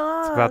about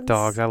dogs. It's about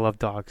dogs. I love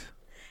dogs.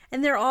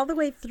 And they're all the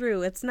way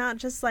through. It's not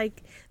just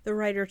like the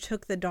writer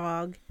took the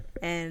dog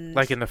and...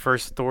 Like in the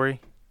first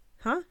story?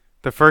 Huh?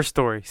 The first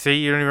story. See,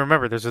 you don't even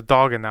remember. There's a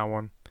dog in that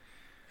one.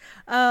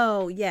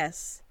 Oh,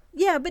 yes.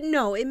 Yeah, but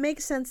no, it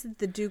makes sense that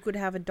the Duke would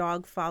have a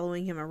dog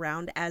following him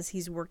around as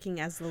he's working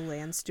as the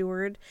land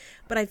steward.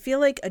 But I feel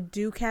like a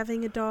Duke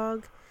having a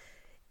dog...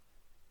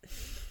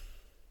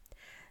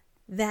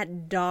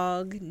 That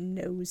dog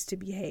knows to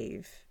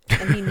behave.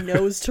 And he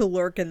knows to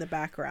lurk in the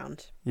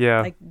background.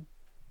 Yeah.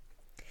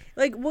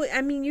 Like, well,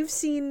 I mean, you've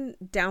seen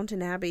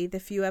Downton Abbey, the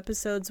few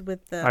episodes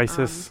with the...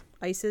 Isis.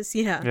 Isis,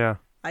 yeah. Yeah.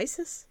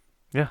 Isis?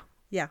 Yeah.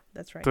 Yeah,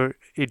 that's right. The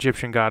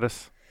Egyptian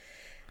goddess.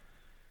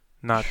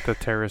 Not the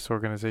terrorist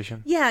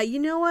organization. Yeah, you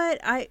know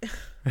what? I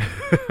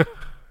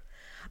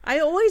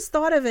always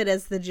thought of it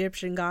as the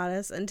Egyptian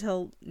goddess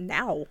until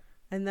now.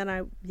 And then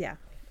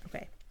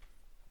okay.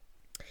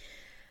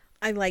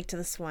 I liked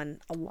this one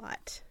a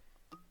lot.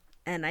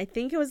 And I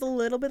think it was a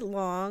little bit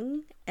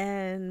long,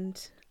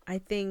 and I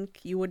think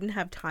you wouldn't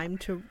have time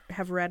to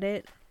have read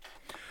it.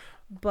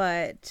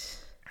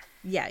 But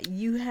yeah,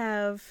 you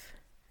have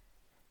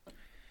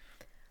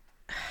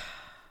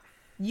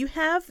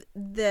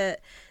the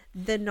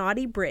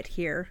naughty Brit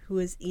here, who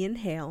is Ian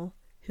Hale,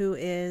 who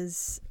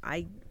is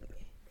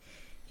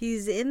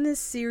he's in this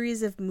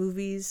series of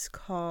movies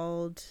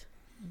called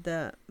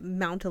the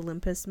Mount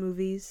Olympus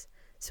movies.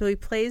 So he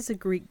plays a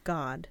Greek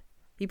god.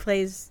 He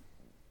plays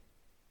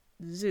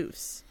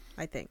Zeus,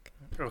 I think.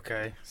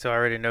 Okay, so I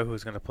already know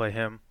who's going to play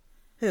him.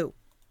 Who?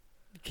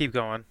 Keep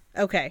going.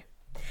 Okay.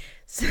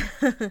 So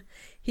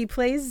he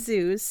plays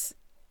Zeus,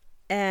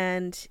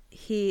 and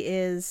he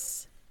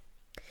is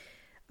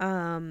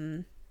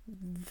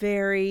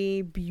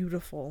very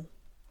beautiful.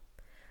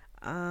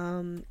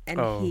 And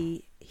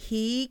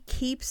he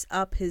keeps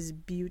up his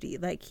beauty.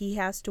 Like, he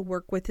has to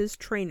work with his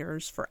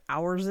trainers for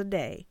hours a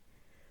day.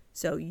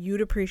 So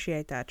you'd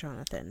appreciate that,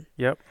 Jonathan.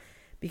 Yep.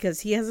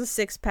 Because he has a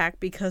six-pack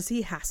because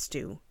he has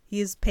to.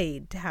 He is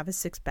paid to have a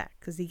six-pack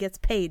because he gets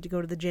paid to go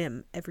to the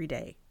gym every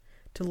day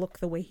to look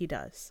the way he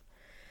does.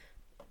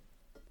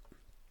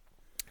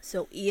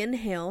 So Ian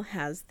Hale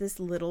has this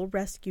little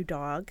rescue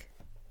dog.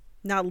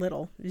 Not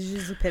little. He's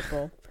just a pit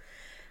bull.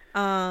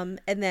 And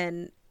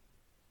then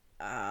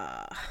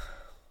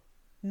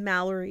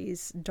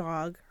Mallory's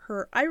dog,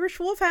 her Irish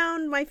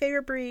Wolfhound, my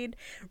favorite breed,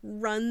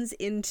 runs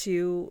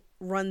into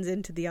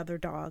the other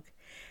dog,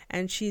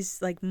 and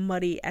she's like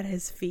muddy at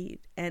his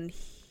feet, and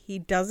he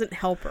doesn't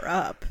help her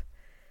up,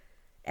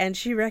 and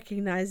she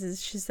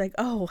recognizes, she's like,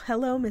 "Oh,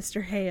 hello,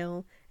 Mr.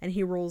 Hale," and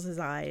he rolls his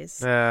eyes.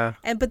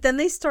 But then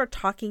they start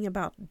talking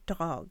about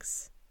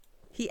dogs.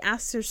 He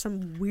asks her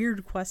some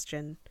weird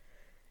question,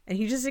 and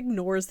he just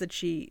ignores that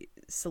she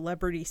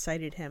celebrity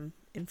cited him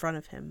in front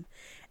of him,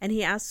 and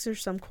he asks her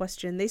some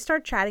question. They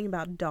start chatting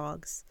about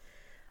dogs,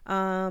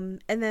 and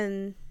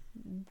then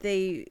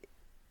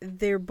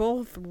they're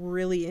both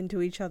really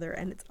into each other,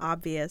 and it's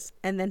obvious.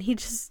 And then he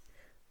just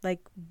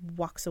like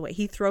walks away.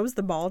 He throws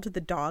the ball to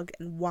the dog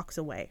and walks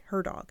away.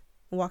 Her dog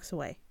walks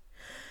away.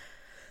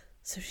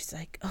 So she's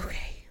like,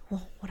 okay,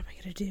 well, what am I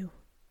gonna do?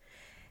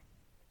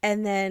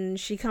 And then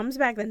she comes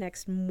back the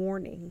next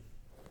morning,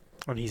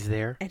 and he's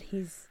there, and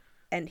he's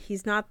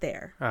not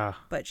there.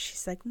 But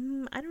she's like,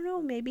 I don't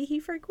know, maybe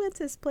he frequents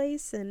this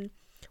place, and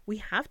we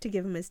have to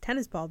give him his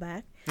tennis ball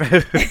back.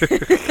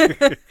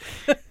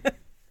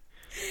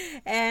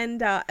 And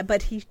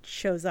but he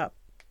shows up,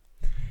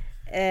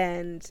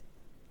 and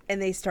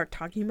they start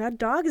talking about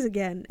dogs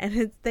again,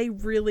 and they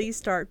really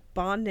start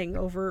bonding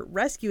over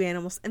rescue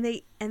animals, and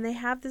they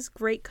have this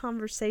great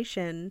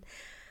conversation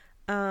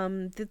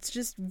that's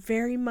just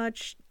very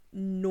much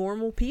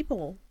normal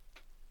people.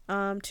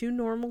 Two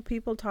normal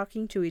people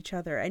talking to each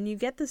other, and you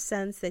get the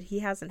sense that he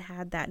hasn't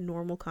had that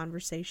normal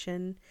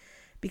conversation,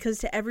 because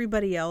to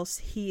everybody else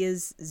he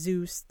is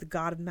Zeus, the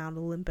god of Mount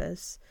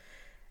Olympus,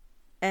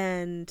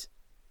 and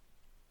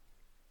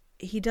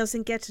he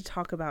doesn't get to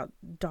talk about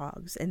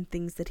dogs and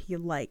things that he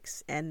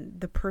likes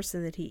and the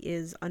person that he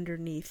is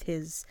underneath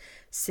his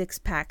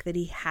six-pack that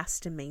he has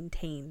to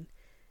maintain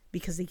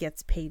because he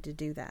gets paid to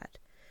do that.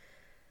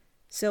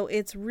 So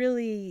it's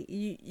really,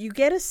 you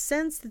get a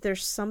sense that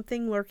there's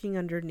something lurking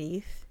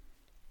underneath,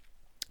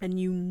 and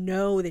you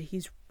know that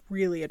he's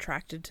really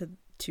attracted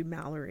to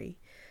Mallory.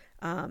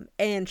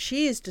 And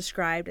she is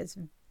described as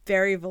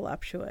very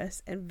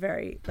voluptuous and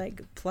very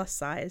like plus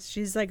size.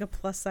 She's like a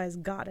plus size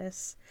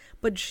goddess,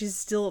 but she's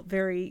still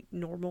very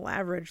normal,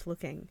 average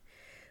looking,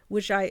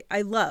 which I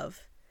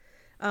love.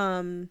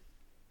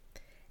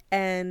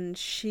 And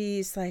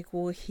she's like,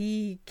 well,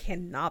 he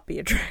cannot be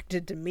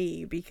attracted to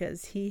me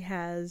because he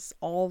has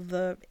all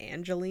the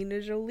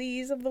Angelina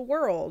Jolies of the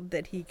world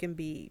that he can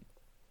be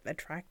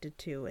attracted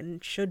to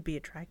and should be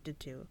attracted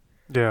to.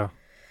 Yeah.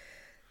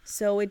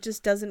 So it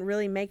just doesn't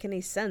really make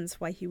any sense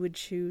why he would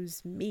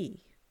choose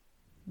me.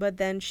 But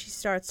then she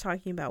starts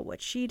talking about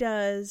what she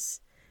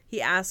does.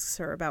 He asks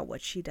her about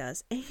what she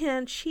does.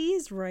 And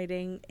she's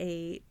writing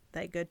a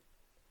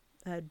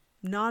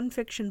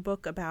nonfiction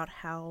book about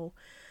how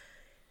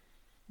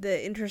the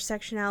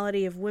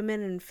intersectionality of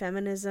women and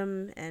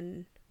feminism,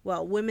 and,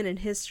 well, women in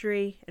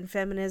history and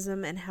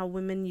feminism, and how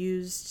women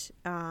used,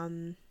 how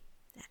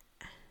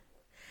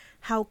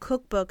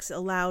cookbooks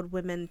allowed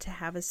women to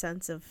have a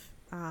sense of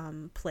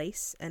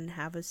place and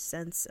have a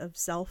sense of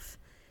self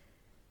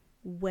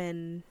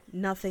when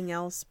nothing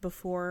else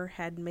before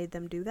had made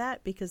them do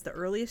that, because the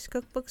earliest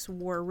cookbooks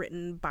were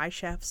written by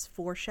chefs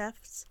for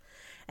chefs,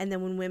 and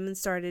then when women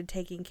started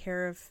taking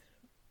care of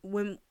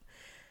women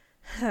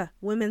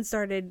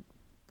started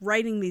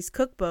writing these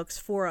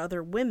cookbooks for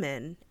other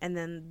women, and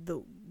then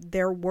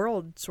their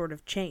world sort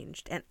of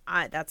changed. And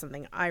that's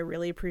something I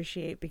really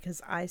appreciate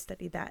because I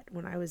studied that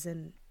when I was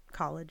in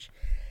college.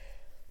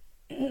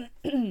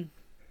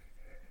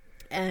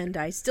 And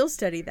I still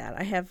study that.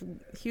 I have a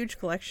huge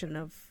collection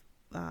of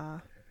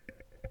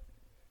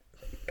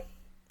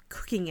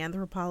cooking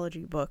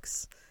anthropology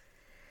books.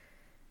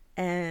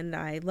 and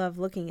I love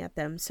looking at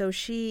them. So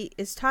she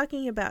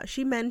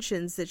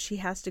mentions that she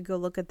has to go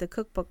look at the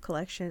cookbook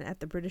collection at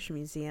the British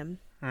Museum.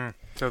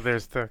 So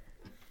there's the...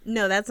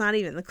 No, that's not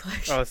even the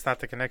collection. Oh, it's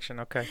not the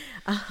connection. Okay.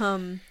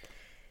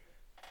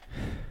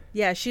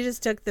 Yeah, she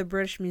just took the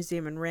British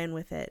Museum and ran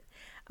with it.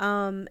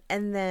 And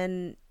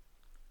then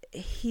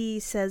he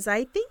says,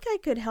 I think I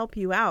could help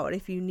you out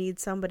if you need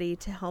somebody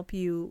to help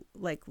you,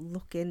 like,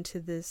 look into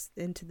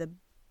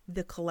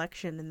the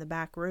collection in the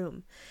back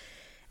room.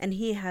 And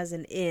he has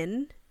an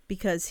in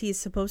because he's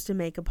supposed to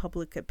make a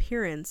public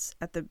appearance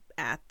at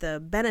the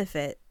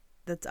benefit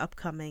that's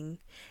upcoming,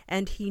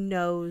 and he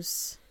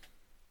knows...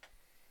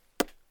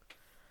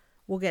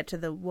 We'll get to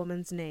the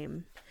woman's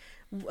name.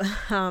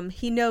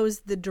 He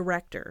knows the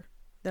director,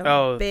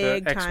 the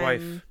big the time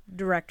ex-wife.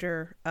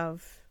 director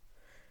of...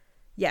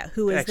 Yeah,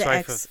 who is the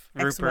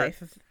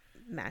ex-wife of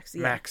Max.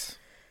 Yeah, Max.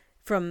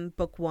 From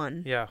book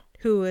 1. Yeah.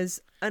 Who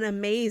is an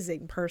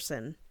amazing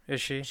person. Is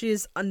she? She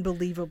is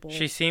unbelievable.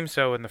 She seems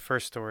so in the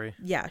first story.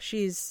 Yeah,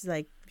 she's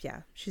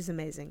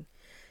amazing.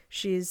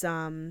 She's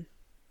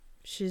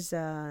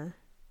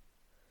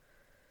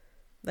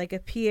like a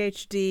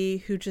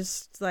PhD who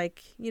just,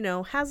 like, you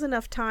know, has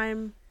enough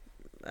time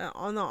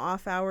on the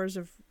off hours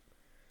of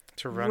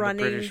to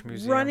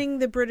running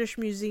the British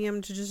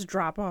Museum to just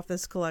drop off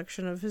this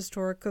collection of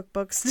historic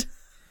cookbooks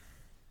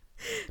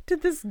to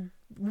this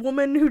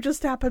woman who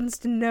just happens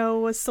to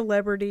know a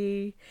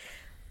celebrity.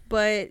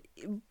 But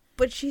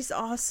she's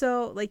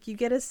also, like, you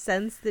get a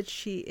sense that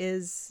she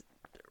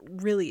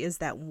really is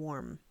that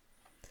warm.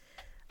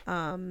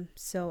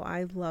 So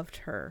I loved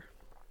her.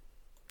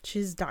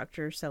 She's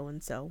Dr.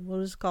 So-and-so.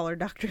 We'll just call her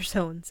Dr.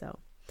 So-and-so.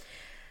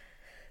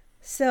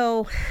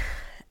 So,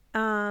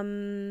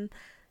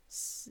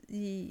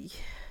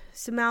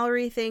 so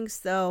Mallory thinks,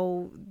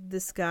 though,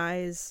 this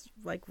guy is,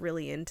 like,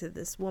 really into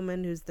this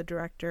woman who's the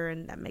director,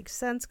 and that makes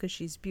sense because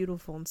she's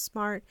beautiful and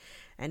smart,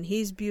 and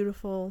he's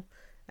beautiful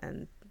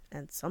and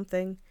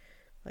something,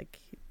 like,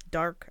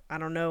 dark. I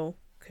don't know,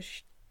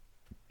 because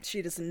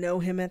she doesn't know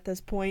him at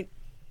this point.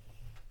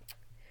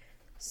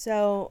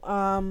 So,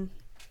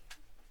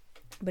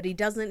 but he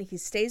doesn't. He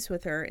stays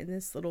with her in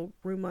this little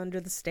room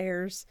under the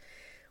stairs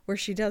where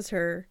she does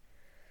her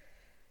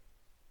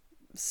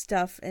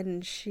stuff,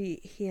 and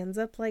he ends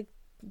up, like,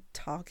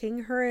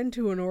 talking her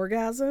into an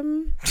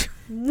orgasm.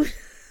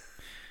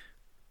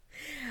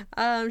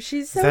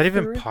 She's so... Is that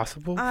even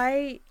possible?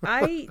 I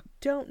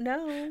don't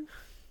know.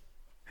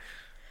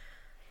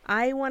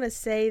 I want to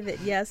say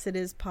that yes, it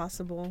is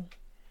possible.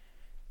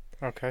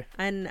 Okay.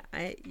 And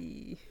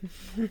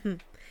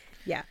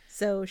yeah,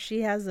 so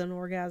she has an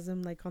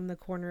orgasm, like, on the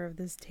corner of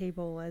this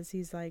table as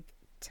he's, like,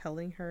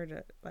 telling her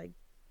to, like,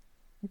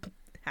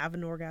 have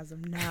an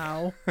orgasm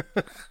now.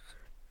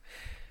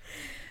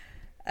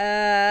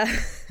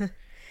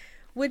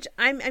 Which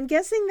I'm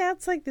guessing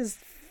that's, like, this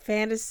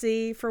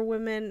fantasy for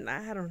women.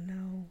 I don't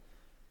know.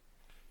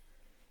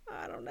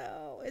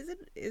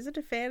 Is it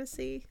a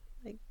fantasy?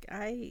 Like,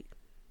 I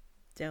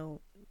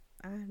don't.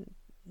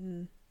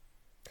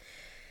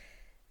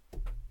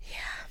 Yeah.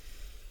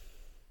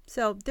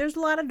 So there's a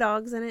lot of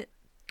dogs in it.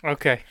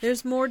 Okay.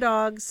 There's more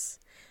dogs.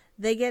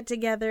 They get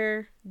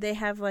together. They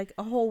have, like,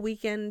 a whole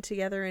weekend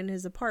together in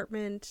his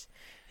apartment.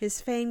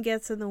 His fame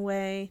gets in the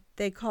way.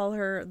 They call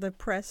her, the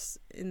press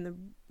in the,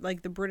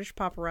 like, the British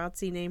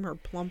paparazzi name her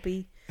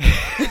Plumpy.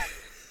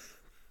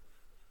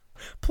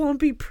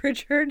 Plumpy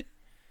Pritchard.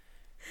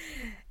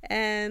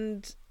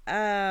 And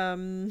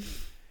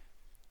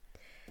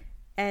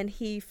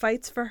he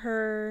fights for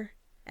her.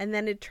 And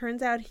then it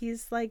turns out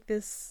he's, like,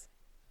 this...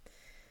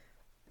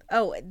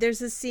 Oh,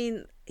 there's a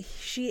scene.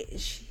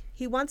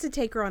 He wants to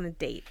take her on a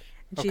date.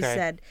 And she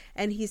said,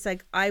 and he's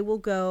like, I will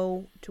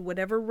go to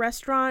whatever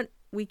restaurant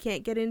we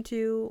can't get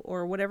into,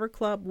 or whatever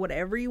club,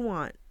 whatever you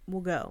want,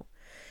 we'll go.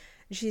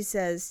 And she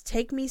says,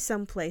 take me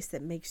someplace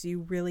that makes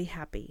you really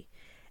happy,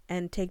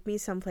 and take me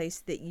someplace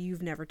that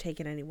you've never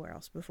taken anywhere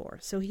else before.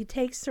 So he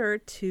takes her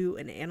to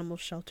an animal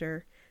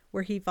shelter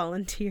where he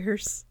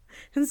volunteers.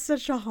 It's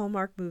such a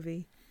Hallmark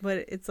movie,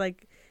 but it's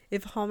like,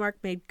 if Hallmark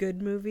made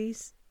good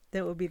movies,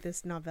 that would be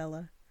this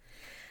novella.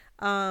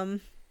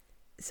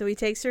 So he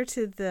takes her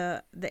to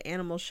the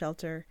animal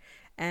shelter,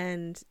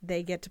 and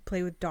they get to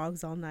play with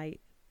dogs all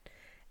night.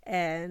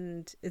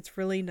 And it's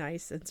really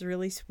nice. It's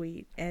really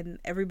sweet. And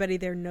everybody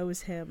there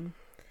knows him.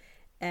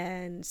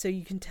 And so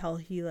you can tell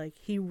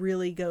he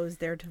really goes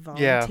there to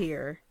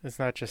volunteer. Yeah, it's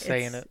not just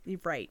saying it.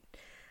 Right.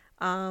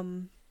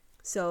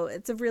 So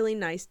it's a really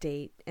nice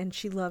date. And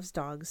she loves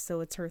dogs, so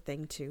it's her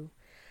thing too.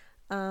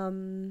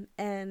 And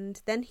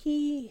then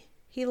he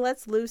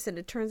lets loose, and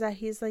it turns out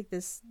he's like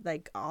this,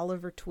 like,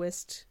 Oliver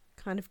Twist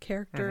kind of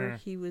character.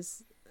 Mm-hmm.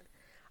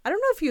 I don't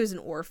know if he was an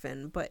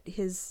orphan, but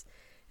his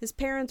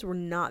parents were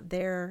not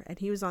there, and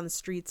he was on the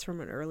streets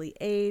from an early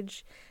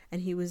age,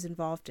 and he was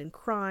involved in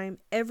crime.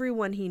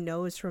 Everyone he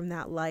knows from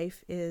that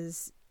life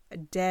is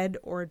dead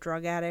or a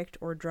drug addict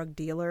or a drug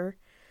dealer.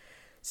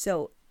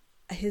 So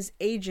his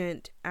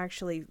agent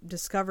actually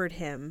discovered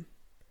him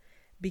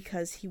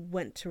because he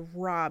went to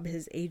rob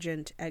his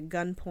agent at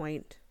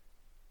gunpoint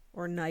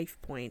or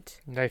Knife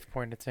Point. Knife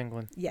Point, it's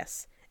England.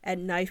 Yes. At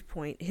Knife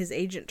Point, his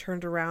agent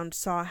turned around,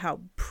 saw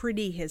how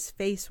pretty his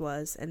face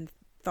was, and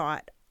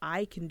thought,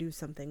 I can do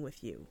something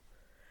with you.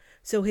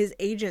 So his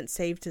agent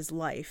saved his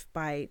life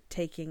by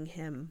taking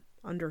him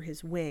under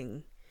his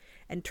wing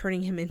and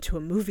turning him into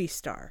a movie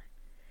star.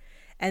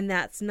 And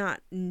that's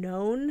not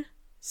known.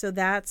 So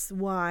that's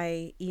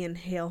why Ian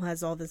Hale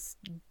has all this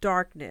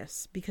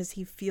darkness, because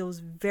he feels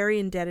very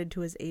indebted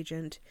to his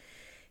agent.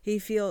 He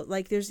feels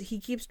like he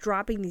keeps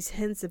dropping these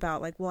hints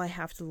about like, well, I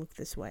have to look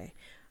this way.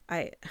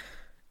 I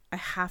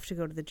have to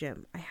go to the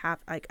gym.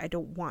 I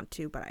don't want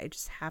to, but I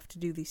just have to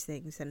do these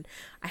things. And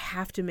I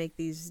have to make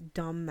these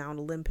dumb Mount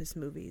Olympus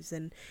movies.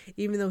 And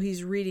even though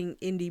he's reading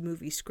indie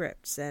movie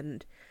scripts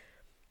and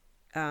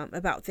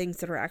about things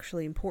that are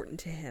actually important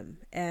to him.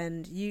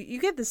 And you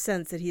get the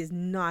sense that he is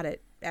not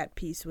at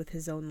peace with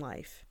his own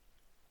life.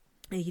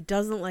 And he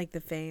doesn't like the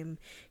fame.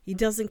 He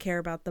doesn't care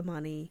about the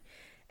money.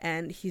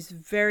 And he's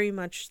very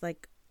much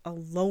like a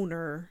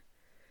loner.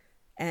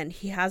 And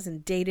he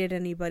hasn't dated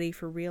anybody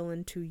for real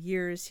in 2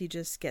 years. He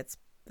just gets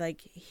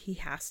like, he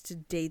has to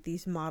date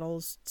these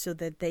models so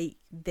that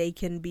they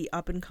can be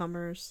up and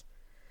comers.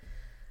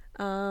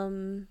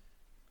 So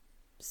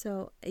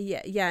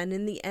yeah. And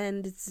in the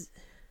end,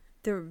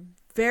 they're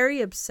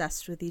very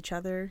obsessed with each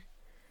other,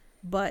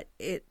 but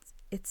it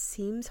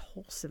seems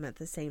wholesome at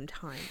the same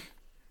time.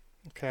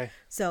 Okay.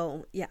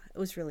 So yeah, it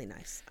was really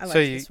nice. I liked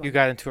this one. You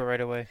got into it right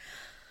away?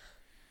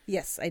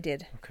 Yes, I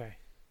did. Okay.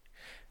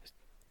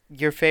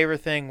 Your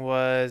favorite thing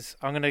was,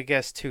 I'm going to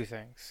guess 2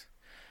 things.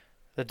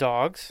 The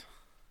dogs?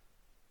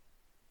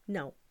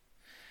 No.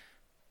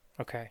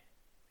 Okay.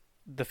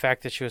 The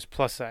fact that she was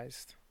plus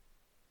sized?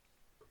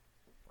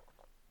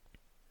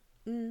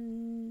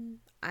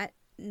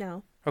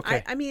 No.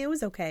 Okay. I mean, it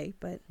was okay,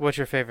 but... What's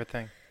your favorite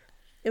thing?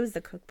 It was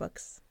the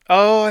cookbooks.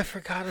 Oh, I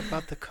forgot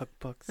about the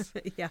cookbooks.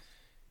 Yeah.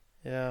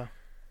 Yeah.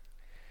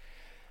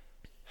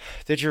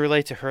 Did you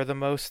relate to her the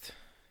most?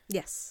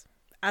 Yes.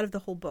 Out of the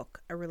whole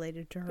book, I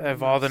related to her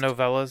Of all the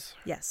novellas?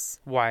 Yes.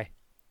 Why?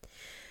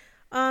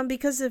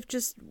 Because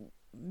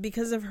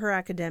of her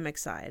academic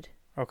side.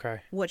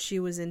 Okay. What she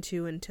was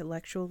into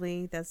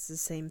intellectually, that's the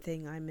same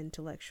thing I'm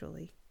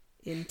intellectually.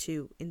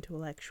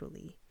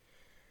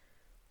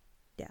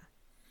 Yeah.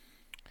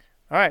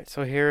 All right,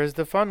 so here is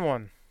the fun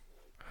one.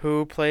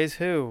 Who plays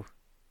who?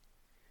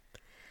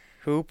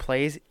 Who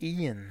plays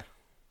Ian?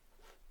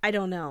 I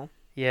don't know.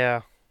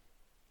 Yeah.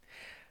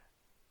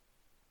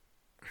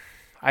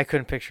 I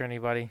couldn't picture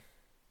anybody.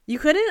 You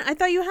couldn't? I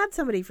thought you had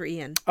somebody for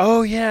Ian.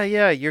 Oh, yeah.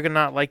 You're going to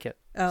not like it.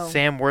 Oh.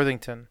 Sam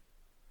Worthington.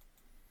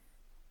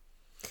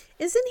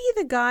 Isn't he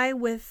the guy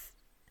with...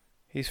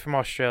 He's from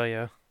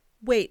Australia.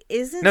 Wait,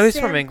 isn't No, he's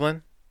Sam... from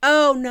England.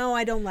 Oh, no,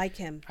 I don't like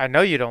him. I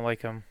know you don't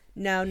like him.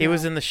 No. He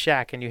was in The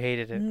Shack and you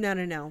hated it.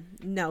 No.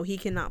 No, he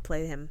cannot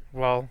play him.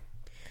 Well...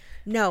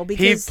 No,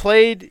 because...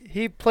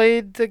 He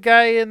played the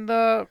guy in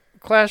the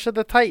Clash of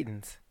the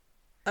Titans.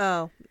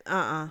 Oh,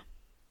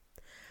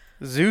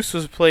 Zeus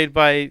was played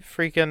by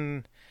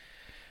freaking...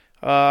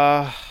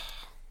 I'll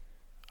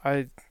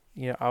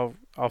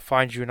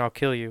find you and I'll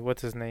kill you.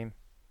 What's his name?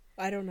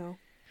 I don't know.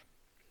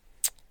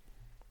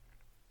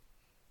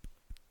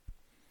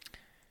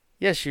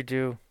 Yes, you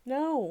do.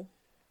 No.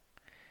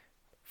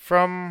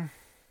 From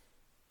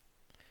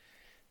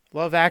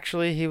Love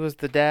Actually, he was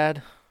the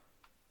dad.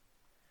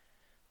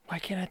 Why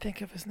can't I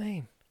think of his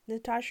name?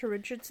 Natasha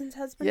Richardson's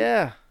husband?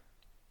 Yeah.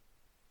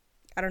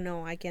 I don't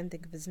know. I can't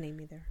think of his name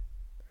either.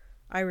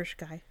 Irish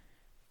guy.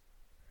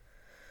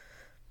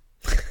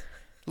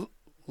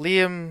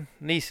 Liam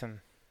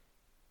Neeson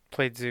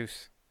played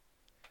Zeus.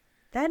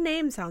 That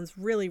name sounds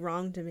really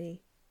wrong to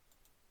me.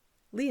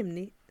 Liam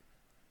Neeson.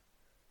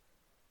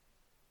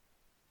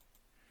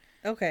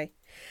 Okay.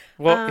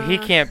 Well, he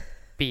can't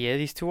be it.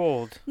 He's too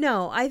old.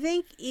 No, I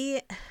think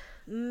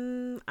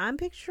I'm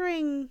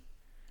picturing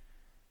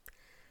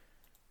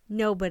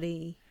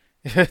nobody.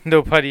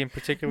 Nobody in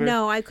particular?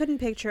 No, I couldn't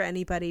picture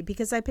anybody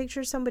because I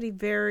picture somebody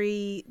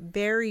very,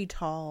 very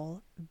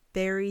tall,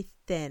 very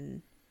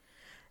thin.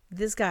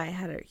 This guy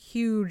had a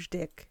huge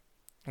dick.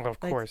 Well, of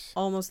course.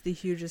 Almost the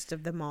hugest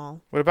of them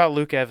all. What about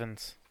Luke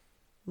Evans?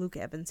 Luke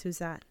Evans, who's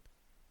that?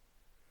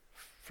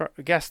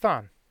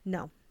 Gaston.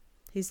 No,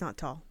 he's not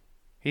tall.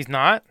 He's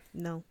not?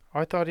 No.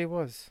 I thought he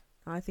was.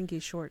 I think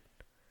he's short.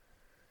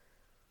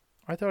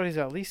 I thought he's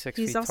at least 6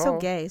 feet He's tall. also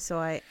gay, so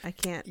I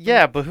can't...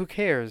 Yeah, but who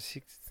cares?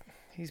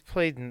 He's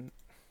played in...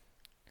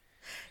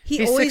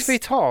 He's 6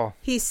 feet tall.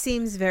 He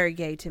seems very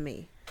gay to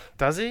me.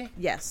 Does he?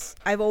 Yes.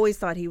 I've always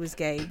thought he was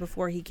gay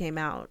before he came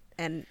out.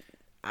 And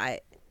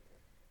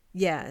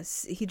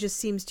yes, he just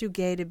seems too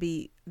gay to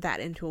be that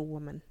into a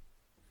woman.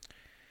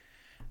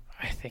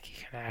 I think he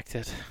can act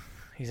it.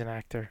 He's an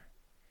actor.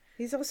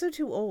 He's also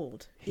too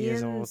old. He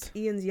is old.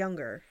 Ian's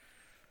younger.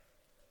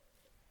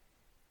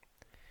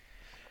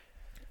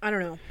 I don't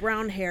know.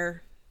 Brown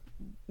hair,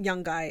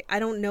 young guy. I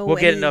don't know. We'll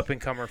get an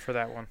up-and-comer for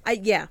that one.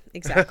 Yeah,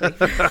 exactly.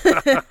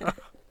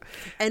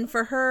 And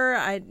for her,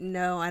 I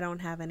don't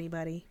have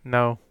anybody.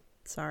 No.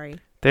 Sorry.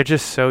 They're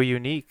just so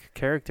unique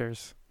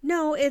characters.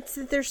 No, it's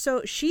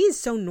that she's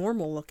so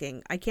normal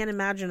looking. I can't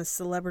imagine a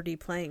celebrity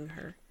playing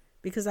her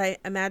because I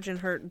imagine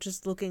her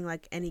just looking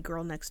like any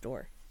girl next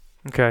door.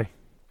 Okay.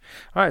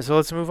 All right, so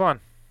let's move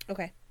on.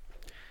 Okay.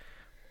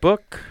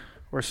 Book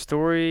or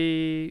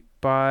story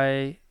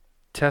by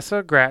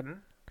Tessa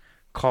Gratton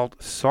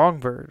called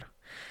Songbird.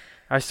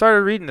 I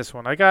started reading this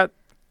one. I got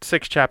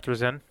 6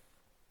 chapters in.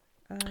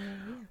 Yeah.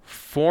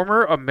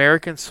 Former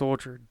American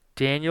soldier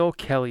Daniel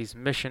Kelly's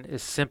mission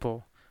is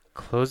simple.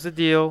 Close the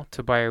deal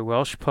to buy a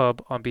Welsh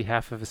pub on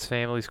behalf of his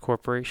family's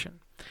corporation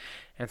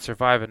and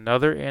survive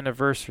another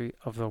anniversary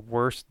of the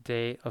worst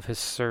day of his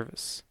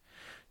service.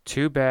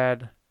 Too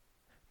bad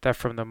that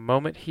from the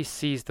moment he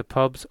sees the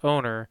pub's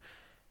owner,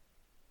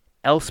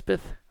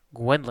 Elspeth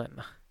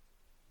Gwendolyn,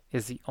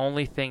 is the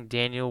only thing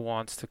Daniel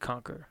wants to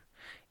conquer,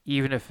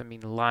 even if it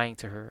means lying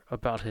to her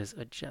about his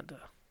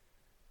agenda.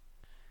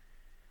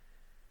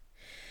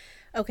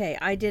 Okay,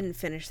 I didn't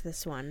finish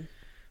this one.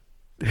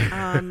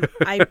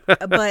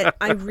 But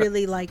I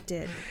really liked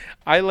it.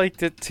 I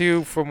liked it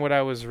too from what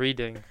I was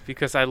reading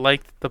because I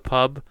liked the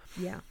pub.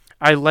 Yeah.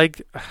 I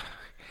like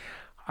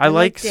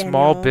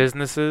small Daniel.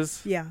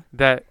 businesses Yeah.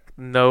 that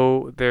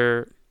know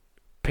their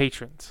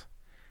patrons.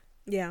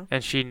 Yeah.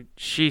 And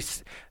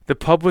the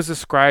pub was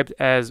described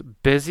as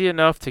busy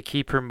enough to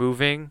keep her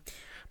moving,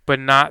 but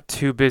not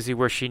too busy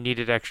where she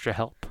needed extra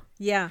help.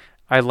 Yeah.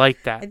 I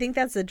like that. I think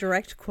that's a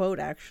direct quote,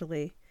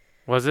 actually.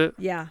 Was it?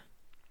 Yeah.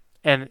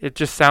 And it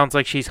just sounds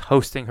like she's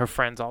hosting her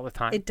friends all the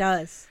time. It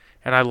does.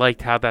 And I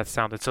liked how that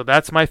sounded. So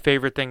that's my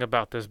favorite thing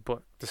about this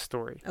book, the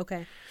story.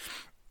 Okay.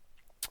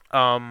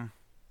 I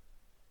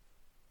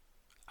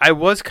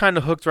was kind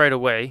of hooked right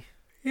away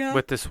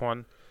with this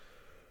one.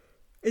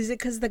 Is it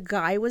because the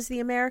guy was the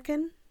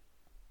American?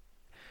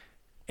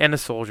 And a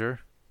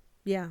soldier.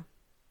 Yeah.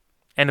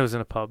 And it was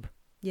in a pub.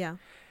 Yeah.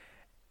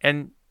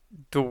 And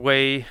the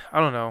way, I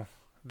don't know,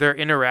 their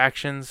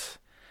interactions,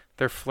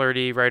 they're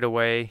flirty right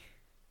away.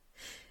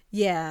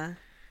 Yeah.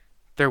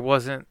 They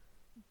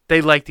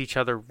liked each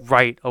other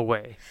right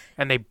away.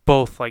 And they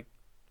both Made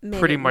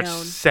pretty it much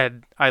known.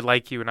 said, I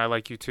like you and I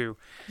like you too.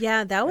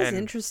 Yeah, that was And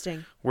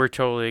interesting. We're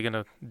totally going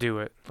to do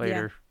it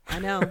later. Yeah, I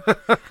know.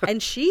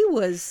 And she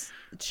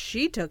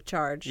took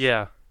charge.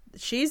 Yeah.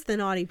 She's the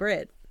naughty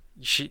Brit.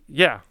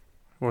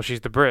 Well,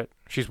 she's the Brit.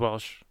 She's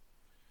Welsh.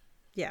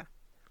 Yeah.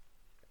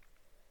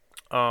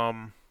 I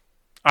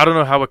don't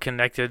know how it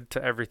connected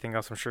to everything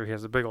else. I'm sure he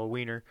has a big old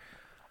wiener.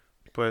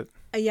 But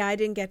Yeah, I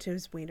didn't get to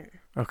his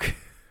wiener. okay.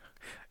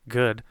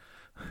 Good.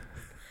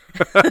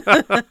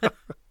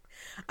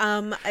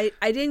 I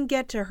didn't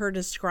get to her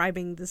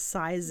describing the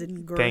size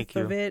and Thank girth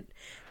you. of it.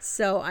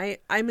 So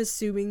I'm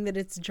assuming that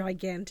it's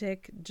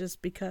gigantic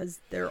just because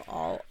they're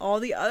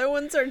all the other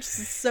ones are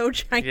just so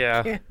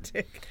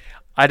gigantic.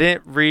 I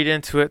didn't read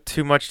into it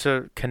too much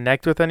to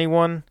connect with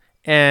anyone,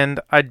 and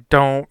I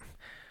don't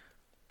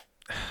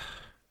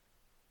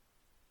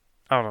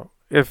know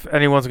if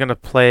anyone's going to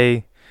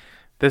play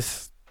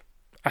this.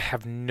 I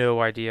have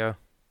no idea.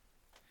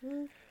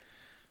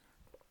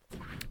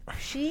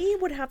 She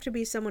would have to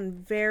be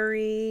someone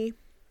very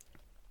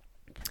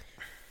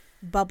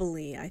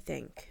bubbly, I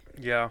think.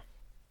 Yeah.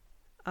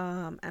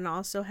 And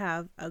also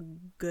have a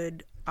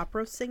good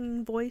opera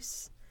singing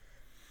voice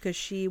because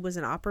she was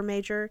an opera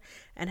major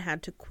and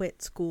had to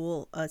quit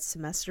school a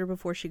semester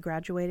before she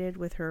graduated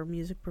with her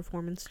music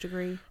performance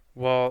degree.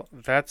 Well,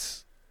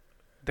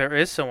 there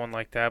is someone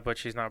like that, but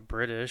she's not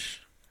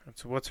British.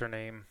 What's her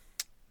name?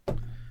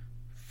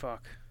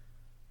 Fuck.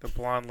 The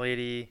blonde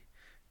lady.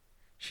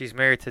 She's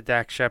married to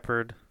Dax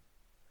Shepard.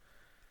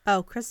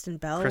 Oh, Kristen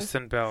Bell?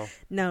 Kristen Bell.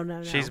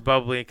 No. She's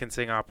bubbly and can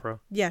sing opera.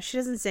 Yeah, she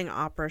doesn't sing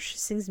opera. She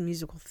sings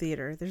musical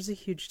theater. There's a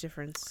huge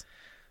difference.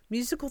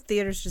 Musical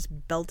theater is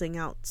just belting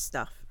out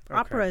stuff. Okay.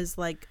 Opera is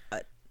like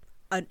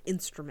an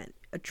instrument,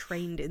 a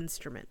trained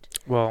instrument.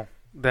 Well,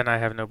 then I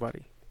have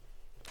nobody.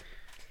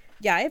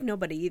 Yeah, I have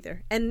nobody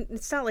either. And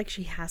it's not like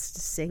she has to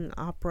sing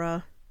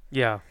opera.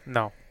 Yeah,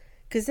 no.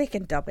 Because they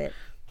can dub it.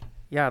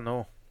 Yeah,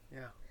 no.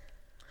 Yeah.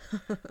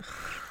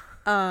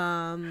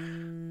 I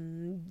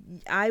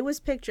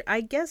was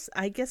I guess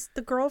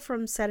the girl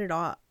from Set It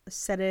Up.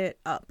 Set it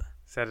up.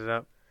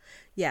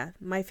 Yeah,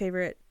 my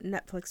favorite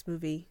Netflix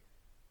movie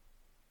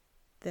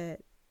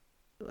that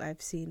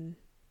I've seen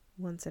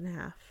once and a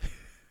half.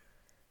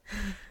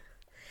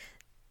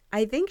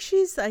 I think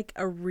she's like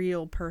a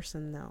real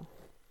person though.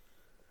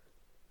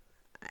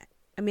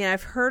 I mean,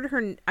 I've heard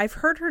her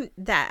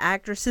that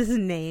actress's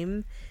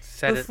name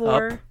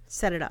before.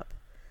 Set It Up.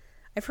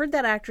 I've heard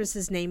that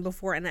actress's name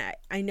before, and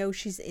I know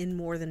she's in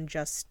more than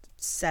just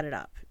Set It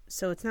Up.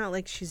 So it's not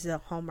like she's a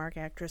Hallmark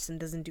actress and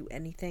doesn't do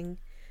anything.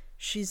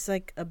 She's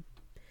like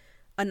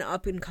an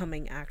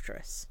up-and-coming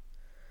actress.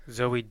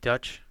 Zoe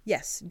Deutsch?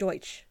 Yes,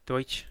 Deutsch.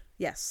 Deutsch?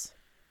 Yes.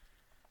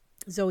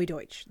 Zoe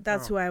Deutsch.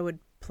 That's who I would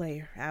play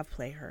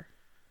her.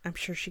 I'm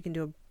sure she can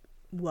do a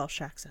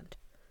Welsh accent.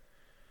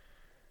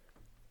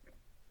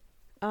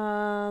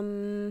 All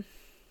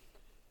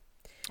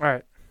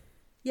right.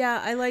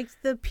 Yeah, I liked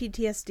the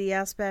PTSD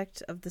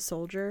aspect of the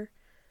soldier.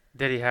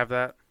 Did he have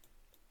that?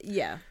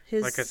 Yeah.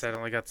 Like I said, I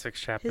only got 6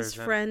 chapters. His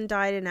friend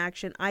died in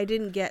action. I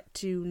didn't get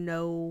to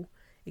know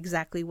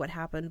exactly what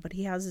happened, but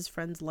he has his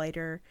friend's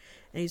lighter,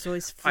 and he's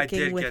always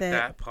flicking with it. I did get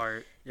that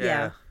part.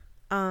 Yeah.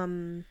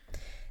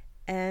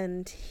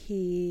 And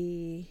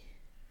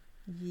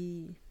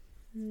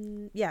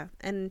yeah,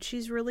 and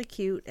she's really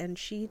cute, and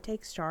she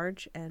takes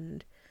charge,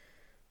 and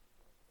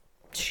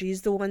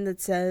she's the one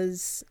that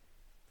says,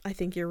 "I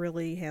think you're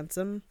really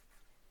handsome.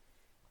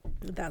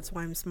 That's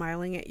why I'm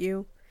smiling at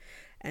you."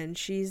 And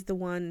she's the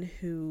one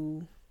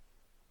who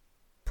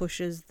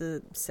pushes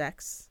the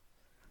sex,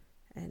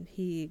 and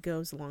he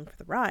goes along for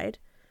the ride.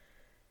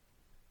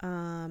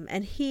 And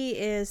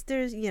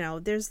there's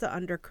the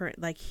undercurrent,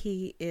 like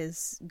he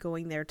is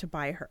going there to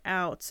buy her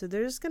out. So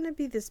there's going to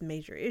be this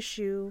major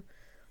issue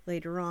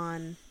later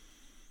on.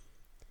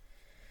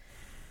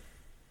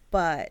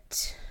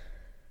 But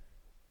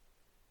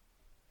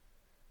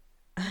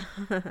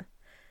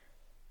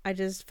I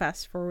just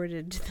fast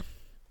forwarded to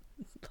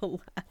the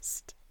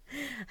last.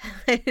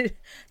 I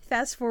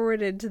fast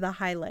forwarded to the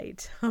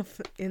highlight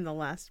in the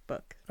last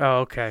book. Oh,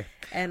 okay.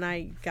 And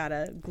I got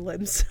a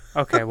glimpse.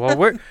 Okay,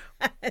 well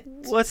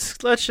let's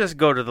just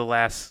go to the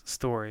last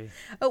story.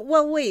 Oh,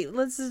 well, wait.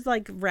 Let's just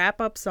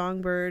wrap up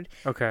Songbird.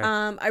 Okay.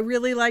 I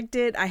really liked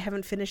it. I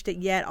haven't finished it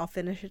yet. I'll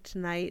finish it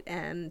tonight.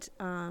 And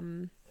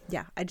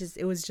yeah,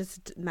 it was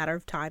just a matter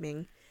of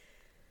timing.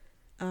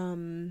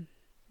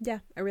 Yeah,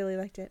 I really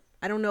liked it.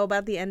 I don't know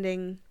about the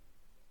ending.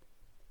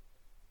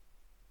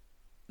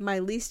 My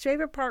least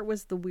favorite part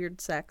was the weird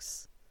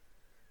sex.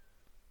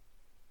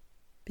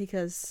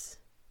 Because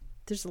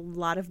there's a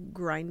lot of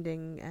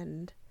grinding,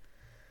 and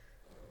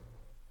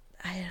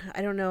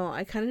I don't know.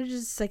 I kind of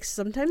just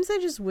sometimes I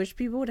just wish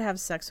people would have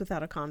sex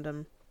without a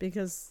condom,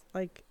 because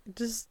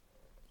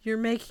you're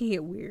making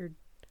it weird.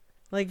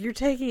 You're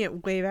taking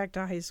it way back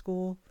to high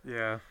school.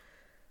 Yeah.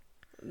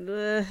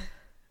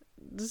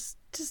 Just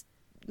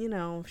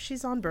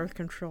she's on birth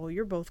control.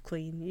 You're both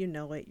clean. You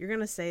know it. You're going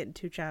to say it in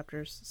 2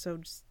 chapters. So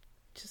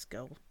just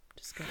go.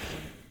 Just go.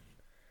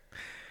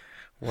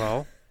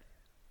 Well,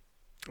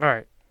 all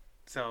right.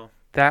 So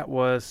that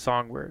was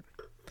Songbird.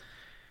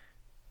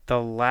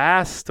 The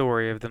last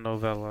story of the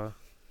novella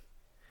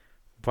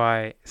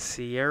by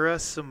Sierra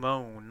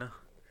Simone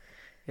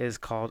is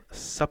called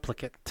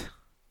Supplicant.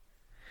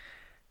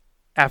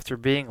 After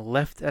being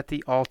left at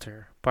the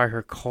altar by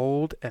her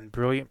cold and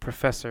brilliant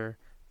professor,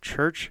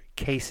 Church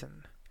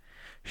Cason,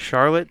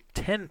 Charlotte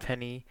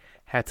Tenpenny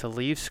had to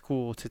leave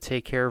school to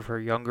take care of her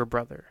younger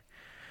brother.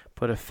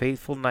 But a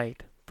fateful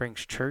night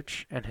brings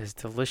Church and his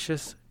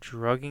delicious,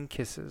 drugging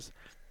kisses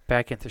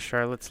back into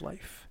Charlotte's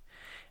life,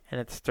 and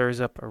it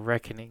stirs up a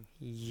reckoning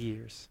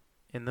years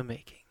in the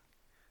making.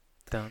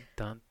 Dun,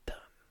 dun, dun.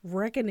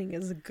 Reckoning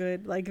is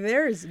good.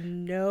 There is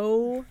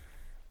no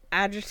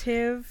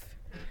adjective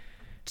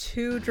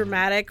too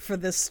dramatic for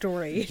this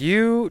story.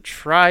 You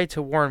tried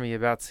to warn me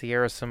about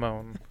Sierra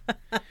Simone,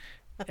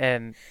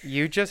 and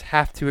you just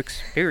have to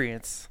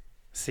experience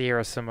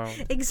Sierra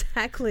Simone.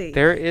 Exactly.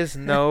 There is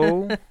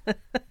nothing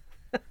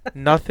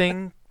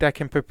that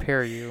can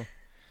prepare you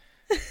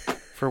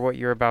for what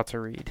you're about to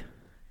read.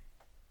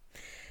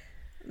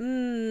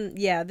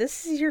 Yeah,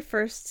 this is your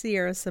first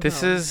Sierra Simone.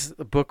 This is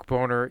Book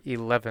Boner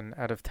 11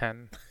 out of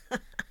 10.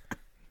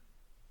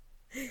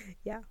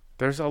 Yeah.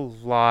 There's a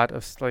lot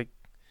of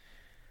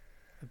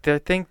I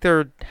think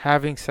they're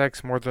having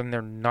sex more than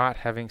they're not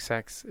having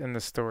sex in the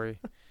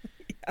story.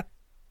 Yeah.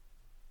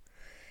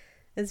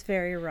 It's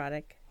very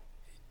erotic.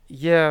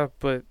 Yeah,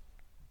 but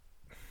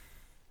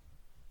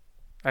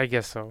I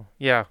guess so.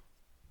 Yeah.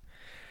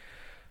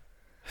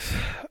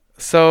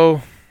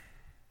 So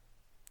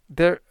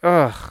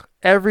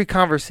every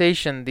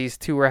conversation these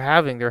two are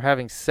having, they're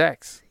having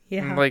sex.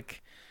 Yeah. And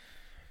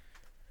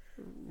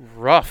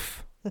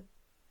rough.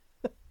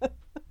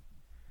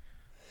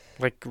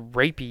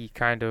 Rapey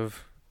kind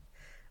of.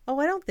 Oh,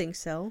 I don't think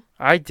so.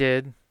 I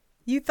did.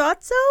 You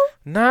thought so?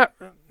 Not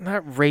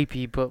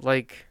rapey, but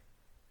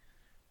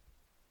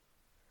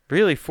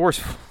really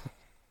forceful.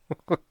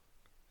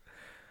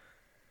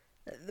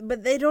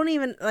 But they don't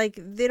even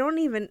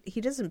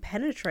he doesn't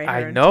penetrate her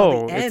I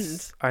know. Until the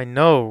end. I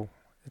know.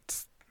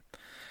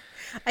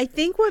 I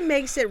think what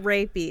makes it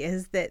rapey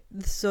is that,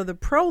 so the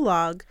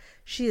prologue,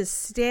 she is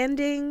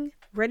standing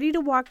ready to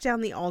walk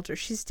down the altar.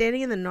 She's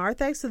standing in the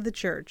narthex of the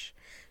church.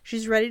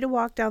 She's ready to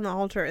walk down the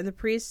altar, and the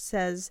priest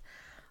says,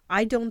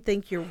 "I don't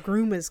think your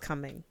groom is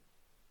coming,"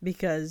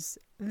 because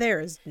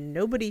there is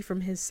nobody from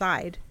his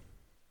side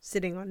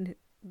sitting on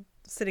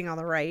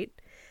the right,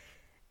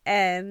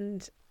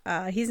 and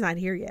he's not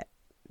here yet,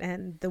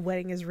 and the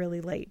wedding is really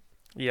late.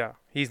 Yeah,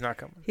 he's not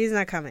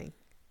coming.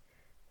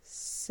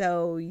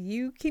 So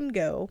you can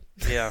go.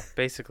 Yeah,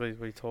 basically is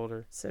what he told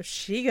her. So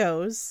she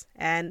goes,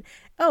 and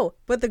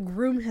but the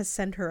groom has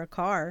sent her a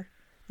car.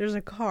 There's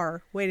a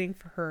car waiting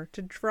for her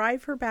to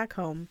drive her back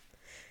home.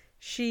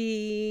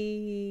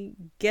 She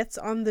gets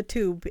on the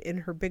tube in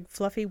her big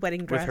fluffy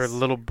wedding dress. With her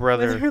little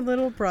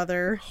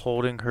brother.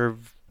 Holding her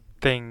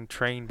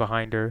train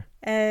behind her.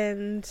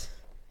 And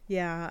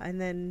yeah,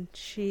 and then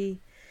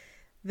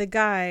the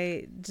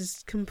guy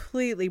just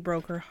completely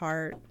broke her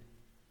heart.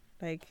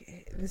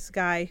 Like, this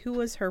guy who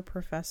was her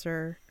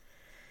professor.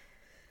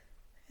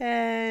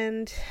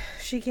 And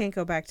she can't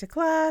go back to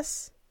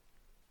class.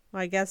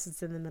 Well, I guess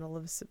it's in the middle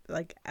of,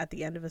 like, at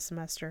the end of a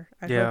semester.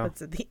 I hope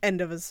it's at the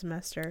end of a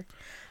semester.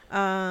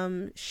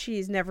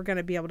 She's never going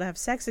to be able to have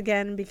sex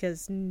again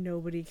because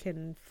nobody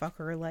can fuck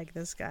her like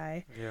this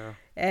guy. Yeah.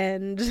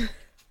 And,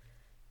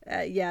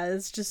 yeah,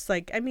 it's just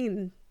like, I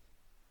mean,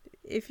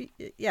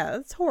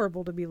 it's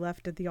horrible to be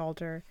left at the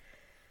altar.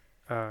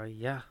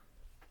 Yeah.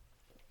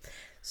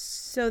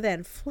 So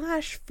then,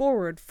 flash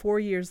forward 4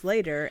 years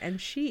later, and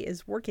she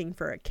is working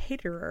for a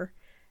caterer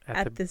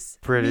at this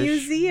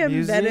British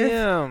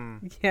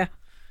museum.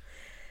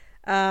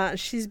 Yeah.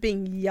 She's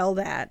being yelled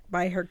at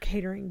by her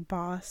catering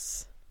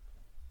boss.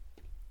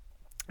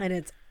 And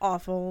it's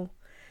awful.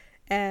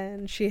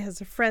 And she has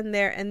a friend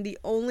there. And the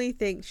only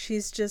thing,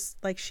 she's just,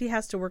 like, she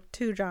has to work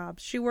 2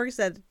 jobs. She works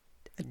at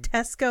a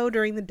Tesco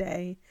during the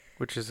day.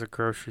 Which is a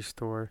grocery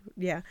store.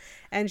 Yeah.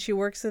 And she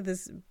works at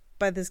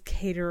by this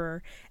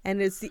caterer,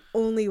 and it's the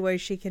only way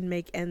she can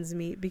make ends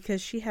meet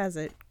because she has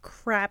a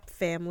crap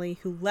family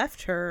who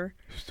left her,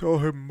 stole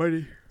her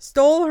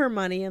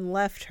money and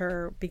left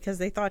her because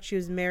they thought she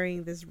was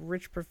marrying this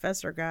rich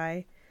professor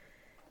guy,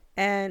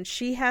 and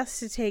she has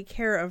to take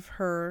care of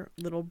her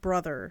little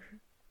brother,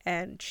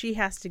 and she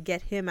has to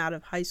get him out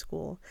of high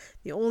school.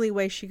 The only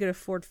way she could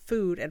afford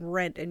food and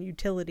rent and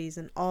utilities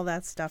and all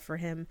that stuff for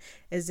him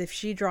is if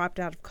she dropped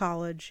out of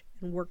college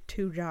and worked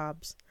 2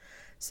 jobs.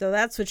 So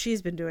that's what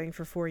she's been doing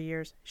for 4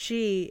 years.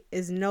 She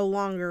is no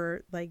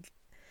longer, like,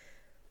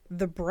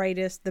 the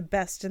brightest, the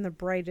best and the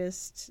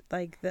brightest,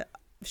 like, the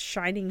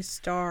shining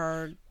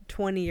star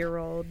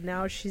 20-year-old.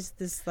 Now she's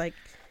this, like,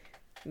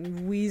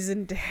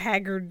 weazened,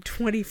 haggard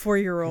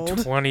 24-year-old.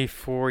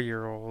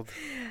 24-year-old.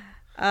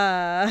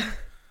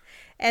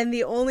 And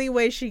the only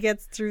way she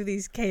gets through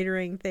these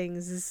catering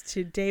things is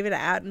to David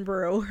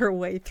Attenborough her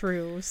way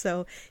through.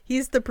 So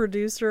he's the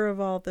producer of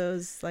all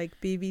those, like,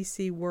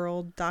 BBC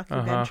World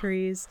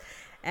documentaries.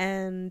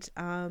 And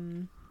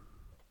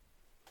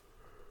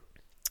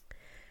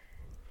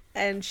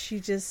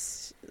she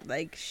just,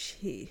 like,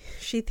 she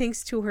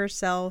thinks to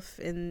herself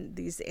in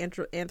these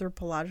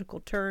anthropological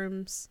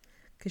terms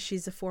because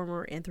she's a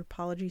former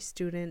anthropology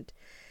student.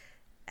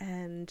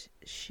 And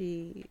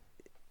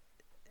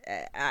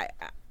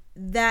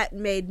that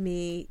made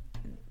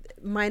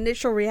my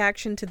initial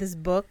reaction to this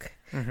book,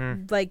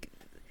 like,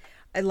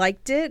 I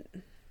liked it,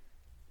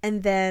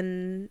 and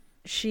then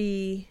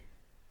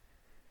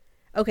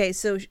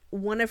so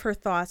one of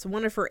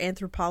her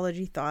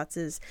anthropology thoughts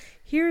is,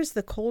 here's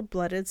the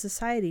cold-blooded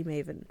society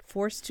maven,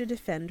 forced to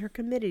defend her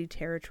committee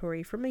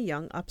territory from a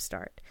young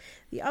upstart.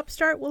 The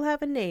upstart will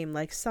have a name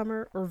like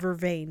Summer or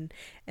Vervain,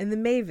 and the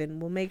maven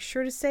will make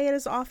sure to say it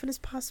as often as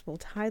possible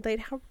to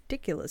highlight how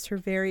ridiculous her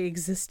very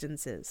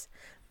existence is.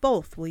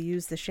 Both will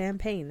use the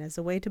champagne as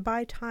a way to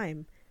buy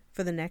time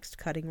for the next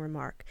cutting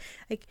remark.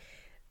 Like,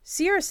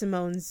 Sierra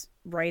Simone's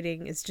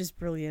writing is just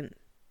brilliant.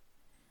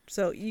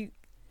 So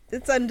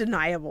it's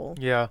undeniable.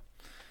 Yeah.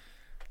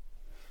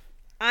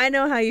 I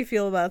know how you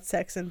feel about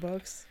sex in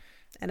books,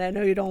 and I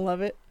know you don't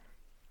love it,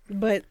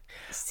 but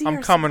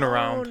I'm coming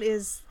around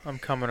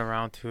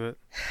to it.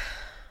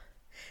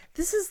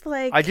 This is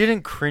like, I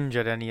didn't cringe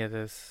at any of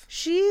this.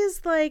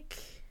 She's like,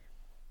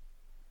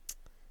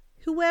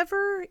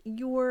 whoever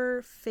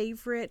your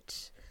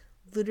favorite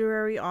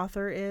literary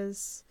author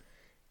is,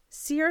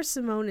 Sierra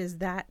Simone is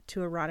that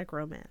to erotic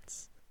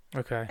romance.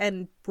 Okay.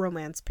 And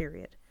romance,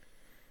 period.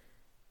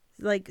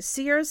 Like,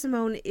 Sierra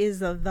Simone is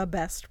the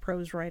best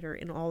prose writer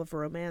in all of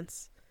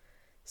romance.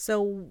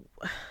 So,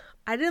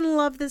 I didn't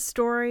love this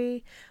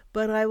story,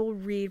 but I will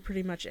read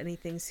pretty much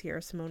anything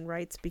Sierra Simone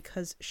writes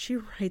because she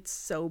writes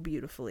so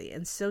beautifully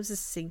and so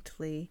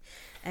succinctly,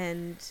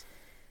 and,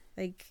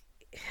 like,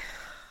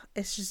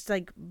 it's just,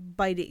 like,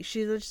 biting.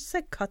 She just,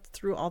 like, cuts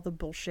through all the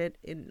bullshit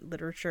in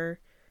literature,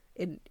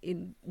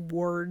 in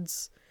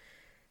words,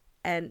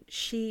 and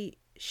she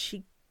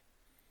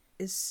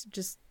is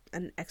just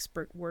an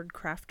expert word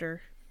crafter,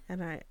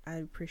 and I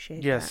appreciate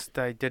that. Yes,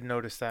 I did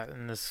notice that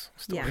in this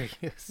story.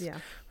 Yeah. It's Yeah.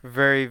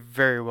 very,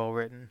 very well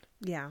written.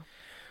 Yeah.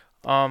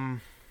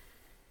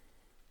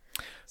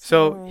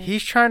 So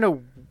he's trying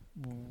to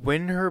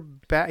win her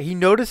back. He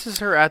notices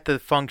her at the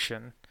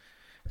function,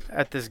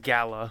 at this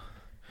gala,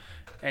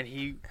 and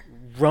he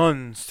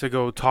runs to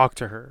go talk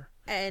to her.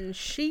 And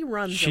she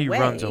runs away. She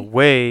runs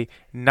away,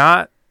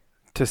 not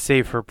to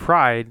save her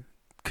pride,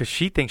 because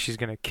she thinks she's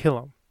going to kill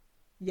him.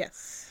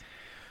 Yes.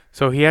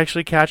 So he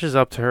actually catches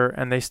up to her,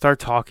 and they start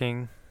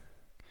talking,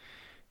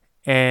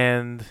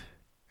 and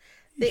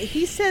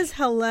he says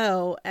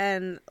hello,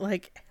 and,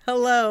 like,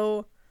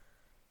 hello,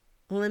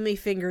 let me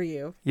finger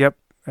you. Yep,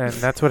 and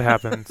that's what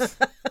happens.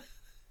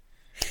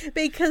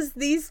 Because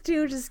these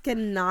two just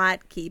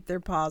cannot keep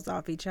their paws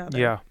off each other.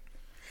 Yeah.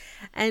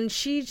 And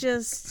she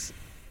just,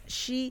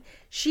 she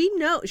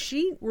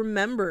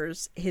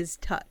remembers his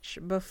touch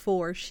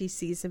before she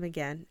sees him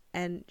again.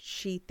 And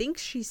she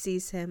thinks she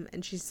sees him,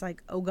 and she's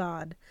like, oh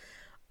God,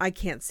 I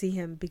can't see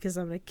him because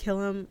I'm going to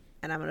kill him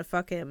and I'm going to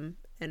fuck him,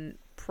 and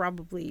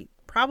probably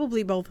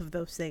both of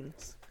those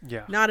things.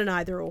 Yeah. Not an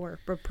either or,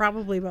 but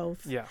probably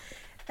both. Yeah.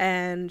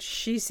 And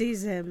she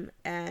sees him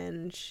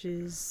and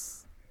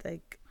she's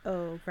like,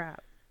 oh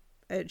crap.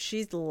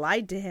 She's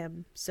lied to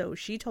him, so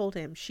she told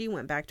him she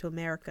went back to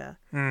America.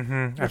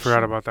 I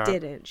forgot about that.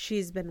 Didn't.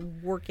 She's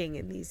been working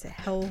in these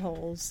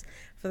hellholes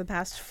for the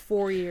past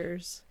 4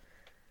 years.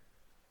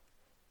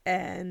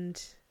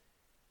 And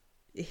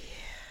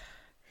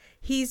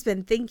he's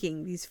been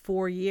thinking these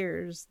 4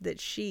 years that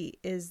she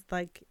is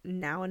like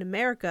now in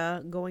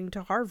America, going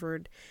to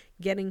Harvard,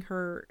 getting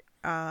her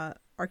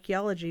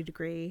archaeology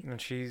degree.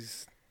 And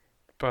she's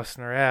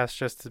busting her ass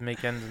just to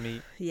make ends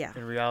meet. Yeah.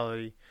 In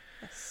reality.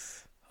 Yes.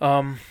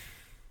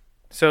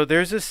 So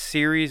there's a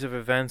series of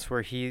events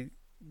where he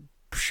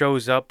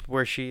shows up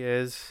where she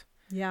is.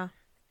 Yeah.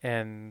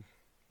 And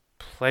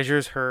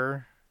pleasures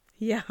her.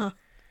 Yeah.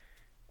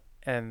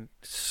 And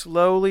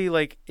slowly,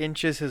 like,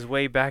 inches his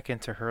way back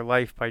into her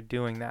life by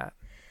doing that.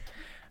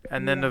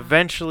 And then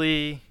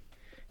eventually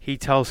he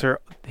tells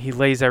her, he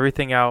lays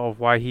everything out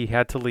of why he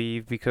had to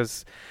leave,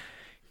 because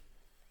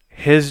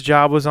his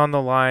job was on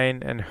the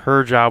line and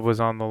her job was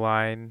on the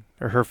line,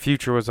 or her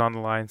future was on the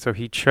line. So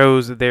he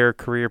chose their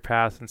career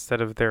path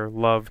instead of their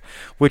love,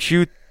 which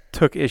you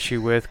took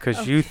issue with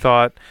because you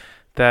thought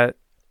that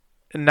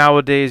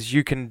nowadays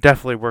you can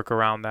definitely work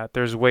around that.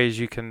 There's ways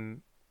you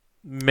can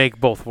make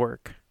both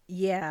work.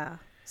 Yeah.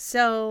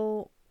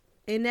 So,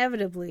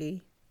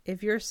 inevitably,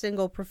 if you're a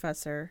single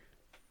professor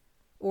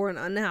or an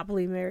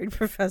unhappily married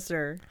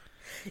professor,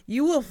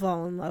 you will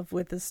fall in love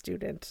with a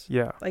student.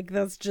 Yeah. Like,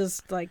 that's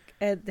just, like,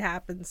 it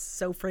happens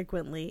so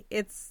frequently.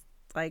 It's,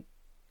 like...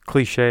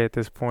 cliche at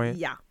this point.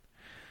 Yeah.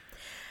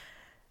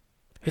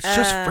 It's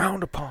just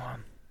frowned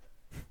upon.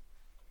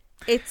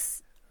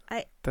 That's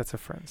a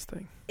Friends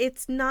thing.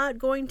 It's not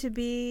going to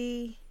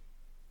be...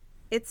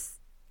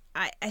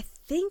 I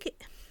think...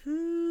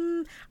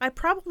 I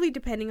probably,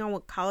 depending on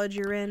what college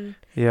you're in,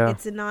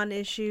 it's a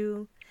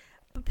non-issue.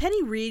 But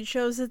Penny Reed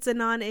shows it's a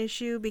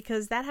non-issue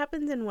because that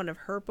happens in one of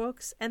her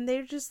books, and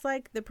they're just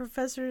like, the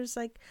professor's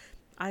like,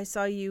 I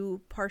saw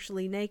you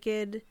partially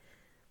naked.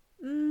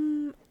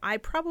 I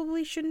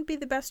probably shouldn't be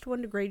the best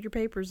one to grade your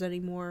papers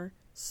anymore.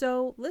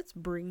 So let's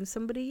bring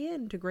somebody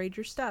in to grade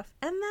your stuff.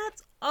 And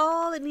that's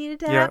all that needed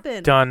to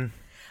happen. Done.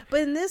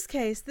 But in this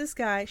case, this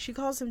guy, she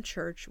calls him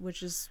Church,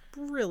 which is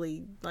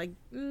really, like,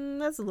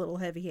 that's a little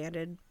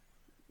heavy-handed.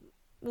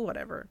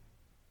 Whatever.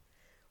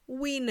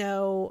 We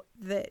know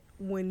that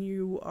when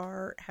you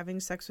are having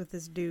sex with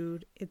this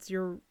dude, it's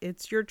your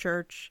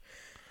church.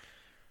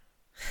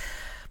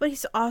 But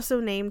he's also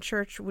named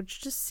Church,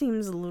 which just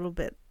seems a little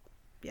bit,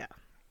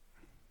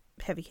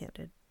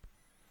 heavy-handed.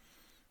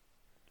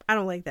 I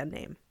don't like that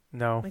name.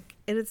 No. Like,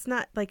 and it's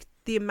not, like,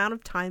 the amount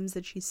of times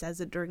that she says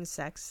it during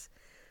sex.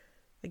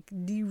 Like,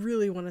 do you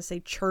really want to say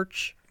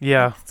church?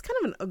 Yeah. Like, it's kind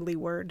of an ugly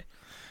word.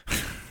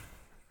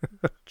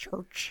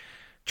 Church.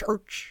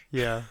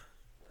 Yeah.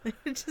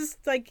 It just,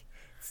 like,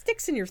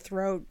 sticks in your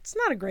throat. It's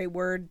not a great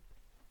word.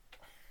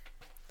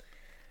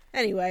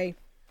 Anyway.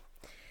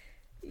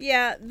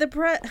 Yeah,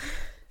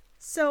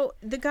 so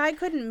the guy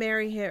couldn't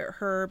marry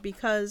her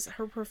because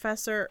her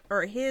professor,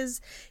 or his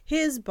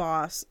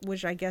boss,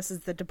 which I guess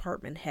is the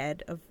department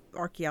head of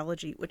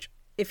archaeology, which,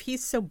 if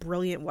he's so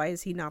brilliant, why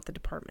is he not the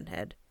department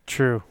head?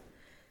 True.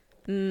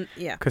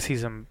 Yeah. Because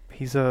he's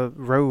a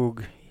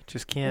rogue. He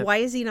just can't. Why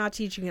is he not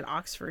teaching at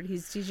Oxford?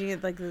 He's teaching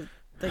at like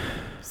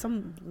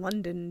some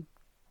London.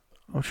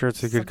 I'm sure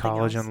it's a good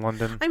college in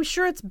London. I'm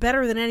sure it's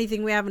better than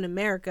anything we have in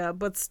America,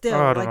 but still,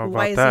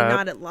 why is he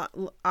not at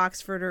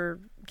Oxford or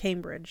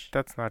Cambridge?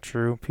 That's not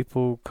true.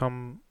 People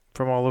come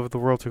from all over the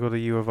world to go to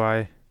U of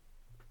I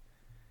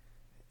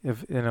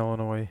in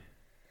Illinois.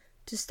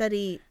 To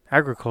study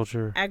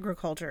agriculture,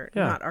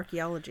 not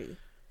archaeology.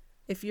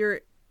 If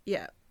you're,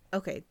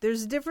 okay,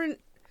 there's different...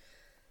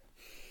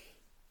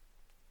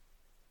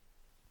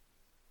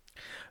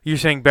 You're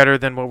saying better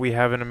than what we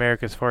have in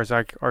America as far as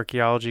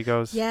archaeology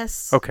goes?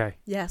 Yes. Okay.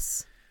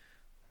 Yes.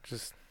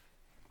 Just...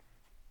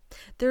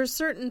 There are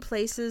certain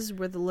places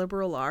where the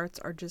liberal arts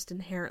are just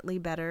inherently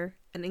better,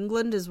 and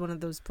England is one of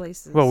those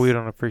places. Well, we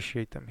don't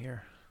appreciate them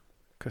here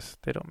because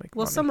they don't make money.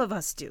 Well, some of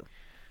us do.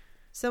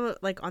 Some,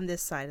 like, on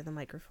this side of the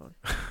microphone.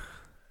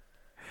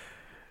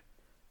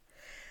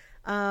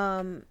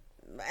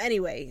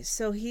 Anyway,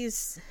 so he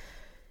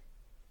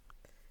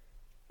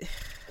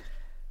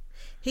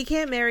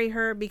can't marry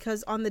her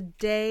because on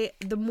the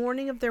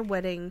morning of their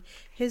wedding,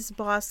 his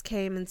boss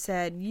came and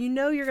said, you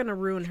know you're going to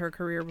ruin her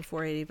career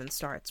before it even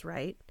starts,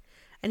 right?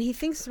 And he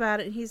thinks about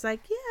it and he's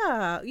like,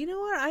 yeah, you know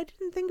what? I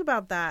didn't think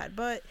about that,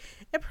 but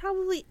it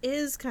probably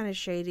is kind of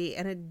shady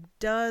and it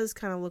does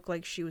kind of look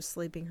like she was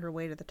sleeping her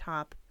way to the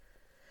top.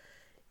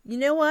 You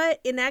know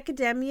what? In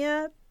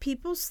academia,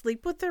 people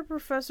sleep with their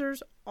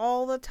professors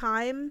all the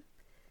time.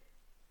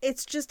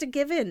 It's just a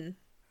given.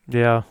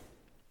 Yeah.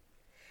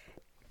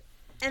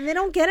 And they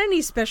don't get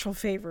any special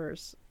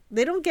favors.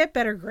 They don't get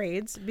better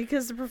grades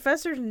because the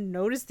professors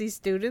notice these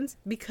students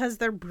because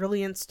they're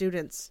brilliant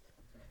students.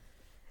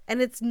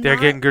 And it's not... They're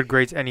getting good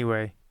grades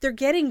anyway. They're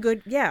getting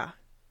good... Yeah.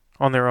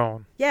 On their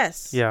own.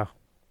 Yes. Yeah.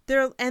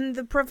 And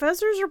the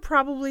professors are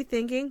probably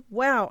thinking,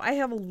 wow, I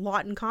have a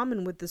lot in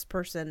common with this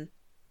person.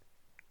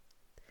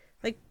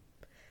 Like,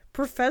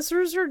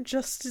 professors are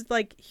just as,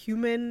 like,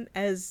 human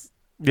as...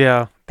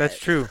 Yeah, that's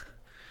true.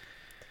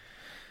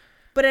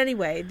 But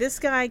anyway, this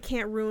guy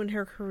can't ruin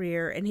her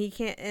career, and he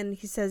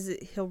says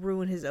that he'll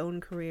ruin his own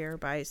career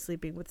by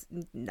sleeping with...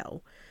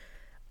 No.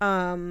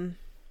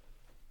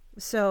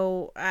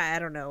 So, I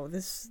don't know.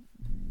 This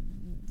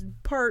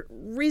part...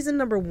 Reason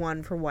number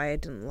 1 for why I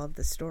didn't love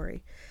this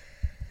story...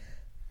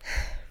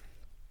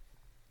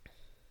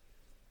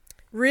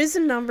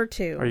 Reason number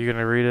 2. Are you going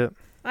to read it?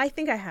 I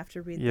think I have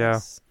to read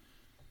this.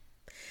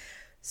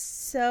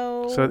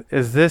 So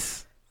is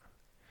this...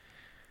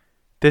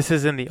 This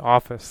is in the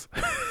office.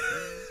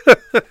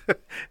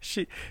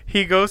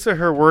 He goes to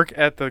her work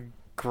at the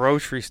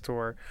grocery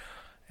store,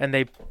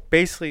 and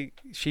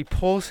she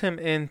pulls him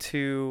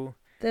into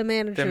the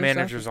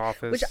manager's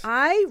office. Which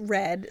I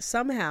read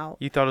somehow.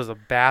 You thought it was a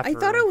bathroom. I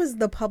thought it was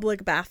the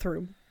public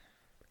bathroom.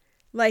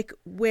 Like,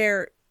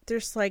 where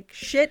there's, like,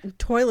 shit and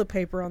toilet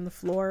paper on the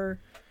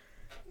floor.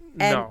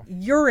 And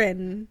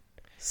urine.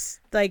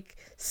 Like,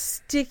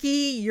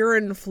 sticky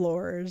urine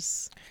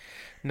floors.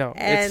 No,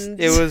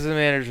 it was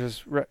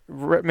the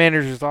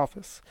manager's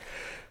office.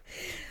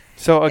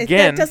 So,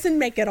 again... That doesn't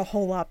make it a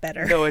whole lot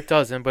better. No, it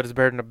doesn't, but it's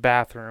better than a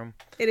bathroom.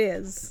 It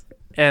is.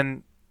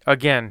 And,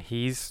 again,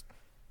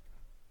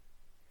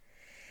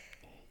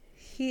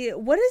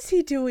 what does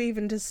he do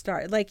even to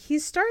start? Like, he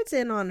starts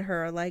in on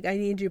her, like, I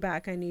need you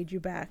back.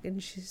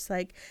 And she's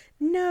like,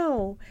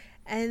 no.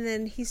 And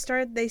then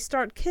they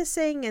start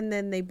kissing, and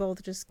then they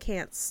both just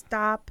can't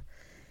stop.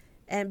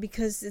 And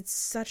because it's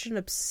such an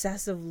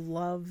obsessive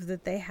love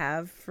that they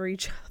have for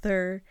each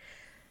other.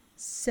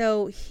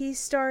 So he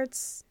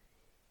starts,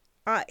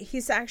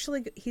 he's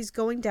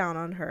going down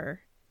on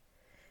her.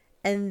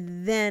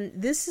 And then,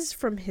 this is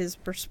from his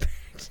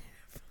perspective.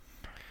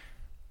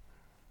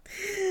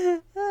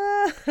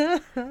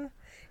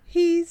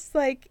 He's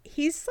like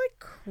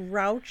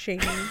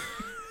crouching.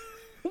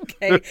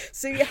 Okay,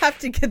 so you have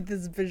to get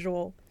this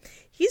visual.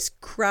 He's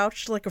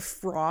crouched like a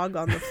frog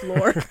on the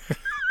floor.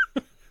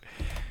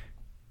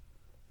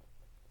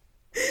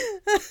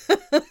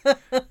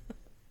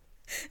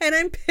 And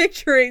I'm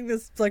picturing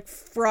this like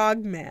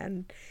frog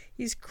man.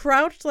 He's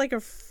crouched like a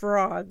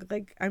frog.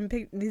 Like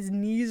his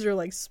knees are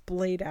like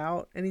splayed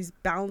out, and he's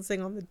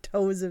bouncing on the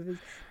toes of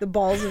the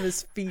balls of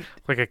his feet.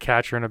 Like a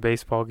catcher in a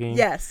baseball game.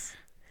 Yes.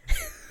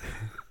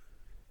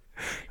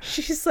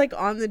 She's like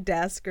on the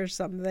desk or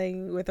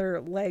something with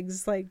her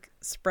legs like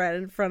spread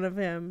in front of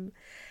him.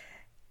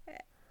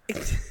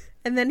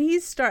 And then he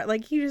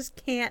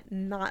just can't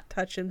not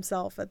touch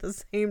himself at the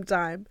same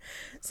time.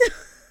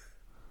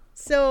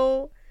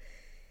 So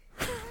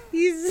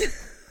he's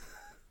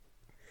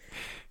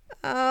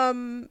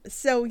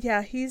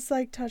he's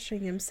like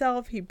touching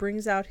himself. He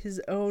brings out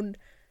his own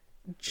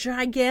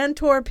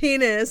gigantor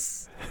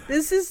penis.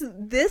 This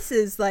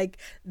is like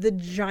the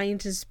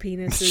giantest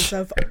penises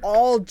of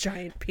all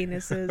giant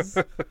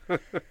penises.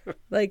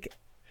 Like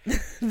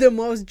the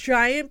most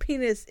giant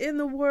penis in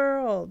the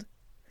world.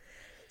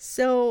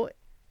 So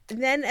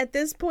then at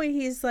this point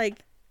he's like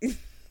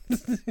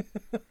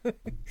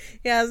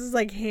he has his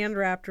like hand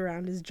wrapped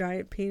around his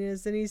giant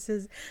penis, and he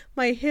says,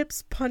 my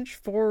hips punch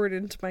forward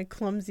into my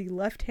clumsy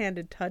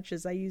left-handed touch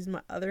as I use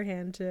my other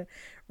hand to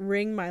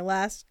wring my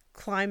last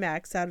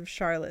climax out of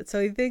Charlotte.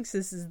 So he thinks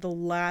this is the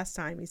last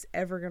time he's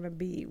ever gonna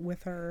be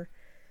with her,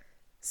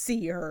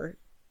 see her.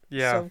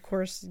 Yeah. So of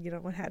course, it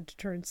had to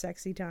turn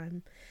sexy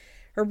time.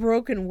 Her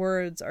broken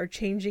words are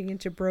changing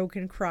into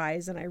broken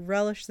cries, and I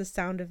relish the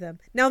sound of them.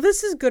 Now,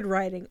 this is good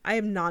writing. I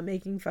am not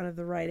making fun of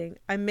the writing.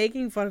 I'm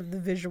making fun of the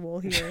visual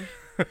here.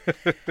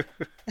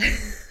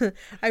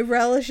 I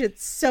relish it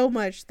so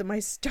much that my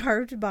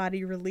starved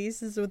body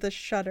releases with a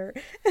shudder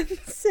and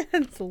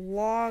sends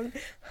long,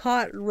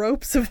 hot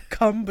ropes of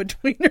cum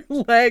between her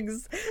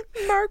legs,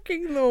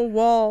 marking the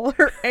wall,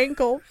 her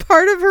ankle,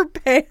 part of her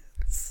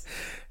pants.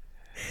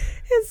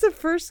 It's the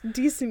first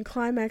decent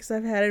climax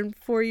I've had in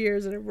 4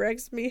 years, and it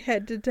wrecks me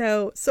head to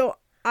toe. So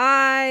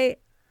can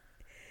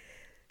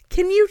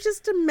you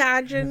just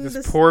imagine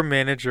this poor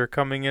manager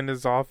coming in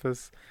his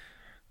office?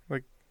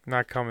 Like, he's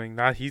not coming.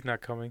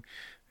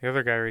 The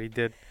other guy already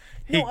did.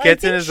 He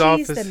gets in his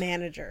office. She's the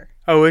manager.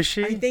 Oh, is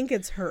she? I think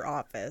it's her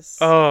office.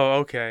 Oh,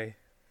 okay.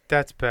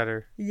 That's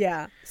better.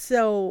 Yeah.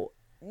 So,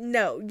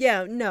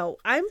 no.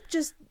 I'm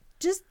just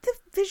the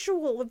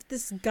visual of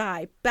this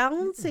guy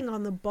balancing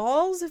on the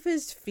balls of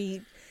his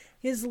feet,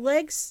 his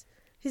legs,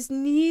 his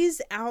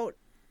knees out,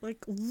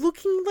 like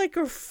looking like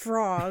a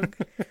frog,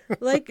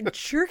 like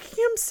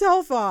jerking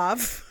himself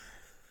off.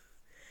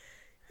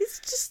 It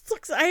just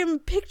looks, I am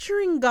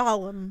picturing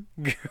Gollum.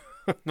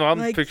 No,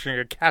 I'm picturing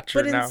a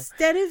catcher now. But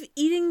instead of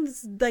eating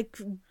this, like,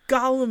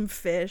 Gollum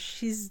fish,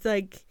 he's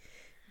like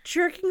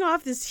jerking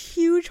off this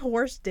huge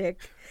horse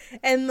dick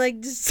and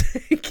like just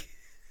like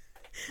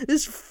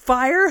this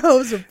fire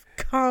hose of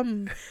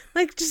cum,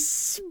 like just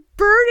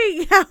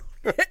spurting out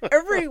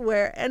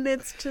everywhere. And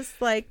it's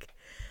just like,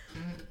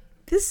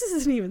 this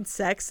isn't even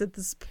sex at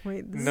this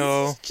point. This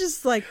is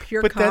just like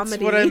pure comedy.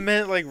 That's what I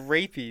meant, like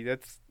rapey.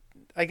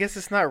 I guess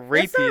it's not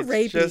rapey. It's not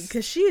rapey,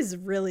 because she's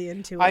really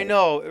into it. I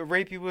know,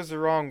 rapey was the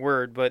wrong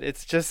word, but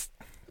it's just...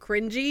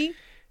 Cringy?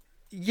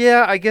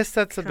 Yeah, I guess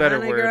that's a better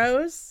word. Kinda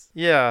gross?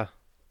 Yeah.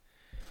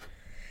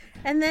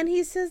 And then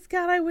he says,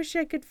 God, I wish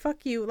I could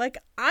fuck you. Like,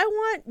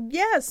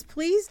 yes,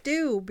 please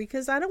do,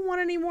 because I don't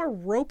want any more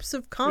ropes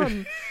of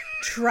cum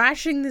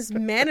trashing this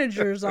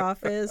manager's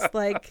office.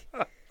 Like,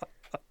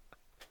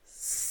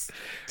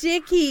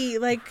 sticky,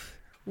 like...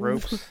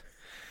 Ropes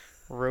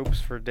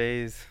for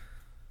days.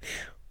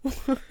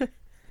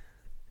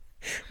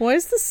 Why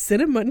is the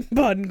cinnamon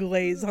bun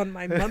glaze on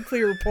my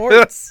monthly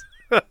reports?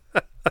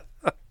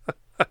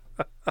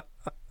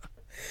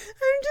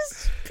 I'm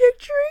just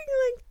picturing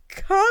like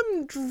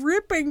cum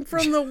dripping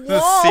from the walls,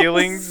 the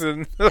ceilings,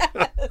 and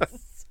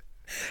yes.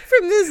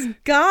 From this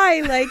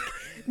guy like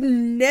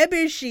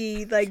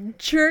nebbishy, like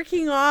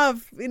jerking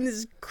off and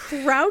is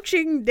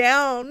crouching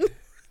down.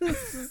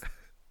 This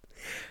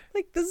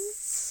is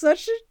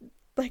such a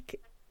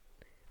like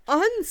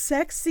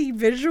unsexy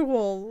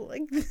visual.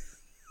 Like,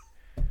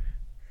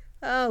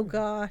 oh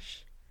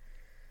gosh.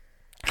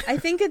 I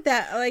think at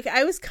that, like,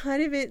 I was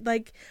kind of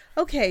like,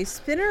 okay,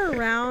 spin her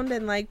around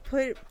and like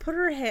put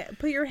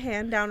your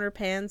hand down her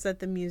pants at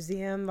the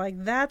museum.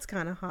 Like, that's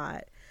kind of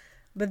hot.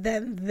 But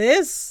then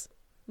this,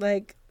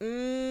 like,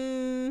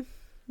 no,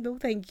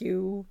 thank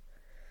you.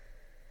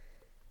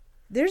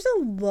 There's a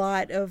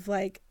lot of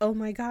like, oh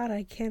my God,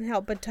 I can't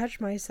help but touch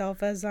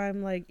myself as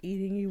I'm like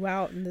eating you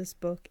out in this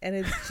book. And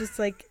it's just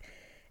like,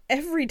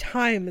 every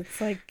time it's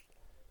like,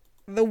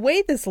 the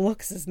way this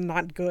looks is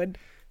not good.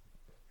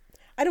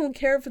 I don't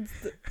care if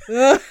it's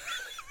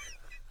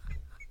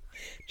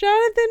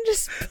Jonathan,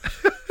 just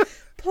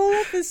pull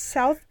up this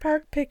South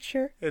Park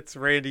picture. It's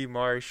Randy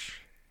Marsh,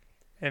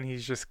 and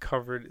he's just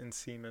covered in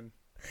semen.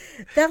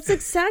 That's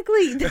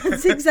exactly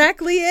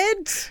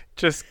it.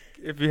 Just,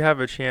 if you have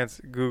a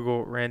chance,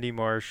 Google Randy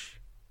Marsh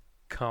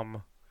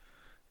cum,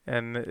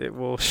 and it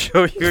will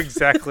show you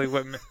exactly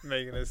what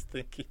Megan is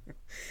thinking.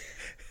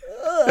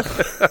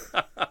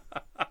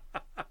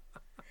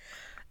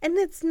 And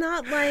it's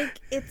not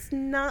like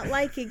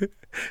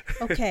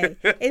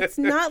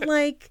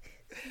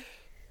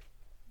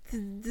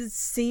the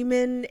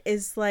semen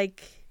is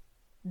like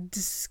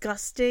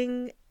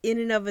disgusting in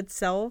and of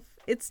itself.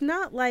 It's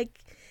not like,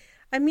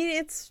 I mean,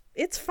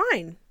 it's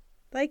fine.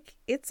 Like,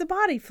 it's a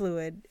body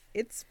fluid.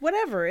 It's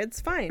whatever.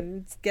 It's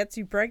fine. It gets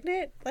you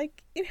pregnant.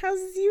 Like, it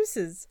has its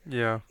uses.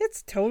 Yeah.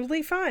 It's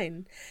totally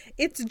fine.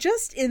 It's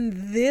just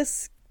in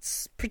this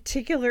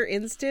particular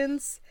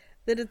instance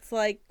that it's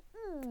like,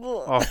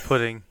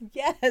 off-putting.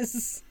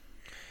 Yes.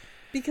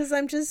 Because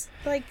I'm just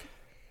like,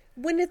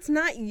 when it's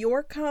not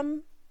your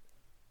cum,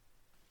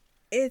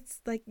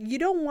 it's like, you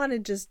don't want to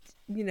just,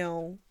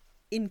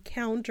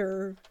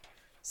 encounter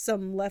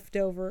some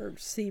leftover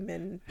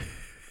semen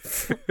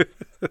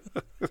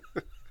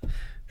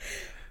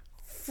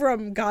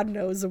from God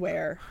knows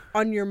where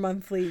on your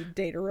monthly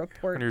data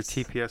reports. On your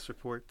TPS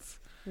reports.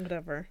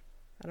 Whatever.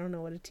 I don't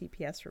know what a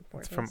TPS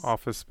report is. It's from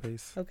Office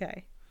Space.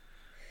 Okay.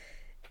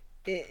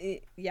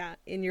 Yeah,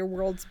 in your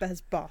world's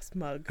best boss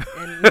mug,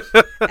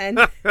 and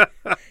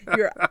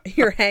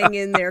you're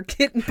hanging their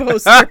kitten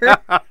poster.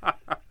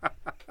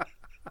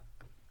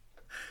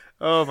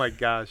 Oh my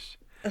gosh!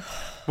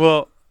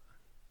 Well,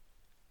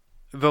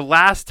 the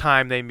last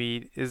time they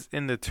meet is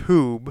in the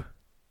tube,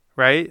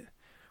 right?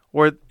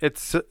 Or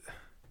it's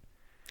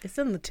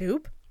in the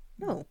tube?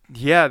 No.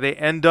 Yeah, they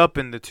end up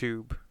in the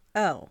tube.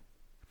 Oh.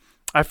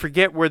 I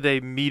forget where they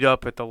meet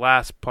up at the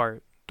last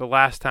part. The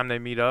last time they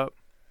meet up.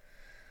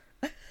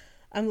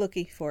 I'm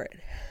looking for it.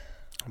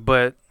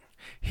 But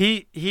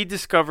he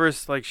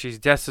discovers, like, she's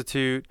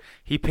destitute.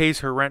 He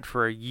pays her rent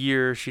for a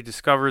year. She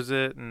discovers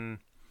it, and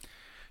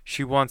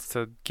she wants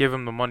to give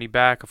him the money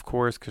back, of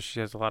course, because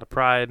she has a lot of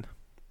pride.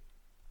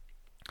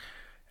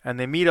 And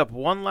they meet up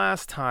one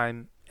last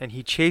time, and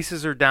he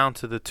chases her down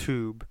to the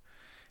tube,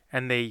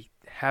 and they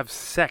have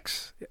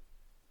sex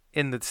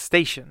in the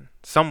station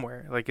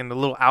somewhere, like in the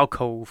little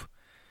alcove.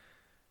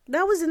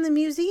 That was in the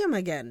museum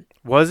again.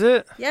 Was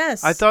it?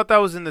 Yes. I thought that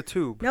was in the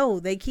tube. No,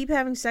 they keep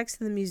having sex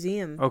in the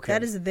museum. Okay.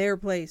 That is their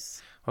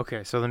place.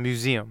 Okay, so the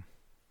museum.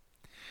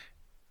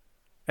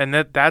 And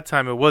that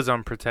time it was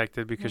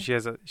unprotected because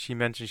she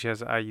mentioned she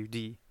has an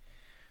IUD.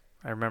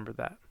 I remember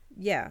that.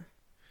 Yeah.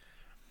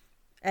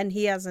 And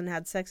he hasn't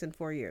had sex in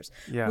 4 years.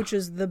 Yeah. Which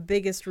is the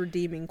biggest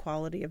redeeming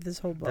quality of this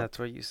whole book. That's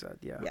what you said,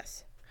 yeah.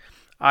 Yes.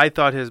 I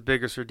thought his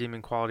biggest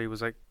redeeming quality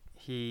was like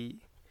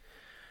he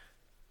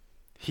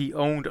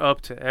owned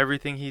up to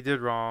everything he did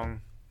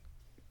wrong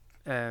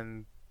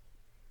and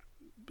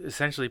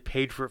essentially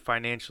paid for it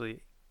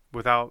financially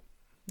without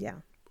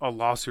a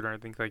lawsuit or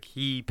anything. Like,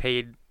 he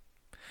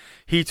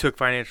took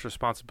financial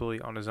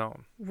responsibility on his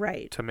own.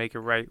 Right. To make it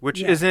right,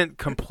 which isn't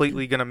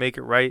completely going to make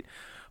it right,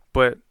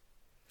 but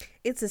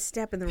it's a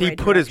step in the right direction.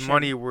 He put his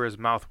money where his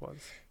mouth was.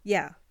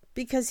 Yeah.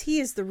 Because he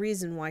is the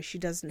reason why she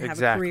doesn't have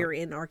Exactly. a career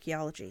in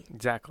archaeology.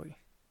 Exactly.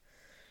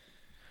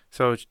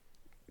 So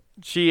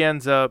she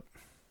ends up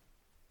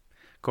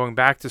going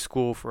back to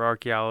school for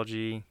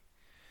archaeology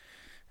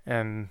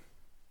and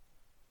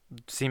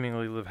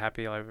seemingly live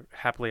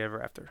happily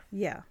ever after.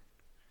 Yeah.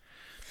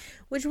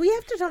 Which we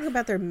have to talk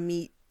about their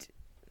meet.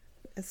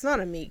 It's not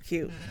a meet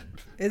cute.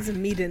 It's a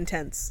meet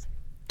intense.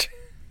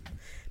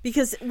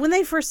 Because when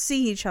they first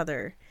see each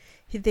other,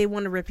 they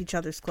want to rip each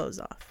other's clothes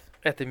off.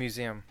 At the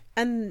museum.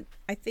 And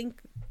I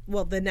think,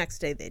 well, the next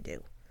day they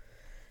do.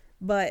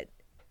 But,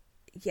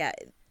 yeah.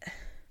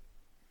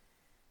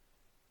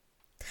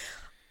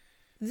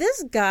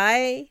 This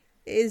guy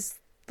is,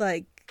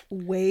 like,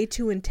 way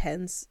too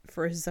intense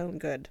for his own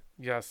good.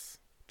 Yes.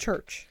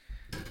 Church.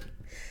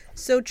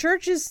 So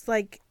Church is,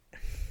 like,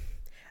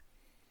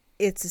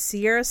 it's a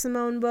Sierra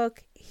Simone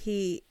book.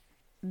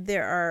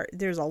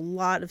 There's a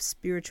lot of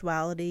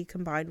spirituality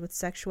combined with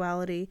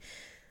sexuality,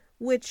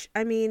 which,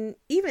 I mean,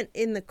 even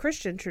in the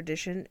Christian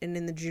tradition and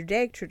in the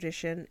Judaic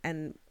tradition,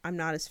 and I'm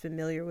not as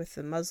familiar with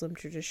the Muslim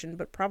tradition,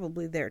 but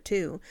probably there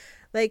too,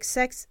 like,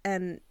 sex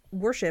and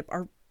worship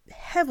are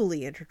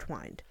heavily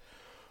intertwined.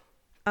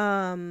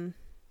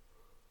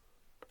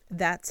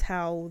 That's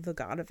how the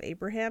God of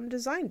Abraham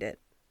designed it.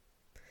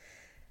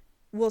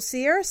 Well,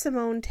 Sierra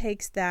Simone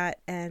takes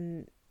that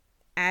and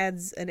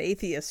adds an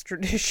atheist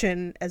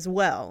tradition as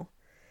well.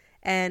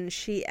 And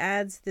she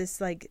adds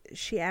this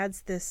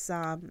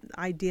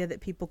idea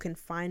that people can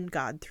find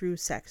God through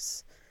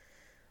sex,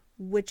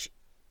 which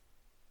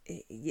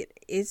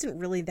isn't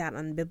really that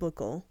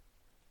unbiblical,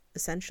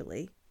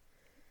 essentially.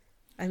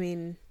 I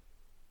mean,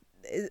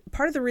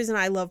 part of the reason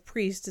I love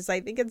Priest is I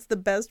think it's the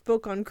best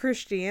book on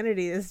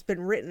Christianity that's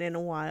been written in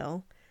a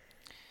while.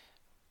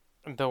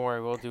 Don't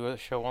worry, we'll do a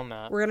show on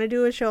that. We're going to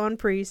do a show on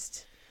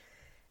Priest.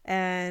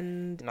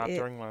 And Not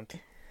during Lent.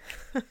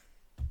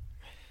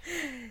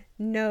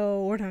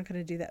 No, we're not going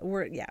to do that.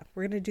 We're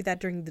going to do that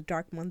during the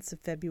dark months of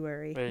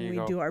February when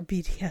we do our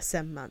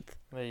BDSM month.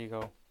 There you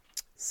go.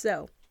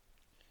 So,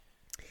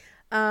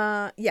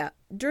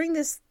 during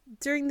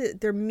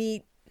their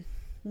meet,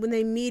 when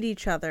they meet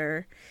each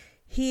other,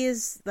 he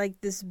is like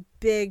this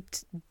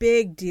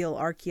big deal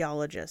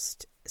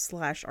archaeologist /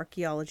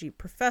 archaeology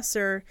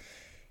professor.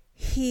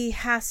 He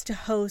has to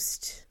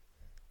host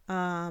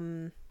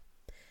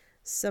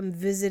some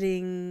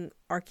visiting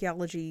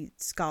archaeology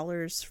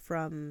scholars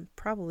from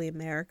probably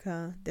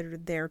America that are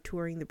there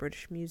touring the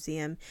British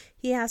Museum.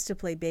 He has to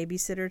play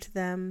babysitter to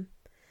them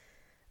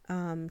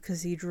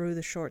because he drew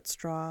the short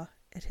straw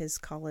at his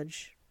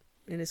college,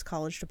 in his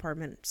college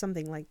department,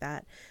 something like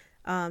that.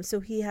 So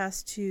he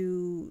has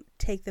to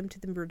take them to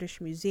the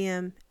British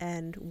Museum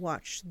and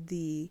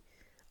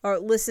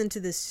listen to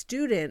the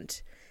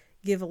student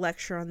give a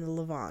lecture on the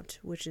Levant,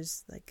 which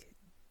is like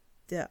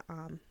the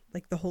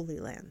Holy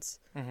Lands.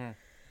 Mm-hmm.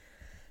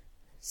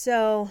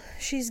 So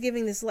she's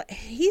giving this.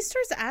 He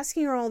starts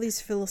asking her all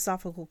these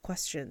philosophical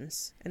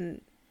questions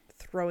and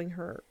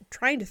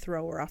trying to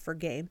throw her off her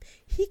game.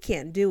 He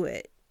can't do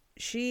it.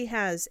 She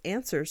has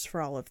answers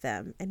for all of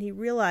them, and he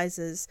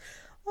realizes,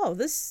 oh,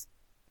 this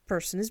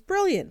person is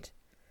brilliant.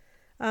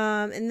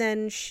 And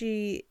then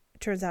she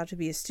turns out to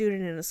be a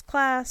student in his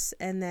class,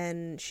 and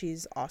then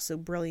she's also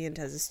brilliant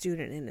as a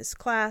student in his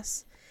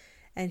class.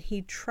 And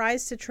he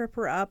tries to trip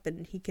her up,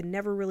 and he can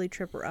never really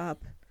trip her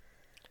up.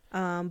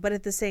 But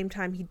at the same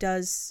time, he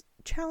does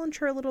challenge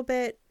her a little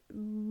bit.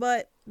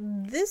 But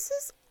this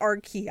is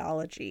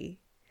archaeology.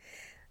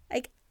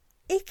 Like,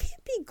 it can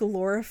be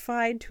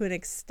glorified to an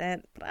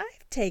extent, but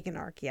I've taken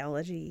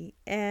archaeology,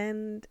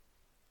 and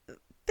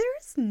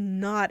there's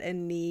not a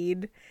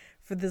need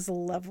for this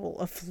level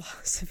of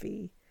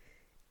philosophy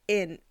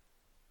in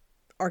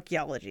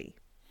archaeology.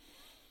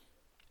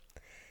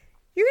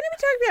 You're going to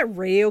be talking about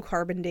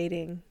radiocarbon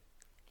dating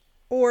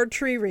or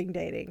tree ring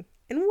dating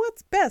and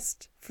what's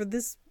best for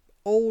this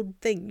old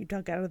thing you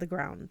dug out of the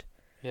ground.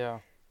 Yeah.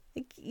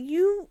 Like,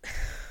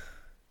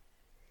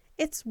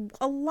 it's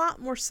a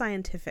lot more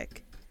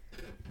scientific.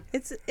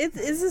 It's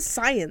a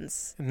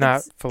science.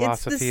 Not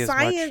philosophy as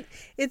much.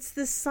 It's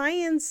the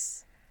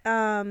science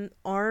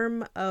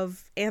arm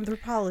of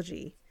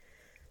anthropology.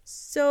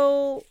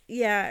 So,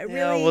 yeah, really.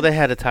 Yeah, well, they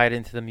had to tie it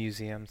into the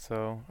museum,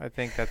 so I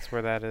think that's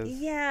where that is.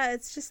 Yeah,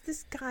 it's just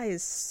this guy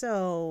is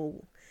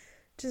so.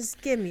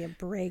 Just give me a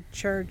break,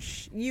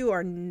 Church. You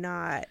are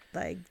not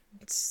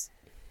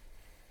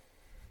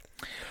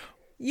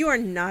you are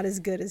not as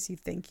good as you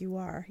think you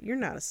are. You're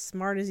not as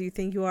smart as you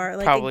think you are.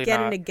 Like, Probably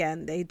again not. and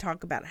again, they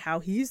talk about how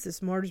he's the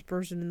smartest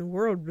person in the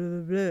world.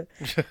 Blah, blah,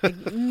 blah.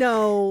 Like,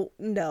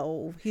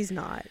 no, he's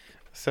not.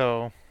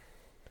 So,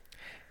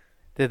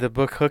 did the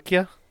book hook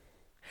you?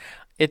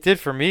 It did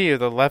for me.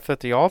 The Left at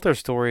the Altar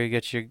story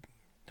gets you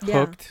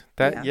hooked.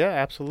 Yeah,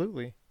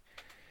 absolutely.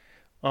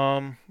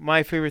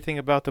 My favorite thing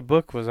about the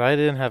book was I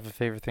didn't have a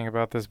favorite thing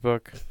about this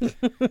book,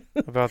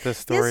 about this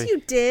story. Yes,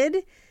 you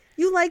did.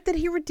 You liked that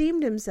he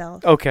redeemed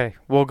himself. Okay,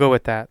 we'll go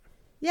with that.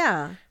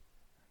 Yeah.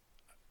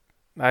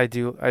 I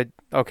do. I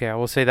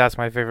will say that's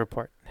my favorite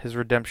part. His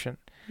redemption.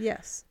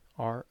 Yes.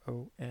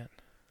 RON.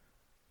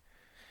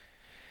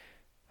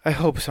 I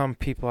hope some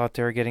people out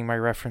there are getting my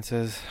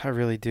references. I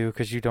really do,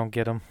 because you don't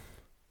get them.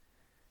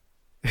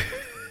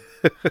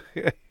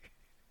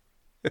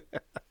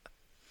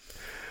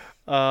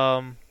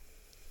 um,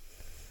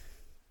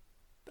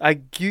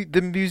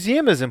 the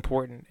museum is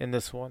important in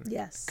this one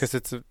Yes. because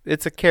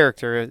it's a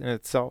character in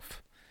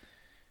itself.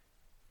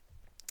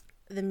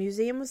 The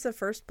museum was the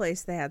first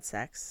place they had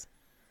sex.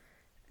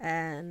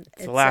 And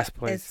It's the last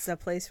place. It's a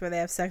place where they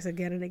have sex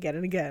again and again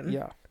and again.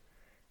 Yeah.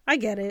 I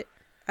get it.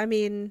 I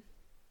mean,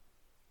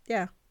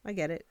 yeah, I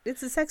get it.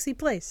 It's a sexy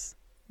place.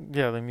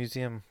 Yeah, the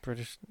museum,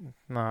 British,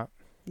 not.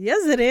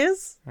 Yes, it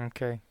is.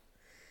 Okay.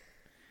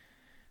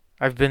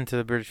 I've been to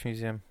the British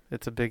Museum.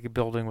 It's a big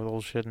building with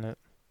old shit in it.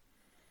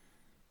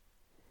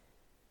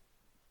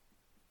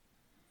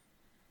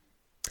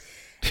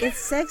 It's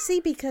sexy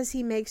because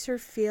he makes her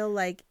feel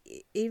like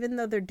even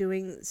though they're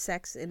doing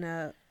sex in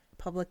a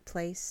public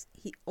place,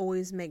 he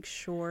always makes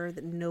sure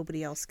that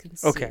nobody else can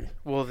see. Okay,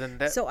 well then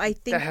So I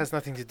think that has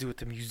nothing to do with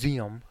the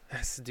museum. It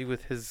has to do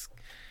with his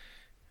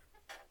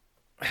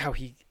how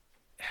he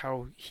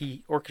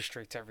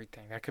orchestrates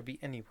everything. That could be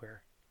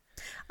anywhere.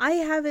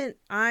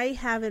 I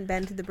haven't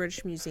been to the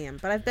British Museum,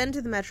 but I've been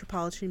to the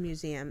Metropolitan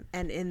Museum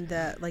and in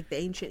the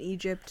ancient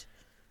Egypt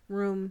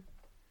room.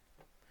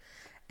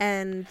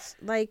 And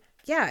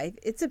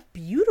it's a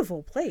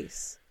beautiful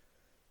place.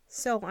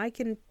 So I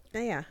can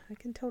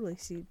totally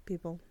see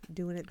people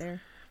doing it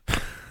there.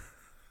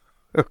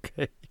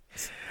 Okay.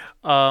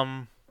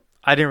 I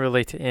didn't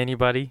relate to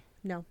anybody.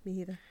 No,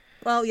 me either.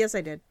 Well, yes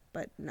I did,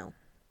 but no.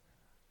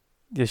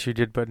 Yes, you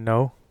did, but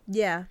no.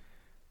 Yeah.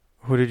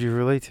 Who did you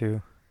relate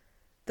to?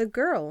 The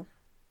girl.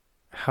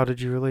 How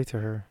did you relate to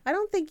her? I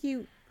don't think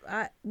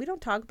we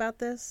don't talk about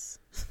this.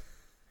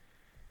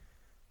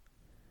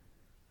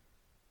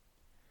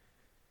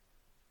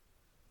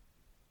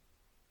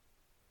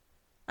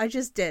 I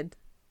just did.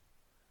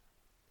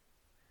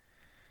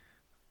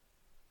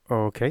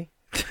 Okay.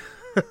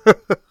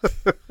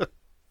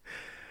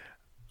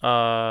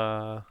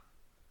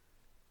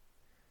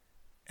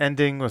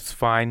 Ending was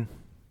fine.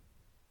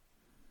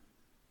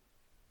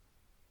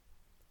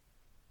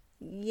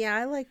 Yeah,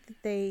 I like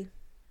that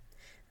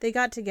they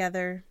got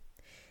together.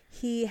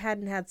 He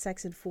hadn't had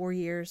sex in 4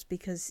 years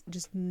because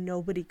just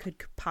nobody could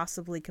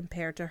possibly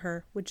compare to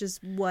her, which is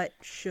what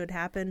should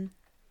happen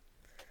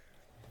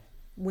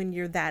when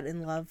you're that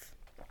in love.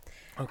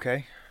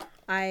 Okay.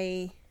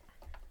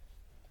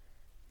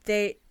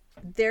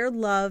 Their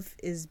love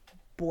is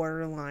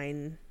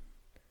borderline.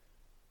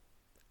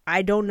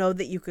 I don't know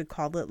that you could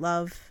call it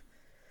love.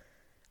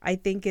 I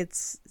think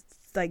it's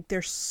like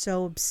they're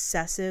so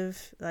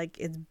obsessive. Like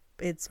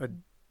it's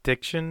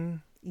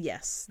addiction.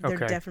 Yes, they're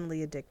Okay.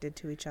 definitely addicted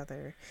to each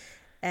other.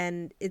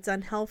 And it's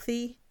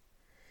unhealthy.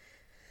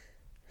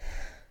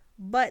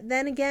 But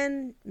then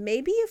again,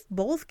 maybe if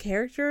both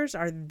characters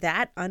are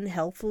that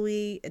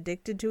unhealthily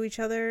addicted to each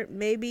other,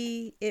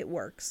 maybe it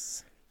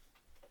works.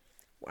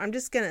 I'm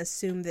just going to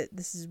assume that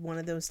this is one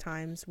of those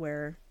times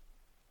where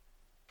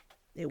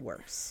it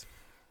works.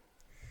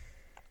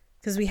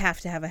 Because we have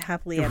to have a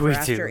happily ever We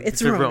after. do.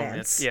 It's a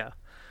romance. Yeah.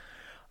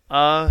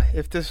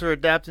 If this were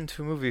adapted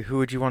into a movie, who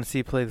would you want to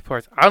see play the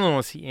parts? I don't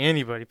want to see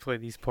anybody play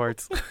these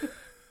parts.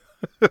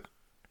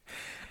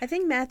 I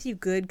think Matthew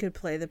Good could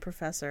play the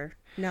professor,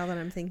 now that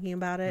I'm thinking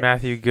about it.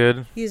 Matthew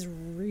Good. He's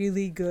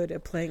really good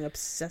at playing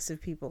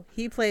obsessive people.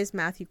 He plays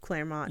Matthew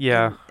Claremont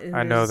Yeah, in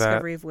I know that.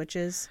 Discovery of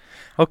Witches.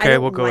 Okay,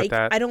 we'll go with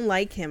that. I don't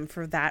like him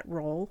for that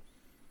role.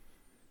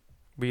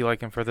 We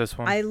like him for this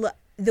one.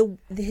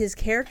 His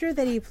character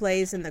that he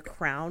plays in The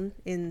Crown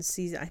in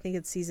I think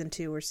it's season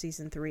 2 or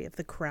season 3 of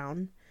The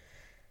Crown,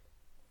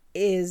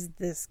 is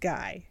this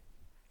guy.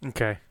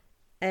 Okay.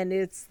 And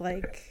it's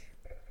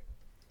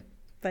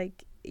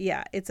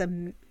yeah,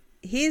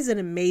 he's an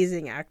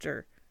amazing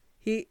actor.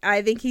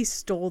 I think he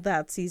stole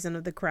that season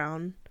of The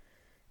Crown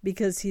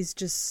because he's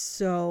just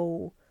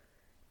so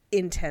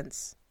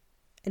intense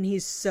and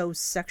he's so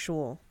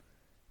sexual.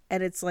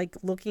 And it's like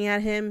looking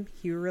at him,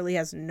 he really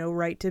has no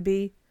right to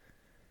be.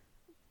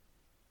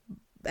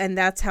 And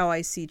that's how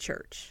I see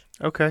Church.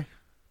 Okay.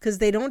 Because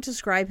they don't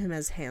describe him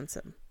as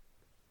handsome.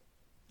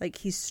 Like,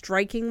 he's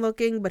striking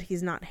looking, but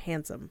he's not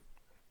handsome.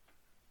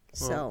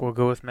 So We'll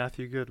go with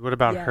Matthew Good. What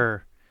about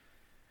her?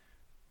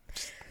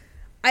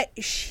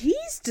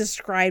 She's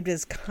described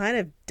as kind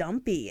of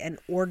dumpy and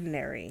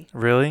ordinary.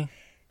 Really?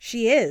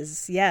 She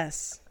is,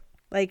 yes.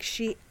 Like,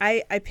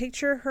 I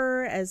picture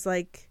her as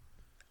like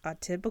a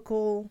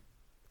typical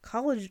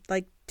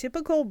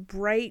typical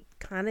bright,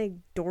 kind of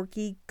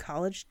dorky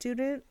college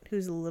student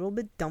who's a little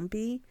bit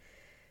dumpy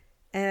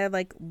and had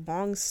like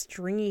long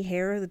stringy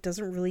hair that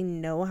doesn't really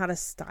know how to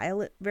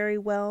style it very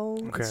well.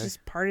 Okay. It's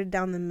just parted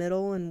down the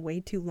middle and way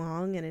too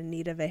long and in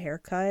need of a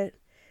haircut.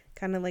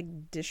 Kind of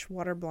like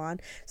dishwater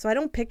blonde. So I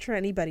don't picture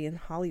anybody in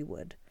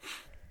Hollywood.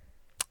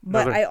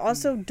 But I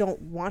also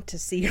don't want to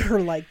see her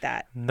like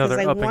that. Another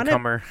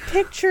up-and-comer.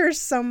 Picture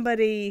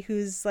somebody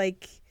who's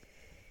like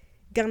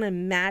gonna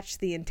match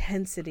the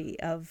intensity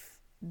of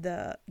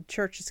the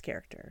Church's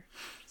character.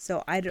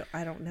 So I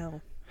don't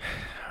know.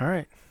 All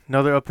right.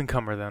 Another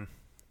up-and-comer then.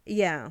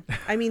 Yeah.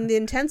 I mean, the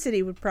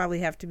intensity would probably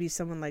have to be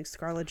someone like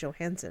Scarlett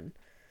Johansson.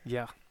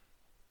 Yeah.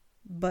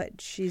 But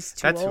she's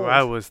too That's old. who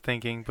I was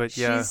thinking, but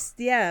yeah.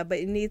 Yeah, but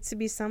it needs to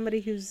be somebody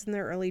who's in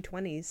their early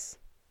 20s.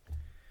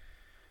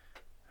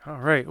 All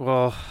right.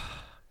 Well,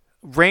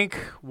 rank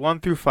 1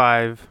 through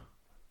 5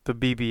 the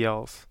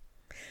BBLs.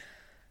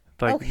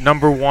 Like, Okay.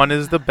 number 1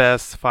 is the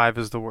best, 5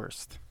 is the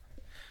worst.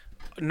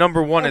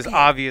 Number 1 is Okay.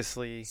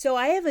 obviously... So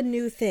I have a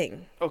new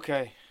thing.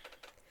 Okay.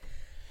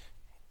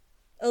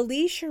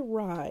 Alicia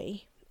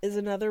Rye is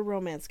another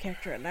romance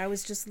character, and I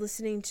was just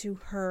listening to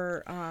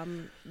her,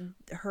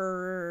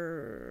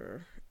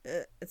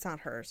 it's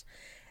not hers,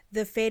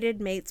 the Fated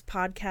Mates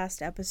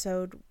podcast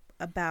episode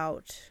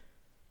about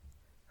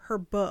her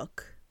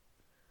book,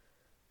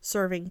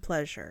 Serving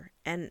Pleasure,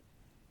 and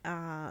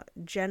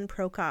Jen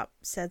Prokop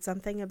said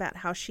something about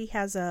how she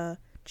has a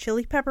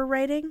Chili Pepper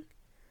rating,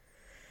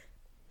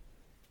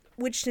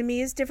 which to me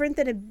is different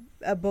than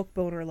a book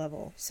boner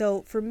level.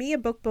 So for me, a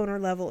book boner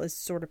level is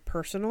sort of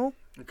personal.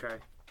 Okay.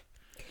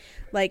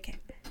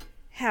 Like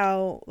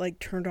how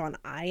turned on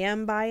I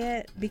am by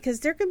it,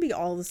 because there can be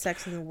all the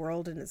sex in the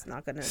world and it's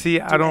not going to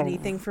do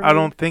anything for me. I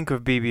don't think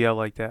of BBL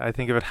like that. I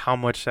think of it how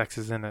much sex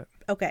is in it.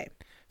 Okay.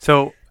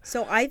 So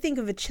I think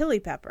of a Chili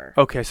Pepper.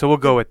 Okay, so we'll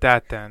go with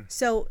that then.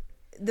 So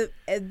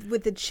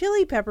with the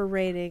Chili Pepper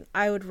rating,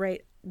 I would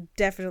rate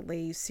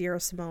definitely Sierra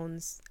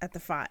Simone's at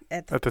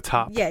the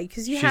top. Yeah,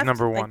 because she's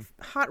number 1.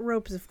 Hot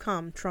Ropes of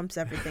Cum trumps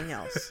everything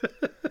else.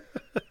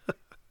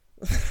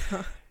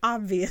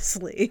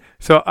 Obviously.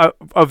 So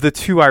of the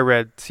 2 I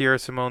read, Sierra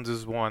Simone's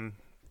is 1,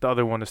 the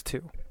other one is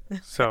 2.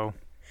 So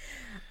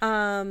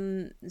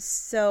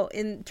so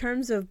in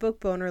terms of book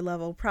boner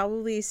level,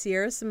 probably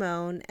Sierra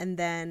Simone, and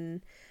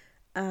then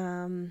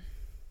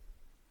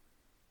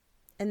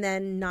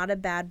Not a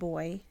Bad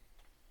Boy,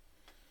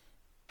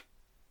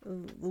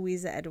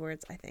 Louisa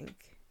Edwards, I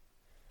think.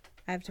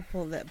 I have to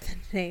pull the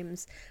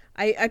names.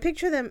 I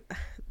picture them.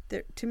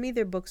 To me,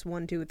 they're books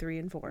 1, 2, 3,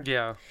 and 4.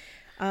 yeah.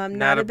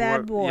 Not a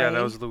Bad Boy. Yeah,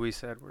 that was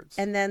Louisa Edwards.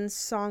 And then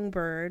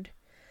Songbird,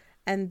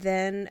 and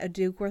then A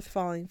Duke Worth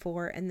Falling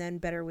For, and then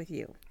Better With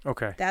You.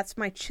 Okay. That's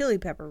my Chili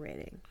Pepper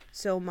rating.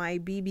 So my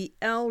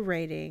BBL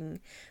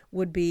rating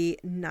would be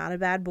Not a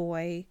Bad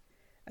Boy,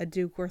 A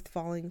Duke Worth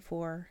Falling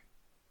For,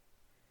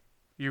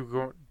 You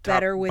go top,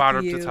 Better With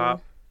bottom You. to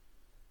top.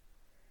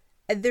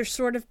 And they're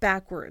sort of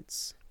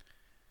backwards.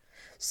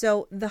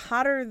 So the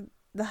hotter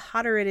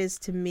it is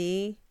to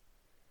me,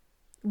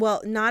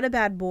 well, Not a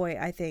Bad Boy,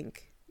 I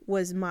think,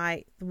 was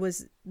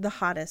the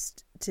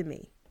hottest to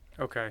me.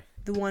 Okay.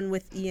 The one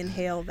with Ian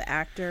Hale, the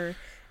actor,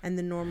 and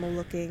the normal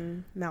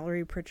looking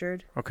Mallory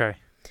Pritchard. Okay.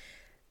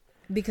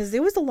 Because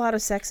there was a lot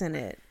of sex in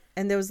it,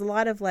 and there was a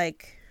lot of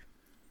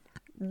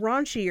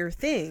raunchier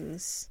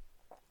things,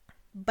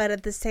 but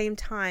at the same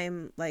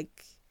time,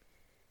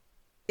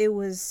 it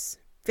was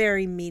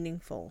very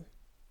meaningful.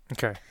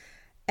 Okay.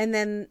 And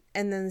then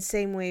the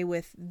same way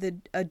with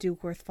A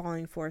Duke Worth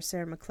Falling For,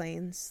 Sarah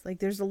McLean's.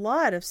 There's a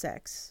lot of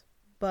sex,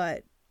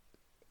 but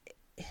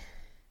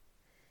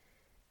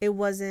it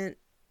wasn't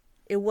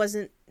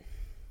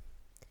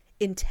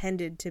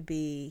intended to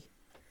be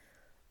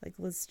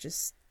let's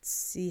just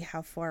see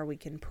how far we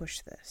can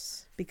push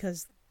this,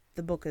 because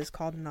the book is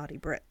called Naughty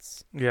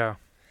Brits. Yeah.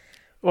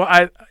 Well,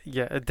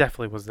 it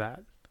definitely was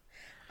that.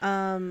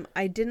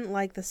 I didn't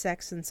like the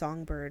sex in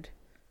Songbird.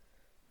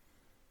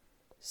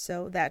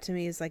 So that to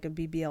me is like a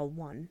BBL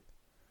 1.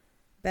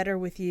 Better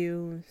With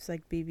You is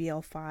like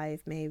BBL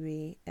 5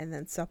 maybe, and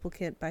then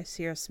Supplicant by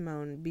Sierra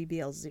Simone,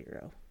 BBL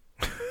 0.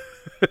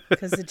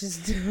 Because it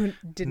just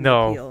didn't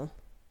appeal.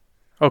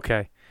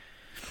 Okay.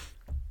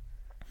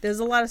 There's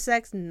a lot of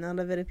sex, none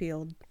of it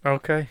appealed.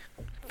 Okay.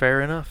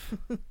 Fair enough.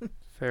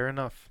 Fair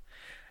enough.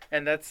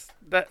 And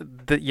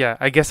yeah,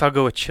 I guess I'll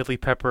go with Chili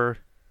Pepper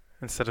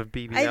instead of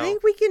BBL. I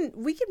think we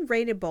can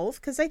rate it both,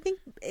 because I think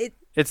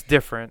it's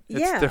different. It's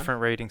yeah. a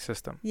different rating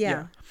system.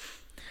 Yeah.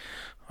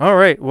 All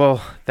right.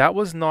 Well, that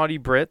was Naughty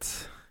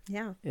Brits.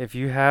 Yeah. If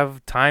you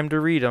have time to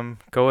read them,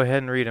 go ahead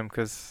and read them,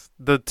 because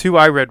the 2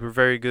 I read were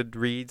very good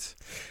reads.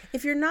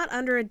 If you're not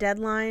under a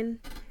deadline,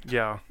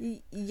 yeah,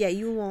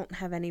 you won't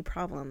have any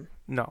problem.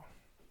 No.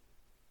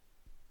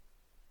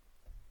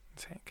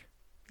 It's Hank.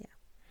 Yeah.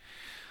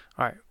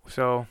 All right.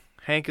 So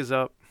Hank is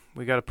up.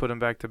 We got to put him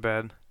back to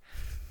bed.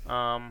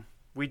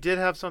 We did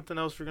have something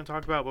else we're gonna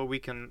talk about, but we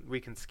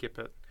can skip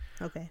it.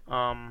 Okay.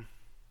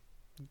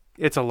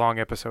 It's a long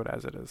episode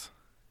as it is.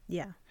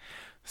 Yeah.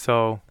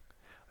 So,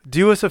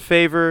 do us a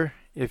favor,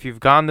 if you've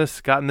gotten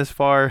this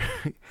far,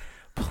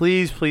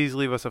 please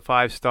leave us a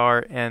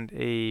 5-star and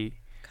a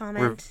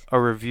comment, a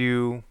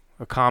review,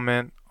 a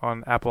comment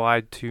on Apple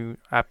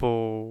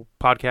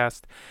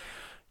Podcast.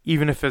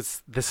 Even if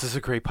this is a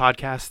great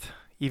podcast,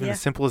 even as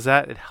simple as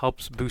that, it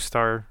helps boost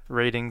our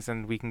ratings,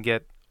 and we can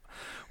get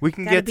beat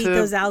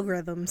those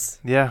algorithms.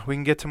 Yeah, we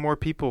can get to more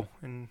people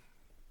and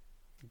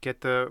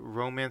get the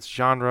romance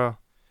genre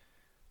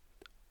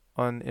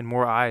in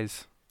more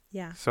eyes.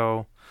 Yeah.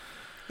 So,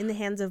 in the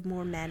hands of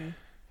more men.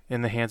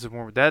 In the hands of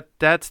more.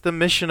 That's the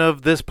mission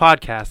of this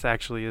podcast,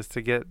 actually, is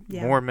to get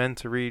more men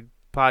to read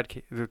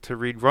podcast to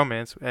read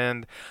romance,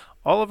 and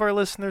all of our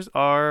listeners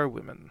are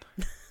women.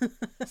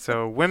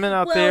 So women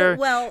out there,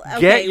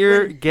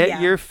 okay,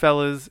 get your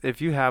fellas, if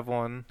you have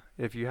one,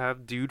 if you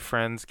have dude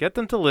friends, get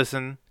them to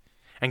listen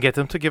and get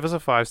them to give us a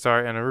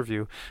 5-star and a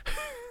review.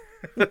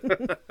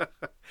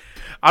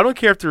 I don't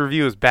care if the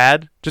review is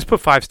bad, just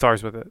put 5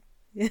 stars with it.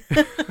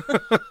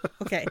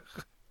 Okay.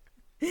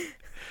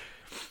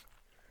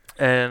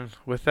 And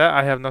with that,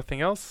 I have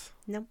nothing else.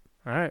 Nope.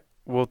 All right.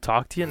 We'll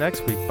talk to you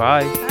next week.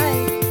 Bye.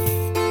 Bye.